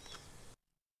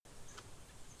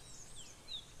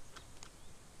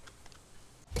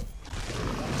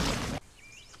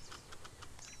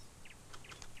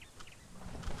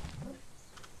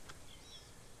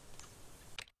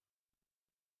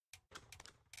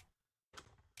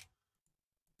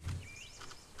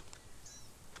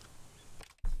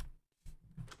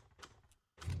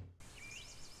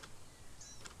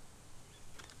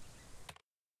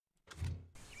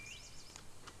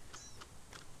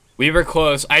 We were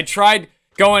close. I tried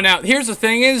going out. Here's the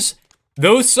thing is,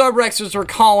 those Subrexes were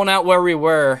calling out where we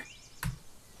were.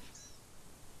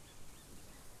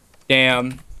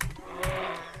 Damn.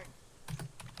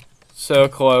 So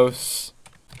close.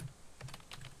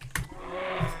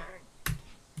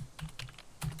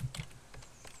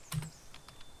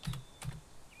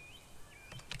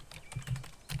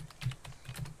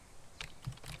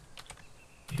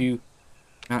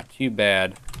 Not too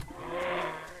bad.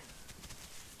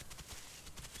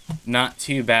 Not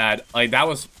too bad. Like, that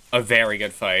was a very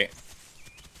good fight.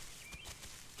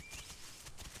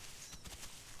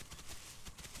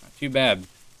 Not too bad.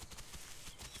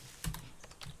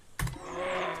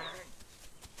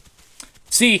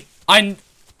 See,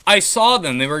 I saw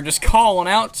them. They were just calling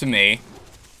out to me.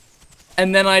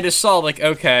 And then I just saw, like,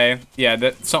 okay, yeah,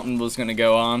 that something was gonna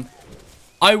go on.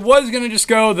 I was gonna just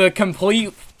go the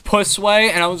complete puss way,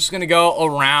 and I was just gonna go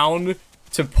around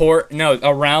to port, no,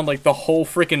 around, like, the whole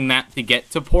freaking map to get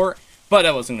to port, but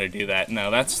I wasn't gonna do that. No,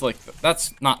 that's, like,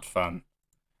 that's not fun.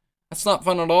 That's not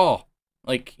fun at all.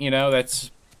 Like, you know,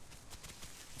 it's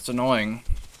annoying.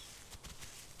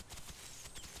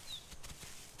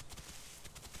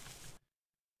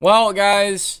 Well,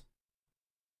 guys,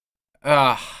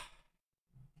 that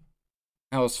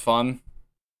was fun.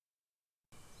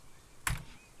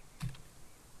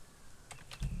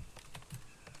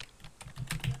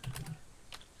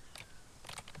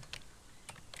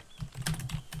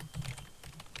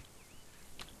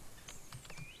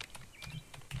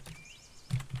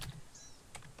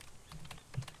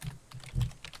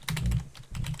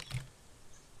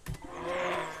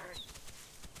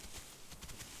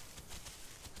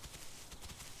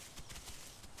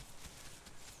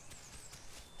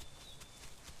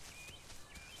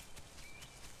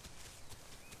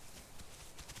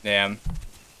 Damn.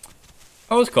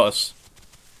 That was close.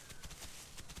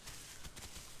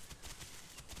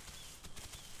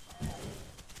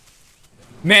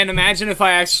 Man, imagine if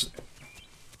I actually...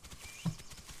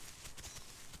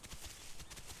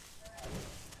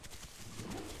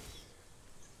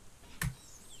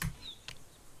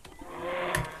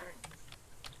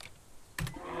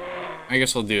 I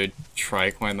guess I'll do a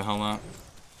trike. Why the hell not?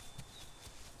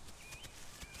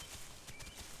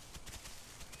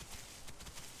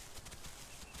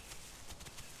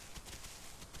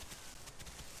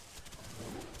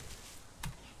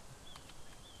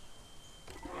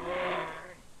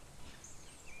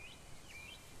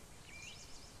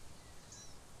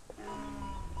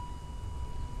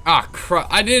 Ah, crap.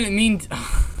 I didn't mean to...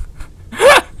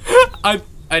 I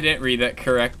didn't read that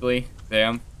correctly.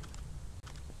 Damn.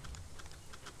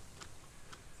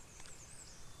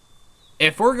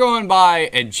 If we're going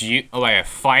by a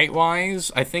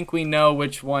fight-wise, I think we know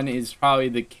which one is probably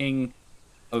the king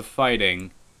of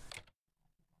fighting.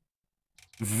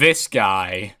 This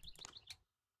guy.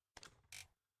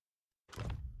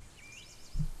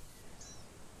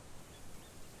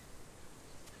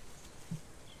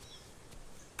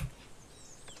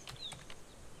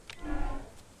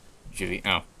 Juvie.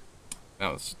 Oh.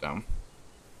 That was dumb.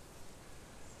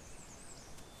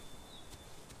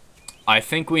 I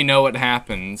think we know what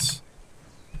happens.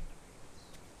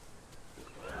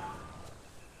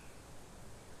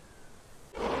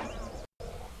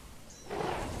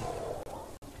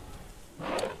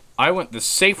 I went the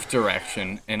safe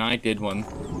direction, and I did one.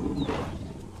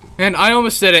 And I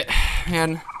almost did it,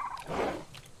 man.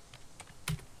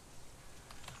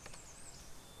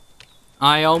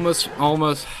 I almost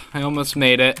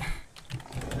made it.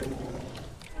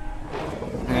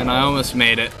 And I almost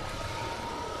made it.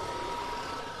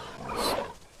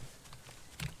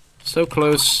 So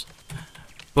close,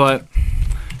 but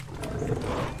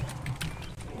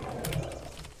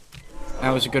that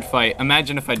was a good fight.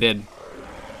 Imagine if I did.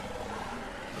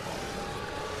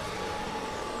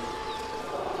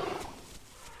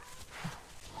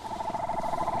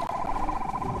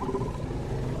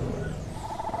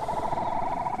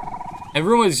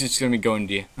 Everyone's just gonna be going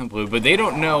to blue, but they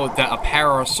don't know that a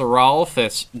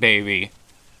Parasaurolophus baby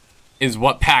is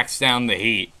what packs down the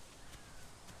heat.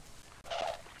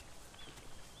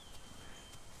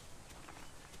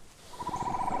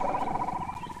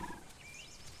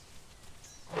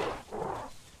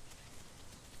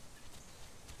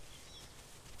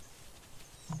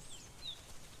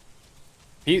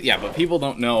 Yeah, but people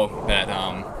don't know that,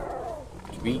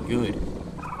 be good.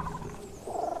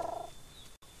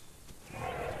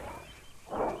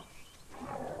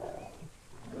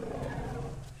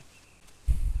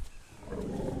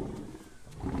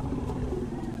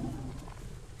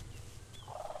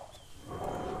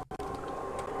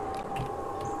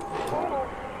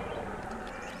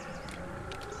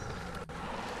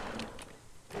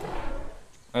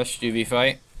 That's Juvie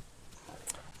fight.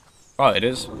 Oh, it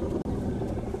is.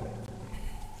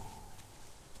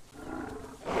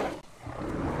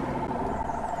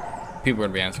 People are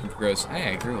gonna be asking for grows. I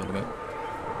agree a little bit.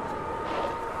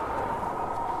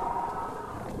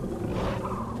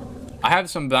 I have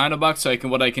some Dinobucks, so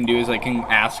what I can do is I can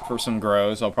ask for some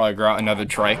grows. I'll probably grow out another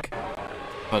trike.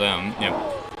 But, yeah.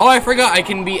 Oh, I forgot, I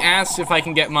can be asked if I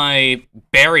can get my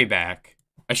berry back.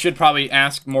 I should probably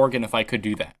ask Morgan if I could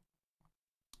do that.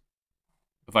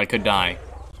 If I could die.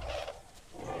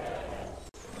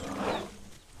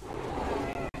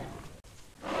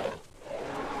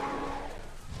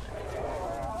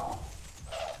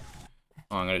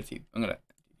 Oh, I'm gonna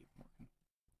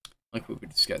like what we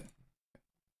discussed.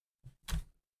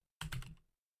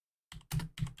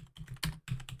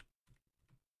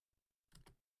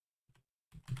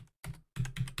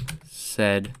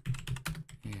 Said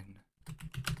in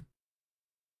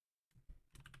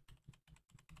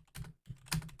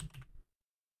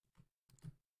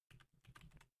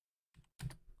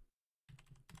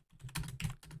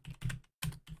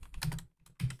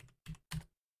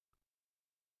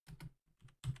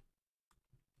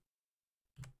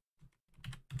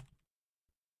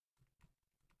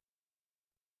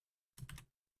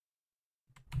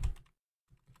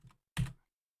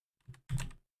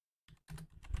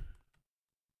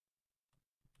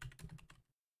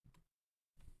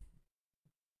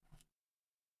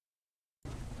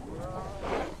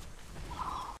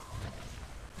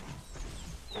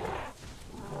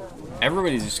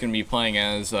everybody's just gonna be playing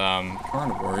as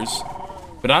carnivores,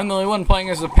 but I'm the only one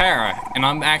playing as a para, and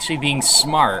I'm actually being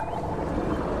smart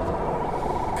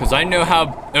because I know how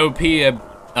OP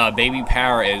a baby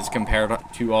para is compared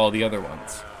to all the other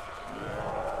ones.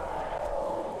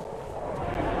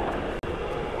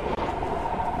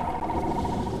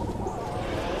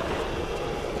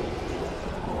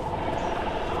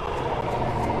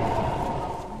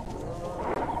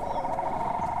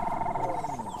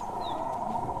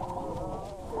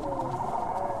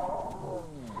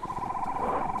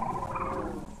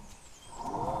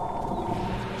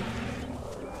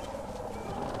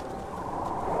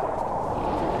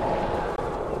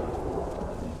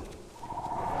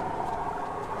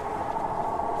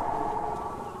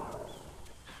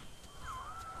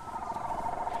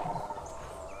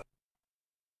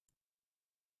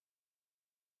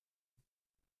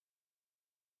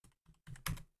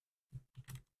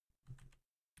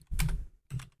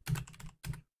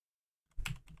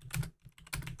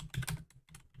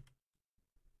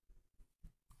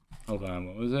 Hold on,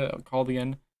 what was it called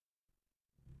again?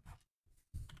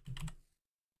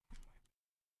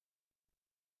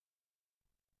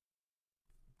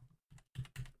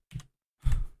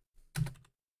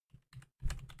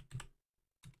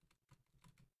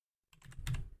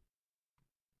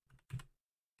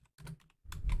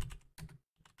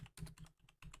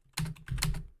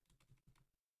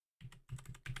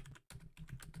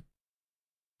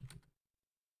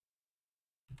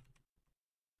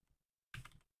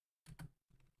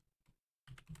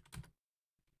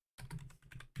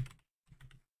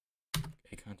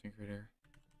 A content creator.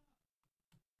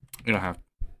 You don't have.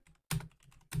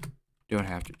 Don't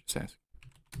have to, just ask.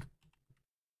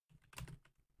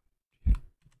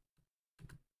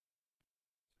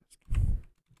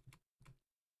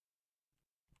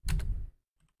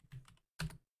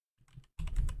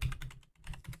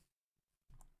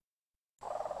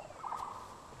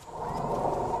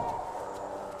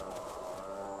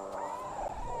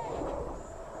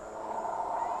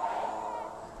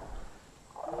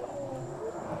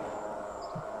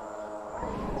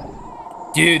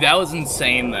 Dude, that was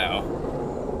insane,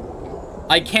 though.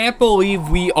 I can't believe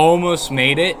we almost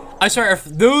made it. I swear, if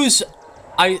those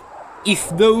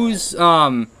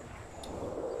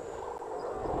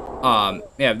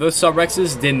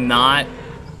Subrexes did not.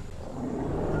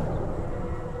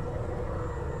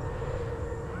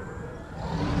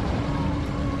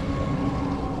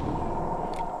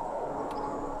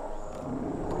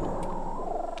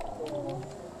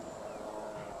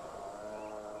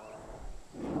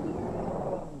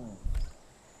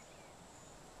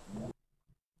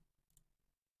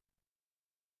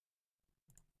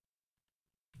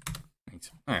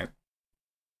 Alright.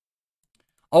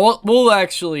 We'll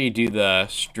actually do the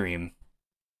stream.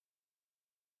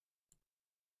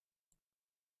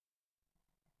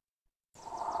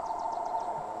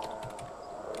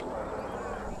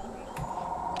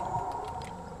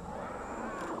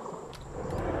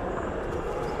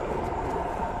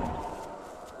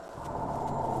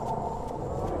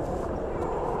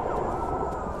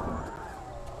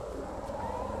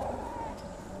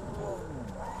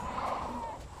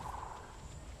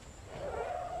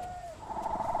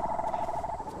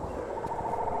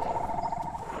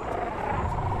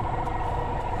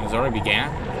 Has already began?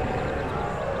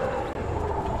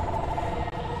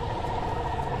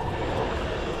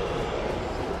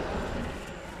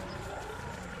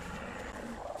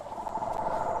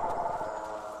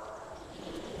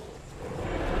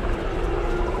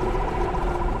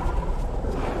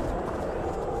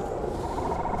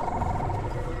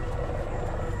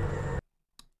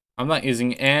 I'm not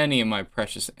using any of my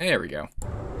precious. There we go.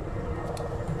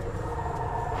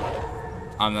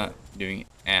 I'm not doing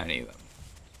any of them.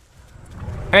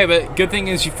 Hey, but good thing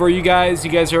is for you guys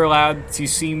are allowed to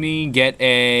see me get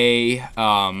a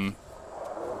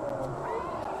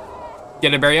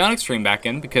baryonyx stream back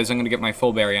in, because I'm gonna get my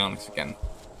full baryonyx again.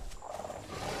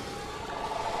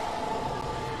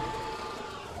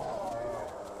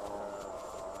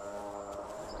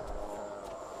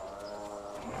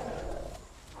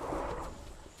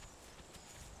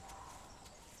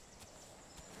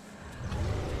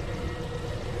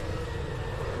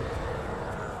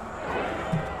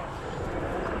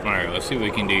 Alright, let's see what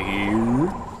we can do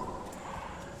here.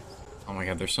 Oh my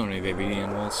god, there's so many baby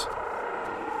animals.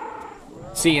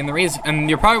 See, and the reason, and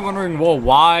you're probably wondering, well,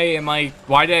 why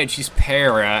did I choose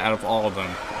Para out of all of them?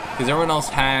 Because everyone else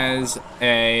has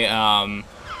a,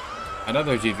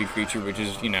 another GV creature, which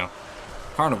is, you know,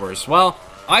 carnivores. Well,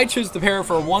 I chose the Para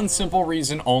for one simple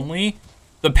reason only.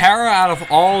 The Para out of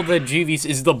all the GVs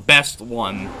is the best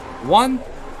one. 1,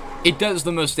 it does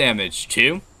the most damage.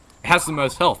 2, it has the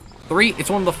most health. 3, it's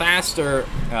one of the faster,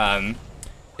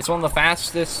 it's one of the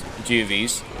fastest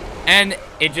GVs, and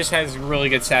it just has really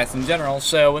good stats in general.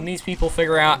 So when these people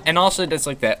figure out, and also it does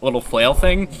like that little flail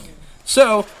thing,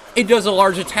 so it does a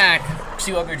large attack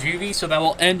to other GVs, so that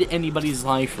will end anybody's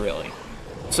life, really.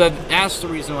 So that's the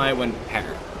reason why I went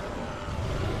Para.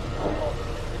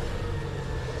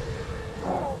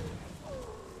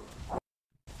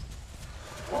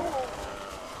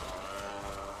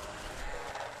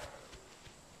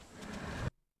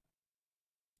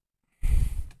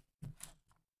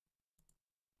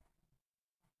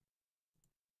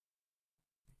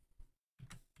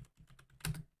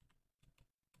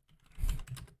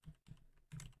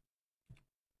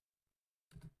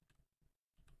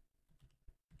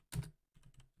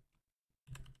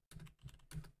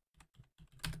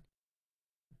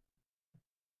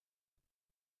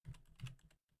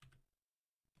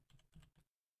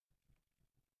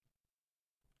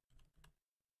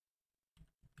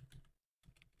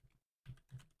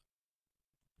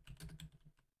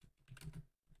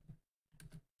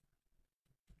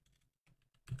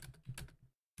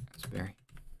 Berry.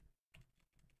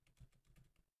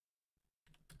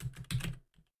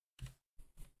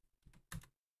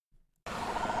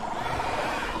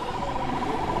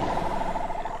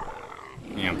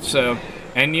 Yeah, so,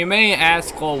 and you may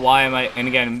ask, well, why am I, and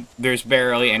again, there's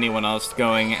barely anyone else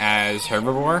going as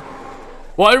herbivore.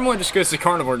 Well, everyone just goes to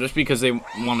carnivore just because they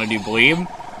want to do bleed.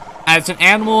 As an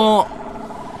animal,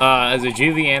 as a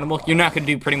juvie animal, you're not going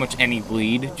to do pretty much any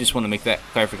bleed. Just want to make that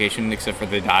clarification, except for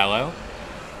the Dilo.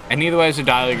 And either way, as a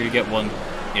Dilo, you're going to get one,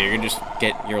 you're going to just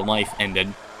get your life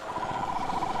ended.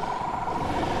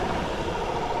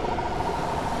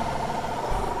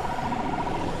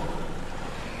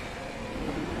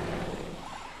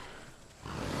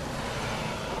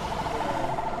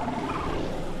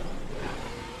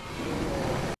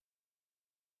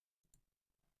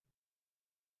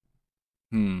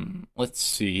 Let's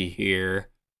see here.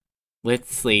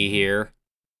 Let's see here.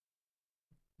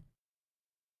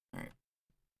 Alright.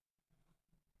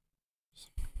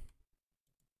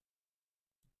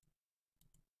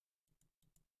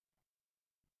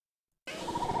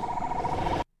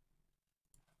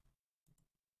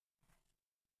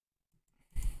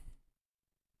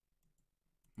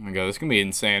 Oh my god, this is gonna be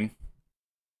insane.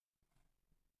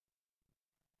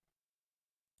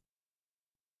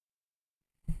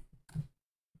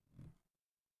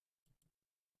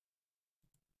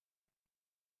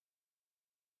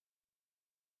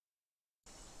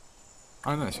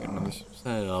 Oh, nice, got another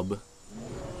sub.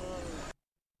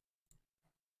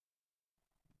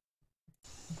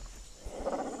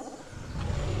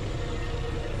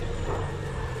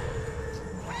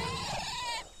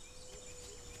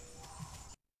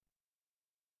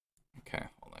 Okay,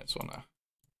 hold on, I just wanna...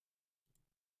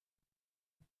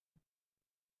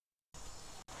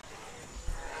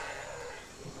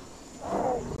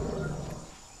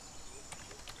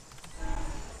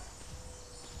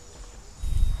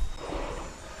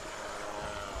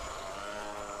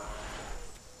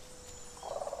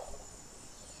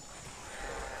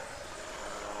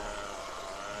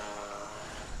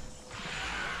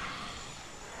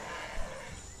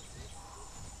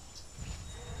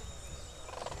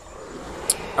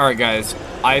 Alright guys,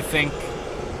 I think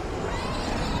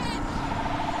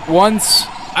once,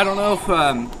 I don't know if,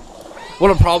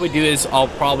 what I'll probably do is I'll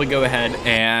probably go ahead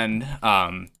and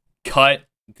cut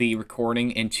the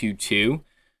recording into 2.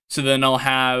 So then I'll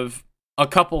have a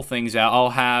couple things out. I'll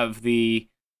have the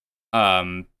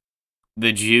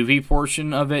juvie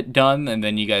portion of it done, and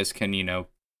then you guys can, you know,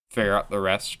 figure out the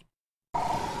rest.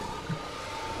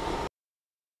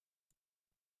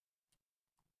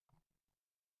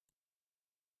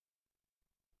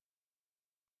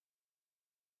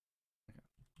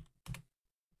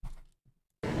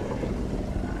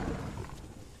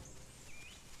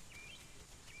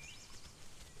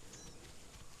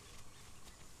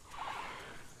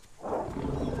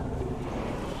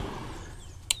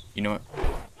 You know what?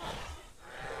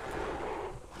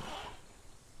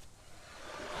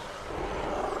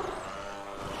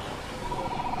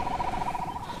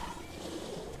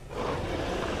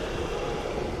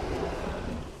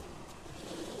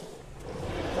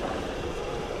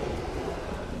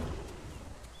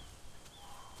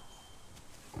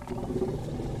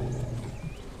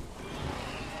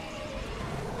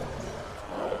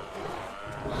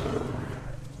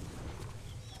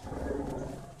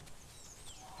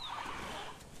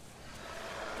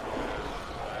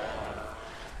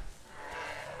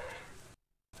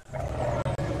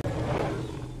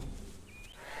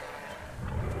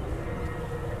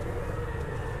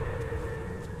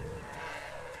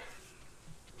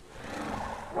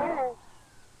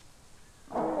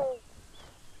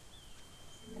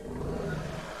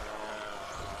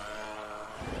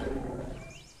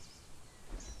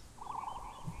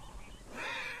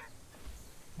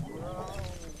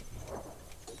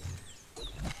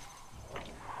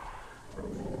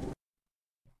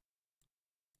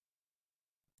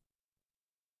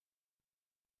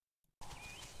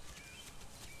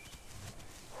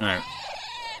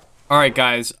 Alright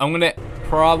guys, I'm gonna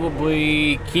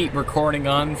probably keep recording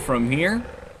on from here,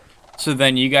 so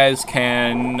then you guys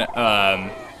can, I'm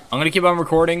gonna keep on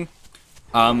recording.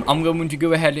 I'm going to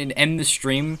go ahead and end the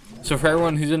stream, so for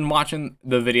everyone who's been watching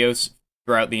the videos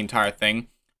throughout the entire thing,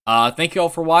 thank you all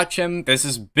for watching. This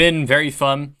has been very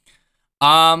fun.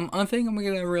 I think I'm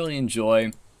gonna really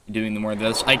enjoy doing more of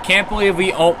this. I can't believe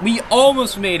we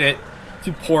almost made it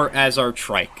to port as our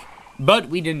trike, but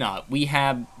we did not. We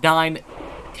have died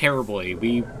terribly.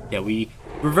 We're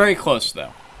very close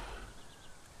though.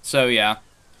 So yeah.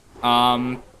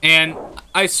 And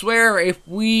I swear if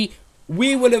we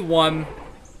would have won,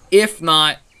 if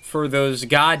not for those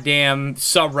goddamn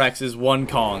Subrexes one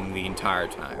calling the entire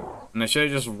time. And I should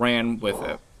have just ran with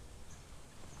it.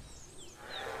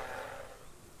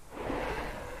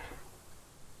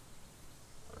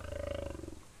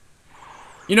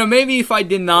 You know, maybe if I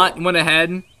did not went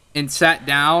ahead and sat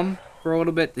down for a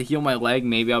little bit to heal my leg,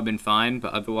 maybe I've been fine.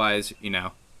 But otherwise, you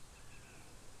know,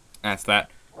 that's that.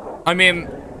 I mean,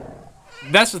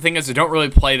 that's the thing is I don't really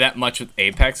play that much with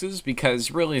Apexes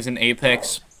because really as an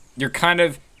Apex, you're kind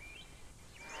of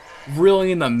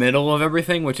really in the middle of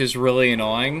everything, which is really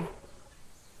annoying.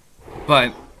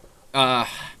 But,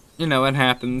 you know, it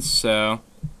happens, so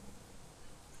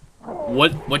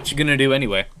what you gonna do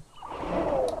anyway?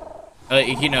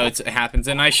 You know, it happens,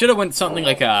 and I should have went something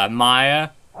like a Maya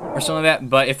or something like that,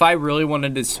 but if I really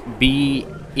wanted to be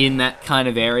in that kind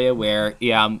of area where,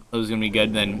 yeah, it was going to be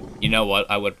good, then, you know what,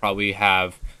 I would probably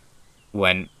have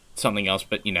went something else,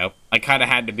 but, you know, I kind of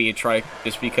had to be a trike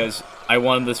just because I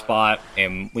wanted the spot,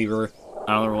 and I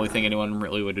don't really think anyone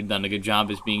really would have done a good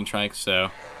job as being trike, so,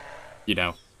 you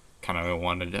know, kind of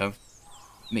wanted to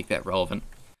make that relevant.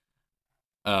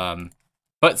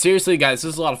 But seriously, guys,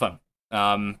 this is a lot of fun.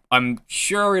 I'm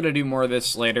sure we're going to do more of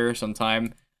this later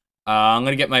sometime. I'm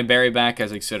going to get my berry back,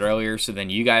 as I said earlier, so then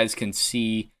you guys can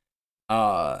see,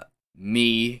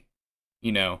 me,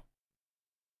 you know,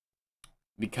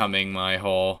 becoming my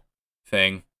whole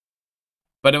thing.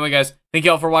 But anyway, guys, thank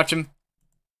you all for watching,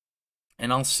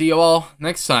 and I'll see you all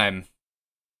next time.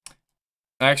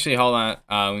 Actually, hold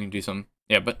on, we can do some,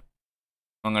 yeah, but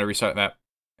I'm going to restart that.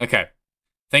 Okay,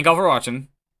 thank you all for watching.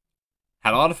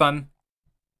 Had a lot of fun.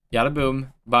 Yada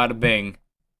boom, bada bing.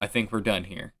 I think we're done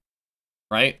here.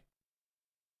 Right?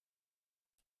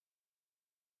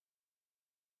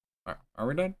 Are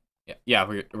we done? Yeah,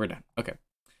 we're done. Okay.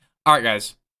 Alright,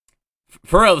 guys.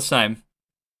 For real this time,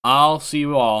 I'll see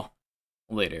you all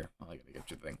later. I gotta get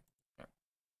your thing. Have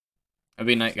a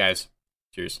good night, guys.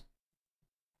 Cheers.